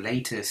 So the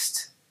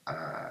latest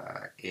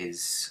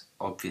is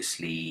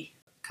obviously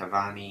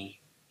Cavani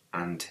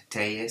and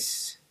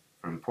Tejas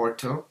from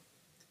Porto.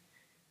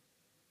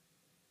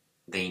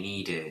 They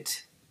needed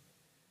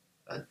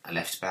a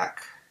left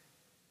back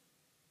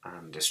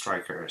and a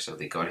striker, so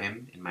they got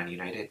him in Man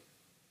United.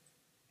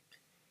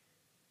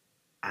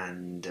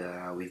 And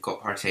we've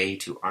got Partey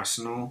to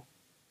Arsenal.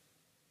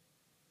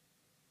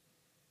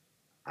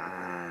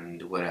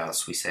 And what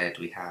else? We said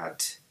we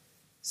had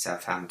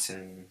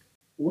Southampton.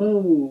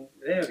 Whoa,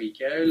 there we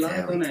go,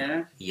 live on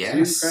air.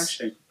 Yes. Zoom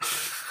crashing.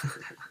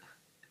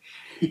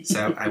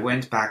 So I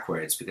went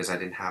backwards because I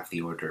didn't have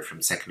the order from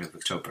 2nd of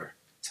October.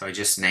 So I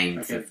just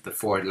named the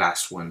 4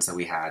 last ones that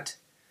we had.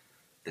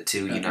 The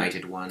 2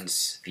 United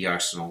ones, the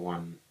Arsenal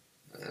one,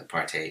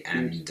 Partey.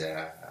 And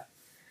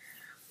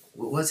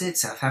what was it?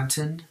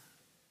 Southampton?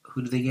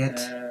 Who did they get?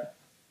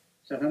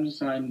 Southampton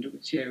signed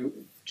Theo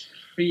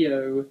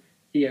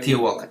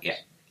Walcott, yeah.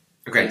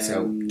 Okay,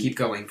 so keep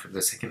going for the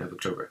 2nd of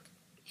October.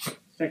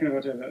 2nd of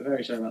October,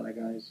 very sorry about that,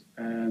 guys.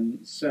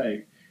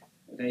 So,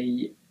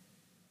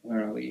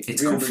 where are we?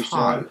 It's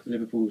Koufal.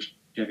 Liverpool,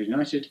 Sheffield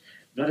United.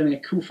 Vladimir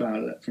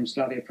Koufal from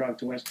Slavia Prague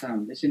to West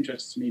Ham. This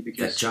interests me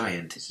because that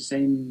giant. It's the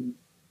same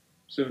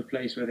sort of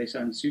place where they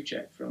signed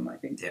Souček from, I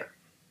think. Yeah.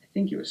 I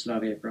think it was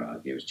Slavia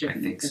Prague. It was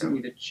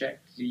definitely the Czech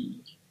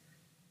league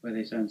where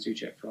they signed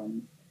Souček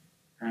from.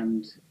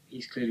 And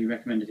he's clearly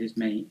recommended his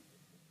mate.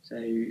 So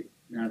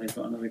now they've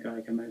got another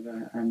guy come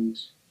over and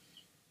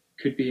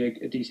could be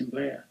a decent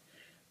player.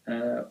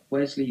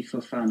 Wesley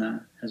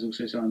Fofana has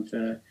also signed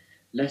for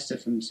Leicester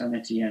from Saint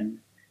Etienne.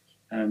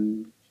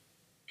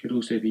 Could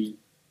also be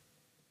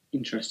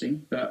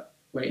interesting, but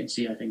wait and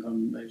see, I think,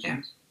 on those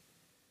ones.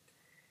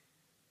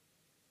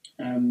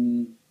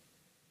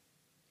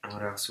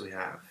 What else do we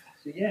have?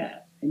 So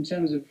in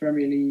terms of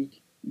Premier League,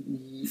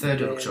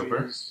 3rd of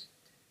October.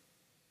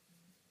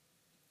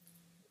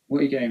 What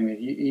are you going with?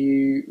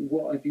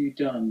 What have you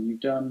done?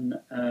 You've done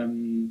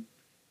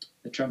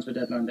the transfer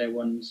deadline day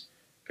ones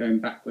going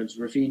backwards.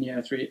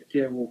 Rafinha,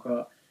 Theo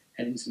Walcott,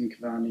 Edinson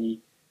Cavani,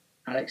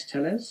 Alex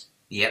Telles.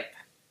 Yep.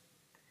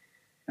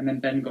 And then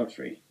Ben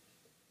Godfrey.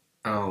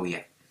 Oh,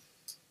 yeah.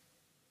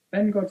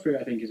 Ben Godfrey,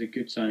 I think, is a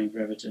good signing for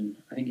Everton.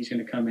 I think he's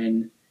going to come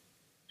in,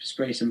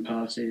 spray some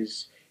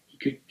passes. He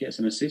could get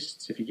some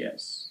assists if he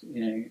gets,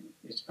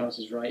 his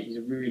passes right. He's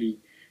a really,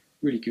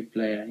 really good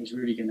player. He's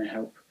really going to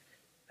help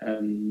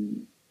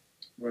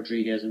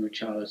Rodriguez and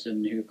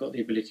Richarlison, who have got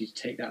the ability to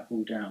take that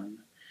ball down.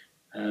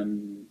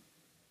 And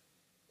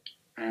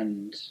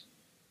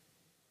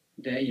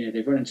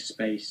they run into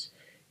space.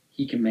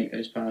 He can make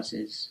those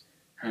passes,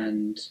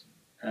 and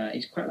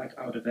he's quite like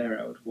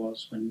Alderweireld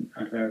was when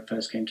Alderweireld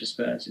first came to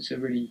Spurs. It's a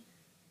really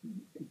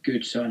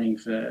good signing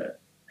for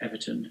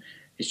Everton.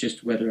 It's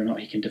just whether or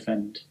not he can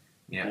defend.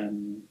 Yeah.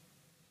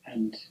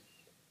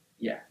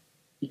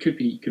 He could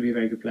be a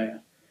very good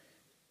player.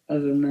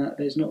 Other than that,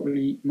 there's not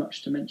really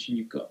much to mention.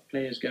 You've got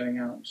players going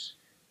out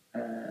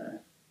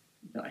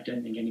that I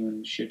don't think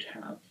anyone should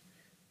have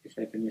if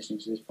they've been listening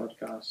to this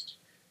podcast,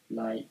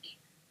 like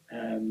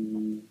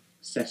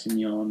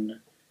Sessegnon,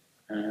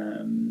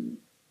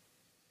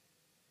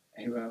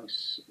 who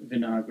else?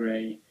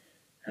 Vinagre,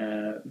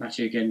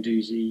 Matteo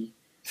Guendouzi.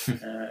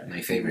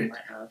 My favourite. Might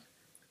have.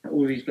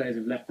 All these players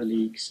have left the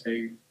league, so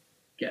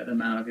get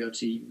them out of your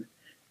team.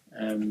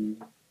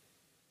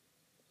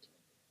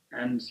 And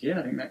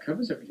I think that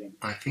covers everything.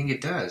 I think it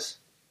does.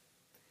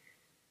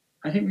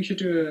 I think we should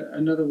do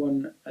another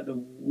one at the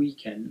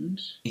weekend.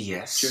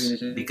 Yes,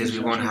 because we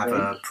won't have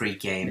a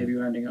pre-game. Maybe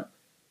rounding up.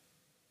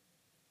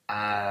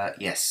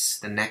 Yes,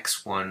 the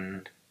next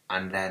one,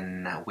 and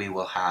then we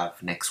will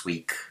have next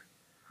week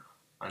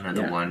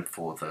another one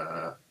for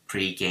the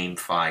pre-game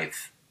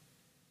 5.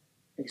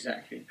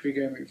 Exactly,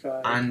 pre-game week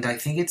 5. And I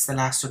think it's the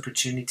last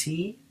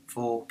opportunity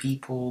for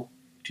people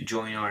to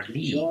join our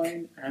league.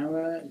 Join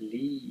our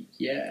league,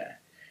 yeah.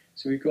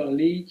 So we've got a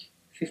league,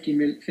 50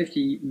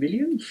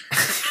 million?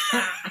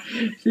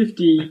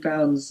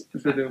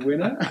 £50 for the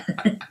winner.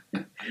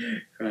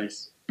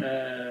 Christ.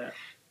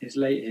 It's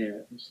late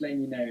here. I'm just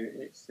letting you know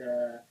it's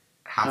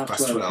half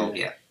past 12,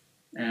 yeah.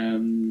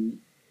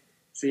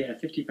 So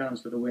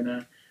 £50 for the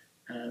winner.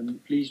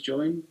 Please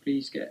join.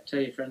 Please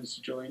tell your friends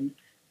to join.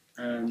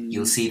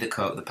 You'll see the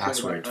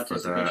password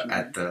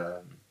at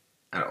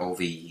all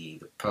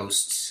the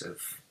posts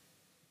of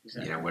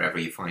wherever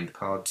you find the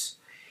pods.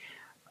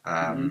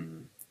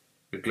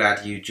 We're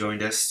glad you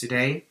joined us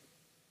today.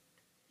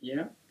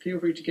 Yeah, feel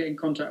free to get in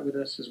contact with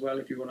us as well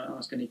if you want to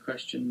ask any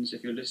questions.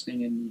 If you're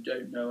listening and you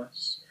don't know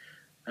us,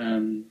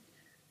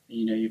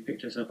 you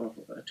picked us up off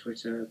a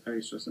Twitter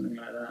post or something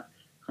like that.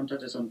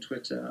 Contact us on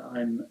Twitter.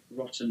 I'm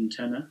Rotten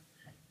Tenor.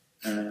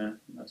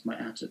 That's my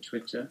 @ at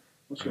Twitter.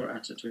 What's your @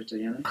 at Twitter,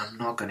 Yanis? I'm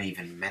not going to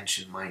even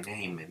mention my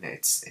name, and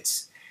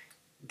it's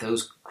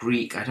those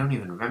Greek. I don't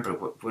even remember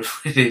what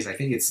it is. I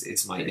think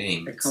it's my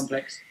name. A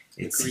complex.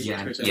 It's Greek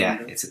Twitter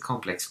handle. It's a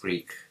complex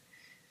Greek.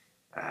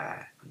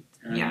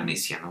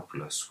 Yanis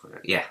Yiannopoulos.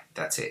 Yeah,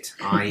 that's it.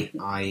 I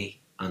 _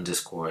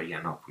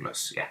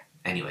 Yiannopoulos. Yeah.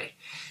 Anyway,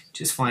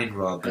 just find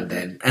Rob and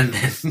then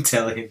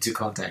tell him to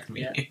contact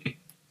me. Yeah.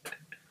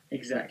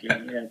 Exactly.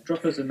 Yeah.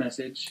 Drop us a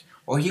message.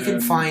 Or you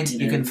can find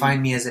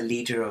me as a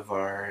leader of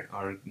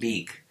our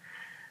league.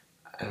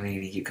 I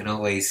mean, you can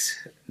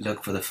always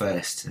look for the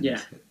first.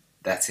 And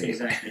that's it.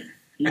 Exactly.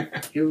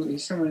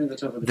 He's someone at the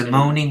top of the team.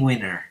 Moaning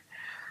winner.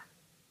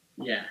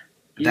 Yeah.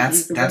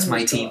 That's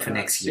my team for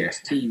next year.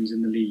 6 teams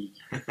in the league.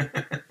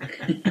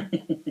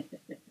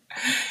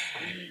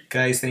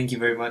 Guys, thank you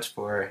very much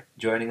for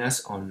joining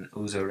us on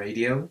Uzo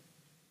Radio.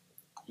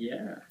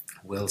 Yeah.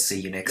 We'll see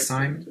you next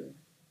time.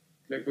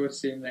 Look forward to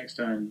seeing you next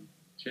time.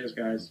 Cheers,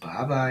 guys.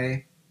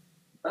 Bye-bye.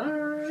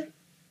 Bye.